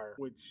barbed wire.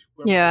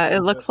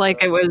 It looks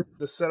like it was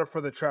the setup for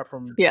the trap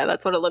from. Yeah,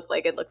 that's what it looked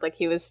like. It looked like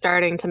he was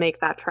starting to make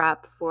that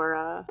trap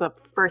for the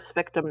first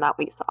victim that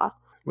we saw.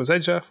 Was that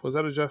Jeff? Was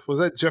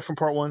that Jeff from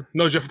part one?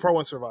 No, Jeff from part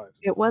one survives.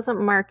 It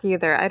wasn't Mark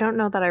either. I don't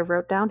know that I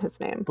wrote down his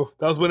name.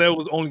 That was when it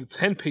was only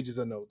 10 pages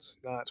of notes,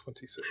 not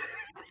 26.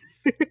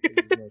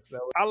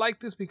 I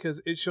like this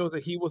because it shows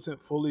that he wasn't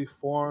fully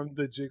formed.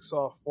 The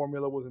Jigsaw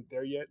formula wasn't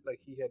there yet. Like,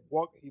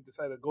 he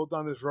decided to go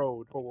down this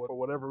road for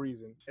whatever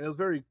reason. And it was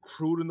very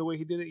crude in the way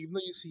he did it, even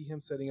though you see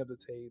him setting up the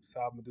tapes,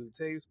 how I'm going to do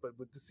the tapes. But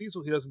with the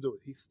Cecil, he doesn't do it.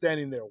 He's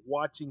standing there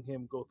watching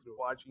him go through,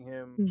 watching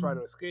him try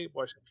to escape,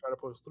 watching him try to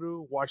push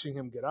through, watching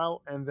him get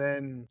out, and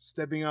then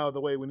stepping out of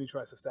the way when he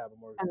tries to stab him.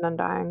 And then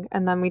dying.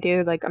 And then we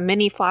do like a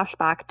mini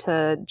flashback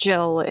to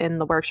Jill in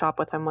the workshop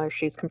with him, where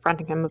she's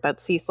confronting him about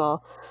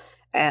Cecil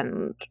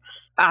and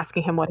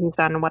asking him what he's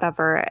done and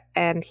whatever,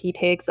 and he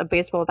takes a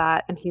baseball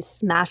bat and he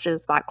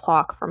smashes that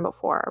clock from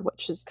before,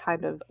 which is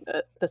kind of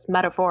this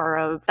metaphor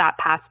of that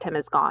past him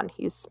is gone.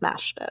 He's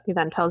smashed it. He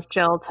then tells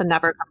Jill to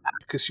never come back.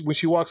 Because when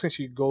she walks in,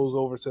 she goes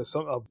over to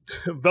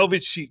a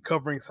velvet sheet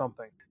covering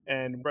something.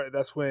 And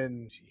that's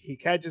when he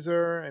catches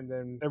her, and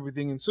then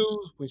everything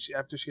ensues.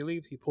 After she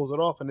leaves, he pulls it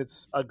off, and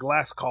it's a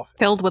glass coffin.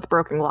 Filled with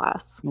broken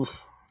glass.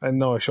 Oof. I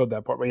know I showed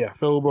that part, but yeah,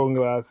 filled with broken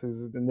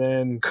glasses, and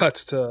then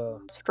cuts to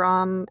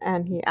Strom,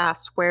 and he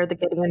asks where the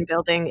Gideon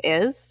building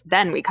is.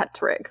 Then we cut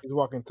to Rig. He's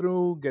walking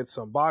through, gets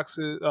some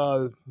boxes,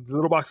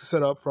 little boxes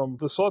set up from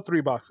the Saw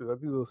 3 boxes. I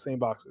think they're the same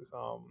boxes.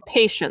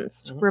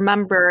 Patience.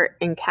 Remember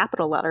in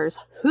capital letters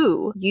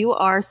who you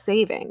are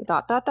saving. ...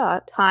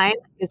 Time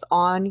is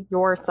on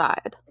your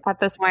side. At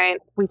this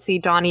point, we see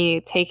Donnie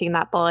taking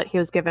that bullet he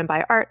was given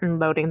by Art and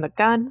loading the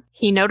gun.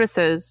 He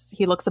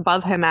looks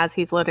above him as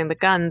he's loading the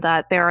gun,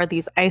 that there are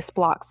these ice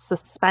blocks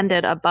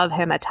suspended above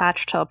him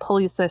attached to a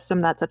pulley system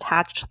that's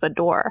attached to the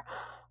door.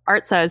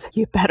 Art says,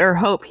 you better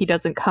hope he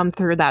doesn't come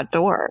through that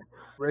door.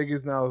 Rig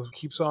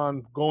keeps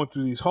on going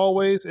through these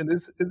hallways, and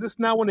is this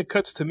now when it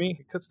cuts to me?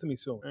 It cuts to me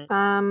soon,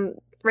 right?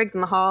 Rig's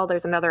in the hall.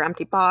 There's another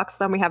empty box.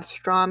 Then we have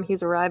Strom.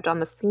 He's arrived on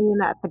the scene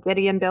at the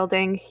Gideon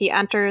building. He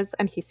enters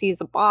and he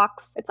sees a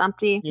box. It's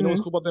empty. You know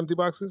what's cool about the empty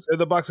boxes?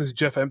 The boxes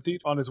Jeff emptied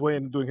on his way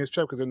and doing his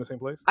trip because they're in the same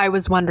place. I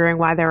was wondering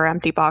why there were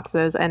empty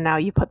boxes, and now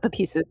you put the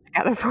pieces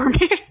together for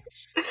me.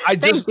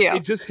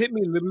 It just hit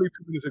me literally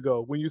 2 minutes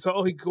ago when you saw,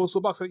 oh, he goes to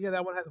a box. Like, yeah,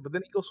 that one has it. But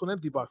then he goes to an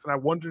empty box. And I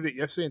wondered it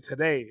yesterday and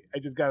today. I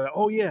just got it.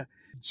 Oh, yeah.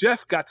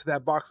 Jeff got to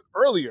that box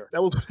earlier.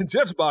 That was one of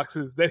Jeff's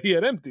boxes that he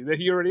had empty, that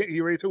he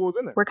already took what was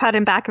in there. We're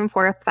cutting back and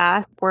forth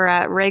fast. We're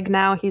at Rig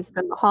now. He's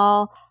in the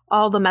hall.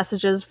 All the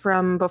messages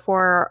from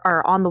before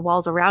are on the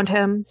walls around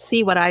him.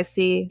 See what I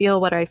see, feel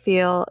what I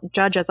feel,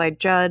 judge as I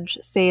judge,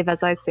 save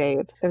as I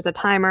save. There's a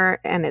timer,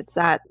 and it's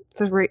at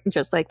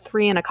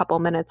 3 and a couple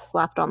minutes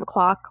left on the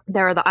clock.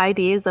 There are the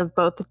IDs of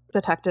both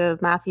Detective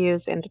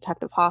Matthews and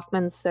Detective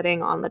Hoffman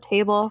sitting on the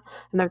table,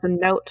 and there's a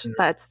note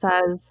that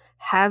says,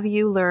 have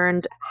you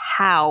learned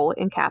how,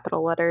 in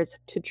capital letters,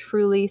 to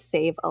truly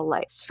save a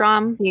life?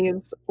 Strom,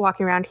 he's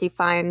walking around, he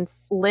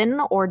finds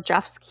Lynn or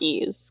Jeff's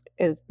keys,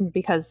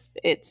 because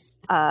it's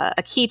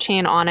a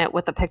keychain on it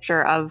with a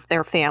picture of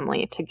their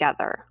family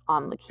together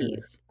on the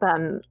keys.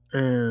 Then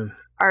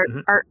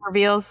Art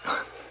reveals...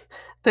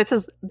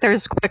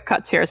 There's quick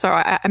cuts here, so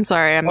I'm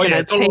sorry. I'm going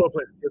to take...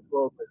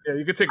 Yeah,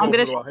 you can take over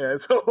the wall. Yeah,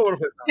 it's all over the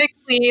place. Take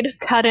lead,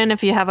 cut in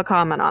if you have a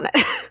comment on it.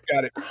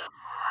 Got it.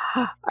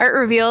 Art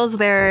reveals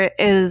there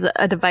is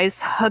a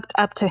device hooked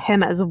up to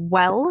him as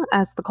well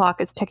as the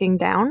clock is ticking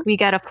down. We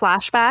get a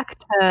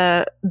flashback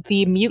to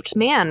the mute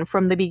man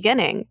from the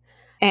beginning.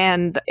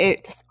 And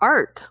it's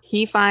Art.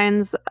 He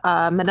finds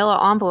a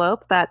manila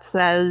envelope that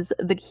says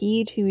the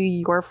key to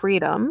your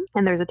freedom,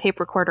 and there's a tape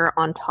recorder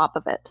on top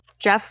of it.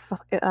 Jeff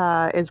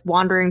is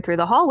wandering through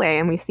the hallway,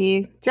 and we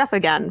see Jeff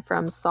again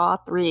from Saw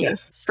 3.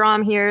 Yes.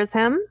 Strom hears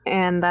him,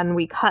 and then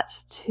we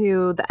cut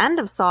to the end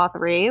of Saw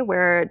 3,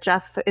 where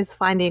Jeff is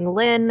finding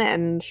Lynn,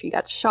 and she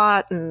gets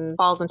shot and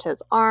falls into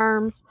his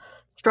arms.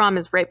 Strom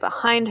is right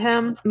behind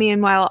him.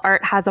 Meanwhile,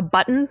 Art has a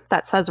button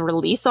that says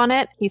release on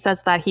it. He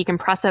says that he can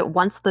press it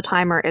once the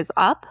timer is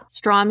up.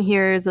 Strom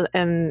hears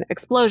an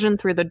explosion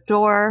through the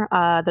door.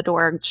 The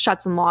door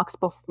shuts and locks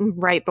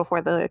right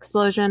before the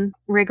explosion.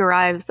 Rig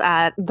arrives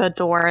at the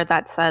door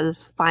that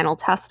says final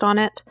test on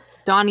it.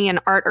 Donnie and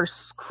Art are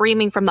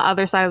screaming from the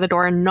other side of the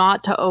door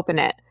not to open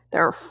it.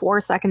 There are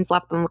 4 seconds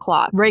left on the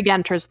clock. Rig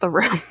enters the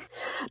room.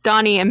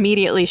 Donnie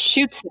immediately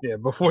shoots him. Yeah,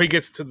 before he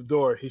gets to the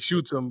door, he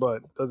shoots him,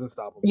 but doesn't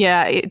stop him.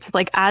 Yeah, it's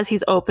like as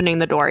he's opening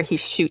the door, he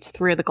shoots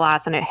through the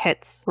glass and it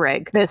hits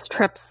Rig. This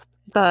trips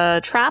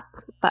the trap.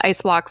 The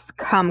ice blocks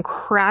come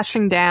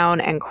crashing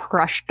down and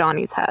crush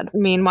Donnie's head.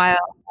 Meanwhile,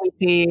 we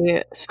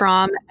see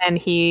Strom, and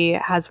he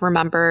has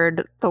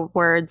remembered the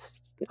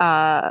words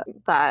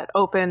that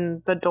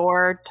open the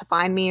door to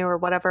find me, or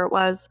whatever it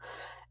was.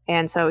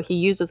 And so he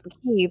uses the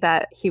key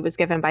that he was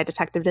given by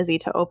Detective Dizzy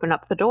to open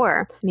up the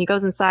door. And he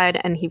goes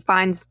inside and he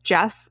finds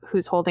Jeff,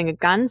 who's holding a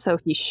gun. So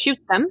he shoots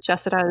him,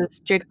 just as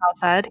Jigsaw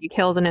said. He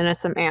kills an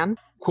innocent man.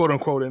 Quote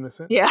unquote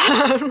innocent.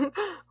 Yeah.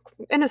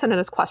 Innocent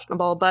is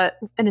questionable, but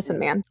innocent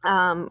man.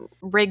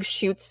 Rig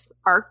shoots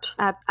Art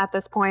at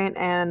this point,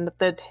 and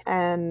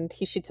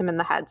he shoots him in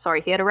the head.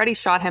 Sorry, he had already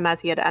shot him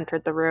as he had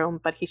entered the room,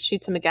 but he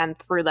shoots him again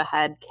through the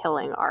head,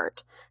 killing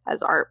Art.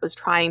 As Art was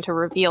trying to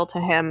reveal to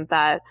him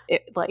that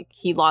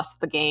he lost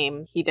the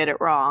game, he did it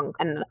wrong,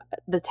 and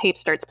the tape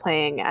starts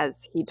playing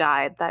as he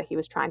died that he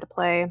was trying to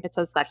play. It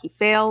says that he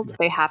failed.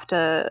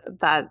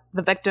 That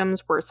the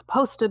victims were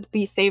supposed to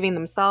be saving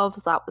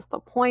themselves. That was the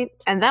point.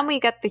 And then we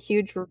get the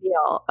huge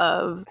reveal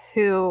of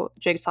who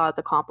Jigsaw's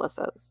accomplice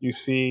is. You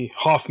see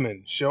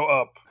Hoffman show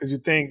up because you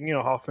think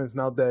Hoffman's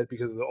now dead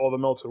because of all the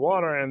melted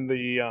water and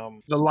the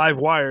live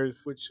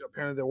wires, which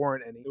apparently there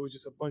weren't any. It was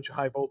just a bunch of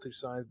high voltage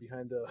signs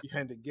behind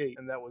the gate,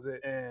 and that was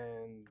it.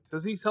 And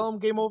does he tell him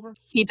game over?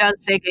 He does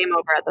say game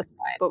over at this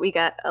point, but we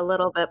get a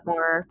little bit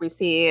more. We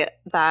see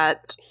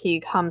that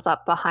he comes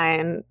up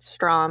behind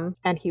Strom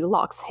and he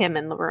locks him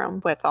in the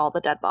room with all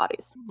the dead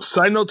bodies.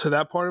 Side note to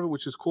that part of it,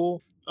 which is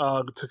cool.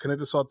 to connect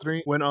to Saw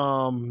 3,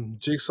 when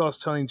Jigsaw's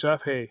telling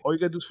Jeff, hey, all you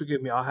gotta do is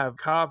forgive me. I'll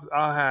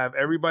have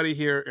everybody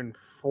here in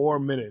 4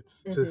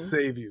 minutes to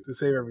save you, to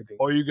save everything.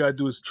 All you gotta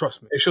do is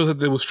trust me. It shows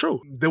that it was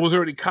true. There was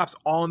already cops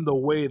on the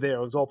way there.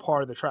 It was all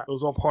part of the trap. It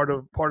was all part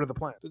of the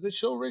plan. Does it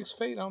show Rigg's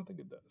fate? I don't think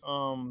it does.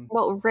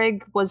 Well,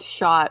 Rigg was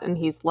shot and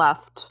he's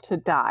left to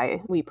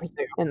die, we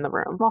presume, in the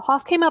room. Well,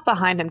 Hoff came up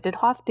behind him. Did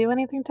Hoff do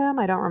anything to him?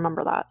 I don't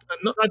remember that.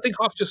 No, I think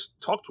Hoff just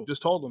talked to him,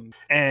 just told him.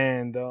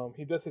 And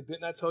he does say,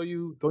 didn't I tell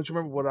you? Don't you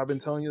remember what I've been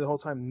telling you the whole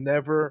time?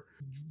 Never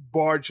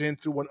barge in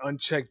through an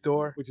unchecked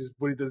door, which is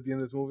what he does at the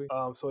end of this movie.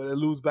 So it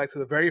alludes back to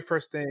the very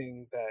first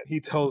thing that he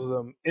tells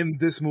them in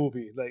this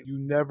movie. Like, you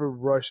never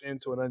rush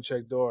into an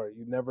unchecked door.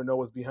 You never know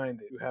what's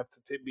behind it. You have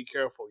to be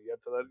careful.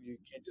 You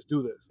can't just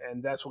do this.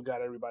 And that's what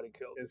got everybody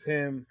killed. It's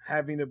him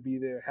having to be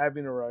there,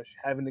 having to rush,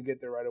 having to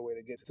get there right away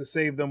to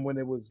save them when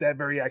it was that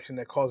very action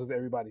that causes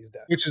everybody's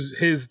death, which is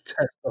his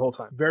test the whole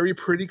time. Very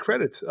pretty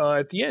credits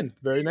at the end.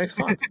 Very nice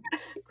font.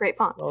 Great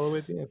font. All the way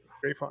at the end.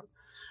 Great font.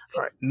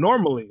 All right.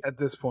 Normally, at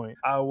this point,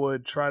 I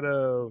would try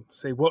to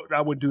say what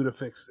I would do to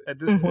fix it. At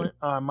this point,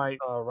 I might.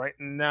 Right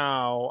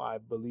now, I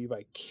believe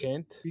I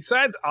can't.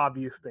 Besides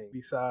obvious things.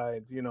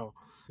 Besides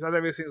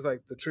obvious things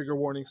like the trigger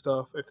warning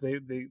stuff. If they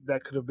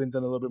that could have been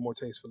done a little bit more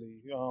tastefully.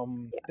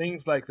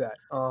 Things like that.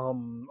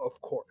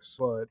 Of course.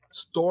 But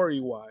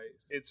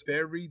story-wise, it's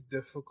very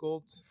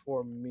difficult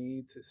for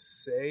me to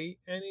say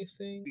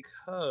anything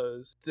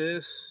because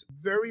this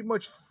very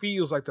much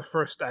feels like the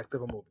first act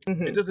of a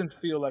movie. It doesn't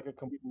feel like a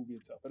complete movie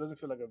itself. It doesn't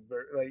feel like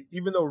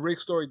even though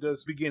Rick's story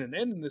does begin and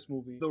end in this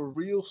movie, the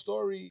real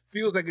story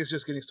feels like it's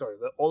just getting started.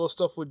 All the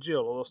stuff with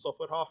Jill, all the stuff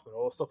with Hoffman,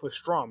 all the stuff with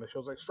Strom. It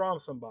shows like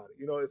Strom's somebody.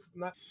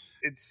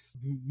 It's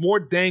more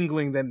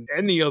dangling than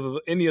any of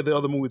the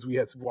other movies we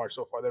had to watch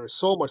so far. There is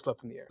so much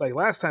left in the air. Like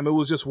last time, it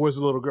was just where's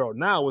the little girl.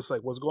 Now it's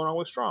like what's going on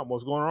with Strom?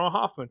 What's going on with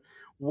Hoffman?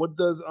 What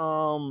does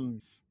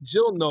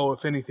Jill know,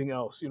 if anything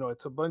else?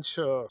 It's a bunch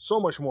of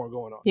so much more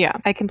going on. Yeah,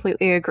 I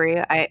completely agree.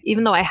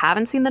 Even though I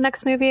haven't seen the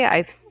next movie,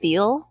 I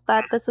feel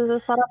that this is a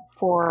setup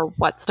for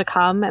what's to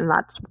come, and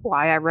that's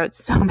why I wrote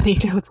so many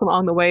notes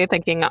along the way,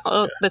 thinking,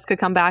 this could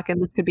come back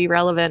and this could be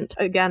relevant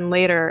again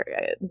later.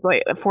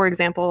 Like, for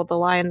example, the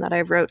line that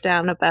I wrote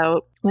down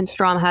about when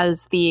Strom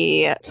has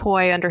the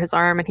toy under his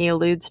arm and he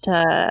alludes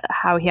to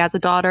how he has a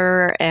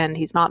daughter and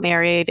he's not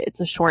married. It's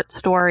a short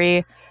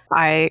story.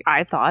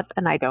 I thought,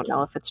 and I don't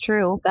know if it's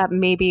true, that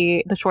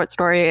maybe the short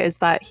story is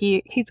that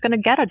he's going to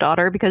get a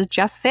daughter because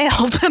Jeff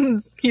failed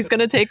and he's going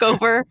to take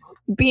over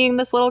being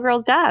this little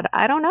girl's dad.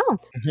 I don't know.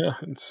 Yeah,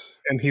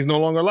 and he's no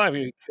longer alive.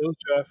 He kills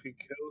Jeff. He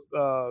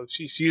kills.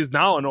 She is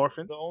now an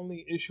orphan. The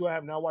only issue I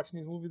have now watching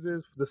these movies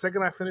is the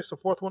second I finished the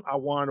fourth one, I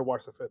wanted to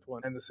watch the fifth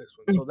one and the sixth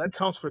one. So that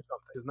counts for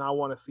something. Because now I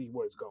want to see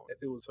where it's going.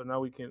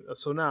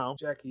 So now,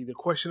 Jackie, the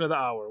question of the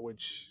hour,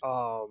 which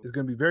is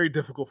going to be very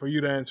difficult for you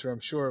to answer, I'm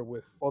sure,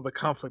 with all the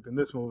conflict in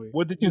this movie.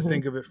 What did you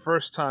think of it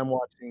first time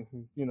watching?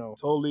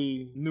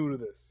 Totally new to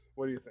this.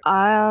 What do you think?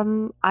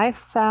 I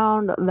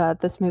found that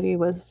this movie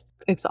was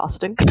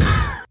exhausting.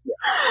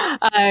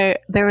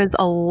 There was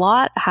a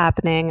lot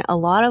happening, a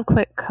lot of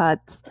quick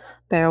cuts.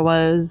 There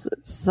was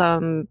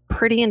some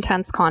pretty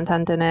intense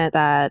content in it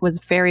that was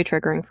very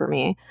triggering for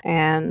me.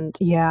 And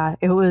yeah,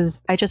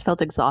 I just felt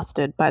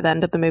exhausted by the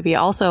end of the movie.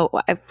 Also,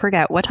 I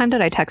forget, what time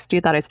did I text you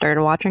that I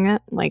started watching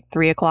it? Like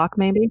 3:00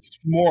 maybe?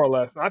 More or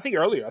less. I think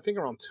earlier. I think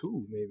around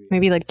 2 maybe.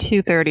 Maybe like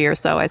 2:30 or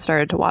so I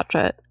started to watch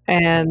it.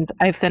 And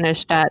I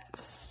finished at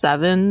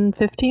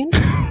 7:15.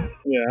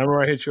 Yeah, I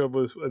remember I hit you up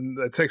and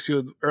I texted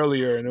you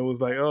earlier, and it was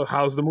like, "Oh,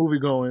 how's the movie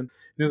going?" And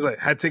it was like,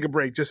 "Had to take a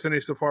break. Just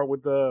finished the part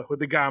with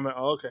the guy." I'm like,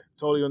 "Oh, okay,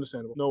 totally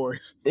understandable. No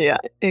worries." Yeah,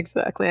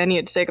 exactly. I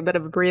needed to take a bit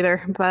of a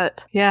breather,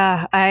 but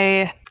yeah,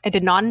 I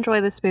did not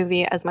enjoy this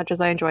movie as much as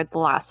I enjoyed the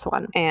last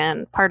one,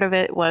 and part of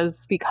it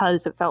was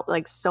because it felt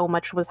like so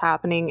much was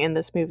happening in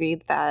this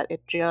movie that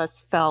it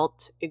just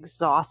felt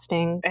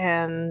exhausting,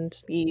 and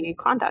the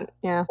content,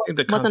 I think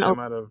the content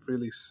might have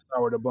really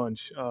soured a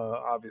bunch,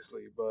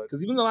 obviously, but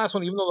because even though the last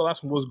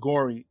one was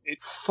gory,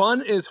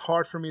 fun is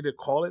hard for me to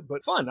call it,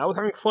 but fun. I was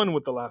having fun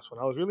with the last one.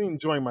 I was really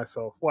enjoying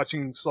myself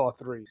watching Saw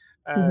 3.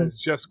 As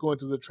just going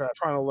through the trap,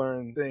 trying to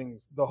learn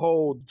things. The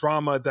whole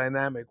drama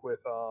dynamic with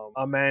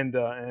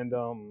Amanda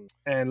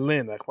and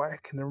Lynn. Like, why I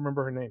can never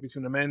remember her name.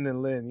 Between Amanda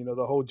and Lynn,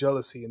 the whole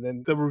jealousy. And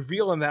then the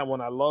reveal in that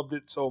one, I loved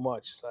it so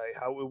much. Like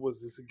how it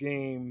was this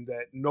game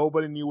that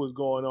nobody knew was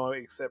going on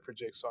except for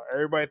Jigsaw.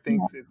 Everybody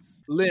thinks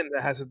it's Lynn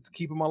that has to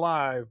keep him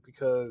alive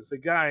because the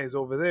guy is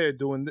over there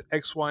doing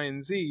X, Y,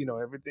 and Z.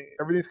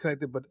 Everything's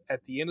connected. But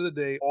at the end of the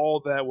day,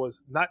 all that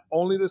was not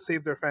only to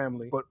save their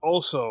family, but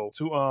also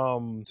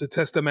to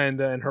test Amanda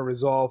and her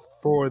resolve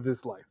for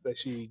this life that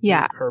she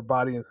gave her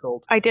body and soul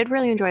to. I did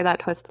really enjoy that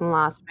twist in the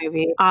last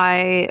movie.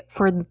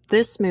 For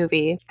this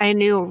movie, I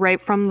knew right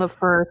from the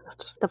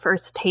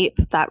first tape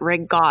that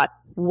Rigg got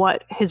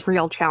what his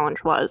real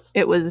challenge was.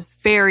 It was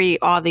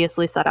very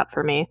obviously set up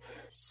for me.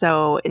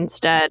 So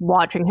instead,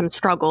 watching him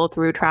struggle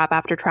through trap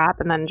after trap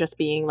and then just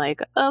being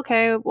like,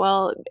 okay,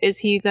 well, is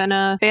he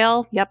gonna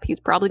fail? Yep, he's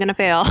probably gonna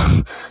fail.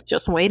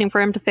 Just waiting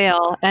for him to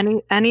fail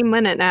any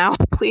minute now,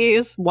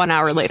 please. 1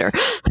 hour later.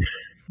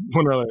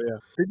 1 hour later, yeah.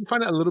 Did you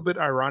find it a little bit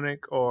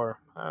ironic, or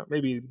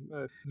maybe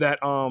that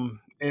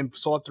in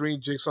Saw 3,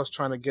 Jigsaw's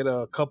trying to get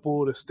a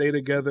couple to stay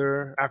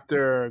together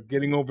after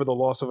getting over the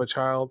loss of a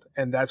child,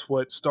 and that's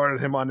what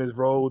started him on his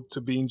road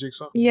to being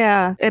Jigsaw?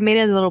 Yeah, it made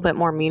it a little bit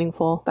more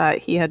meaningful that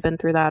he had been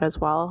through that as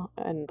well,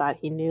 and that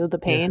he knew the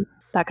pain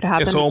that could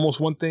happen. Yeah, so almost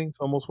one thing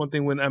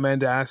when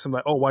Amanda asked him,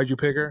 like, oh, why'd you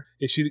pick her?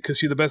 Is she because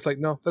she's the best? Like,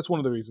 no, that's one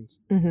of the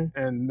reasons. Mm-hmm.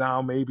 And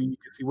now maybe you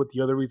can see what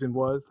the other reason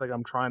was. Like,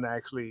 I'm trying to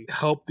actually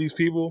help these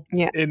people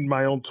in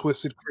my own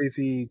twisted,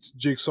 crazy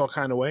Jigsaw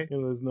kind of way.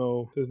 You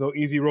know, there's no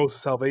easy road to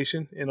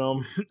salvation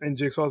in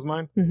Jigsaw's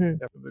mind. Mm-hmm. You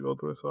have to go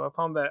through it. So I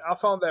found that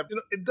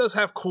it does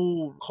have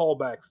cool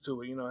callbacks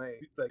to it. Hey,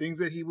 like things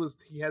that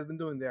he has been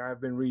doing, there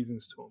have been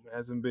reasons to him. It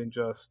hasn't been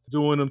just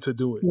doing them to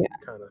do it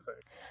kind of thing.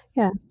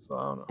 Yeah. So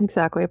I don't know.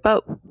 Exactly.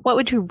 But what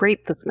would you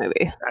rate this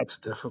movie? That's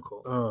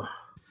difficult.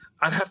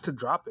 I'd have to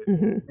drop it,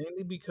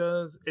 mainly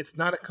because it's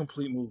not a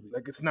complete movie.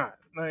 Like, it's not.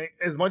 Like,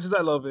 as much as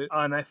I love it,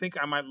 and I think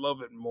I might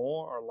love it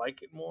more or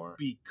like it more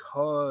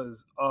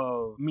because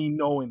of me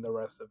knowing the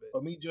rest of it.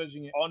 But me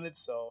judging it on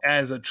itself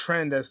as a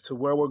trend as to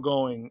where we're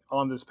going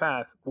on this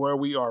path, where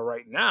we are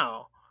right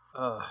now,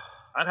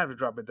 I'd have to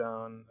drop it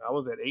down. I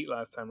was at 8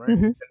 last time, right?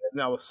 Mm-hmm. And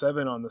then I was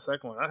 7 on the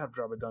second one. I'd have to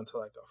drop it down to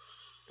like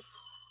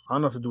I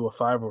don't know if to do a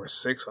 5 or a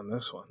 6 on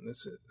this one.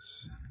 This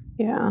is...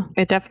 Yeah,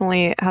 it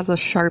definitely has a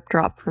sharp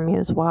drop for me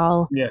as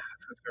well. Yeah,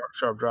 it's a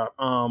sharp drop.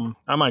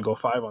 I might go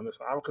 5 on this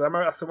one because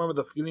I still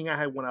remember the feeling I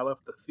had when I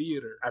left the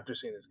theater after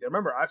seeing this. I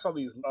remember I saw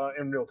these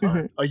in real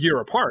time, a year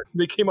apart.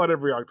 They came out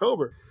every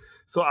October.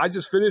 So I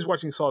just finished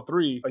watching Saw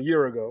 3 a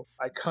year ago.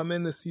 I come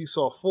in to see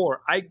Saw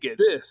 4. I get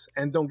this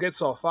and don't get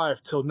Saw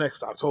 5 till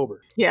next October.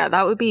 Yeah,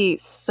 that would be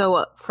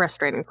so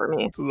frustrating for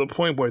me. To the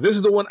point where this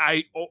is the one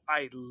I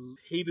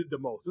hated the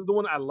most. This is the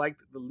one I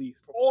liked the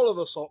least. All of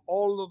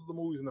the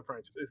movies in the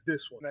franchise is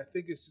this one. And I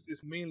think it's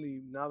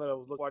mainly, now that I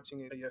was watching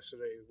it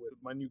yesterday with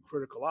my new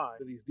critical eye,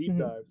 for these deep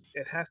dives,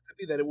 it has to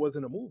be that it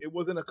wasn't a movie. It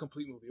wasn't a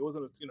complete movie. It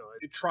wasn't,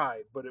 it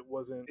tried, but it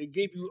wasn't. It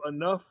gave you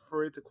enough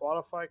for it to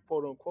qualify,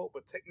 quote unquote,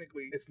 but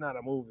technically it's not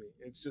a movie.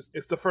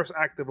 It's the first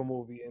act of a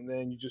movie, and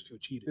then you just feel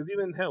cheated. Because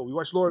even hell, we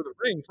watched Lord of the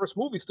Rings. First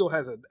movie still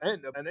has an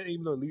end, and then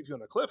even though it leaves you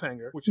on a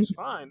cliffhanger, which is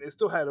fine, it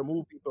still had a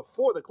movie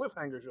before the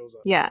cliffhanger shows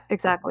up. Yeah,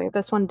 exactly.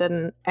 This one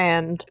didn't,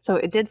 and so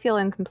it did feel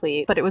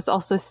incomplete, but it was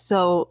also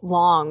so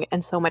long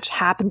and so much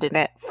happened in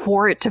it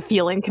for it to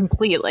feel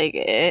incomplete. Like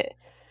it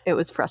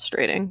was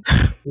frustrating.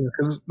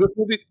 Because this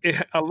movie,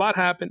 a lot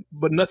happened,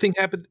 but nothing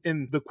happened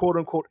in the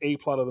quote-unquote A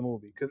plot of the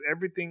movie. Because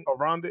everything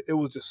around it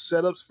was just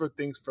setups for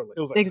things for later.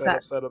 It was like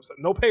setups.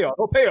 No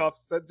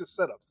payoffs, just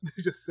setups.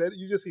 You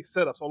just see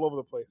setups all over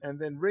the place. And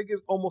then Rig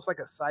is almost like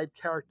a side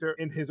character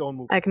in his own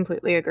movie. I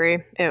completely agree.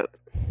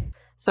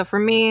 So for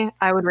me,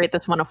 I would rate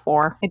this one a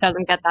 4. It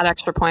doesn't get that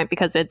extra point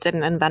because it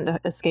didn't invent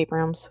escape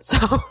rooms. So...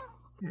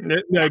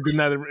 Yeah, did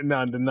not.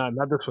 Not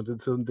this one.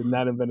 It did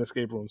not invent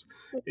escape rooms.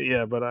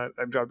 Yeah, but I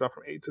dropped off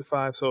from 8 to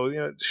 5.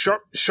 So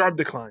sharp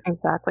decline.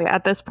 Exactly.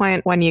 At this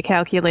point, when you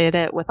calculate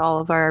it with all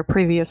of our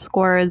previous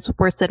scores,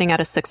 we're sitting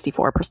at a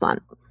 64%.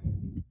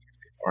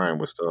 All right,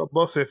 we're still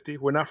above 50.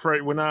 We're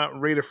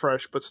not rated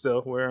fresh, but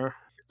still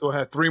still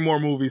have 3 more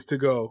movies to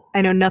go.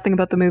 I know nothing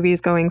about the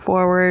movies going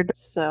forward,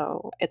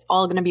 so it's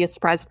all going to be a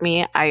surprise to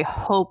me. I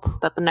hope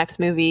that the next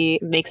movie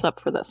makes up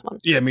for this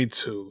one. Yeah, me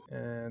too.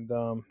 And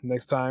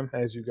next time,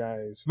 as you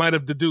guys might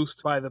have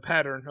deduced by the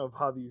pattern of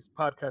how these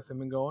podcasts have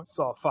been going,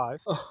 Saw 5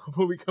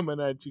 will be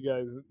coming at you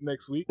guys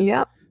next week.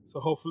 Yep.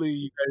 So hopefully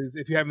you guys,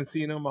 if you haven't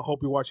seen them, I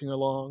hope you're watching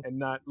along and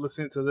not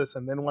listening to this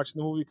and then watching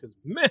the movie, because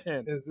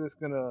man, is this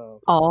gonna...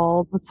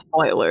 All the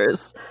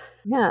spoilers.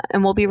 Yeah,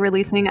 and we'll be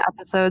releasing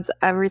episodes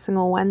every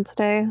single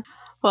Wednesday.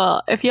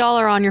 Well, if y'all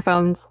are on your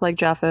phones like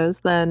Jeff is,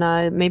 then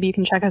maybe you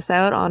can check us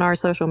out on our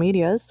social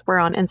medias. We're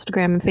on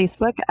Instagram and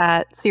Facebook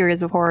at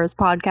Series of Horrors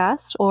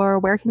Podcast. Or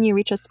where can you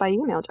reach us by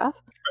email, Jeff?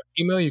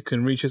 Email, you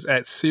can reach us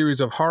at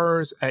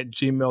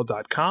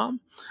seriesofhorrors@gmail.com.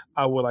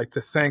 I would like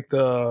to thank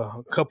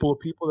the couple of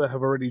people that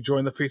have already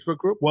joined the Facebook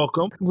group.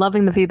 Welcome.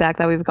 Loving the feedback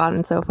that we've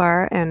gotten so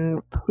far,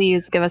 and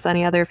please give us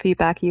any other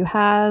feedback you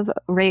have.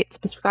 Rate,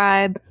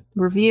 subscribe,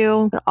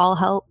 review. It all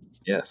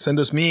helps. Yeah, send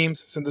us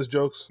memes, send us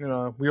jokes.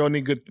 We all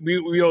need good.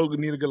 We all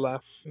need a good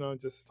laugh.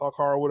 Just talk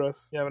horror with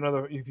us.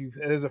 If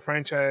there's a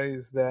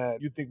franchise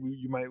that you think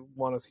you might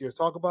want us here to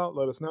talk about,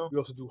 let us know. We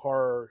also do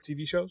horror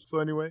TV shows. So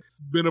anyway, it's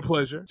been a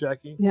pleasure,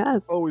 Jackie.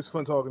 Yes. Always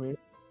fun talking to you.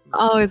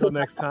 Always. Until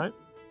next time.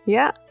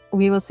 Yeah,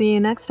 we will see you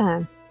next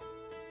time.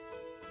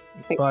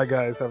 Bye,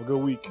 guys. Have a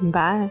good week.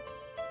 Bye.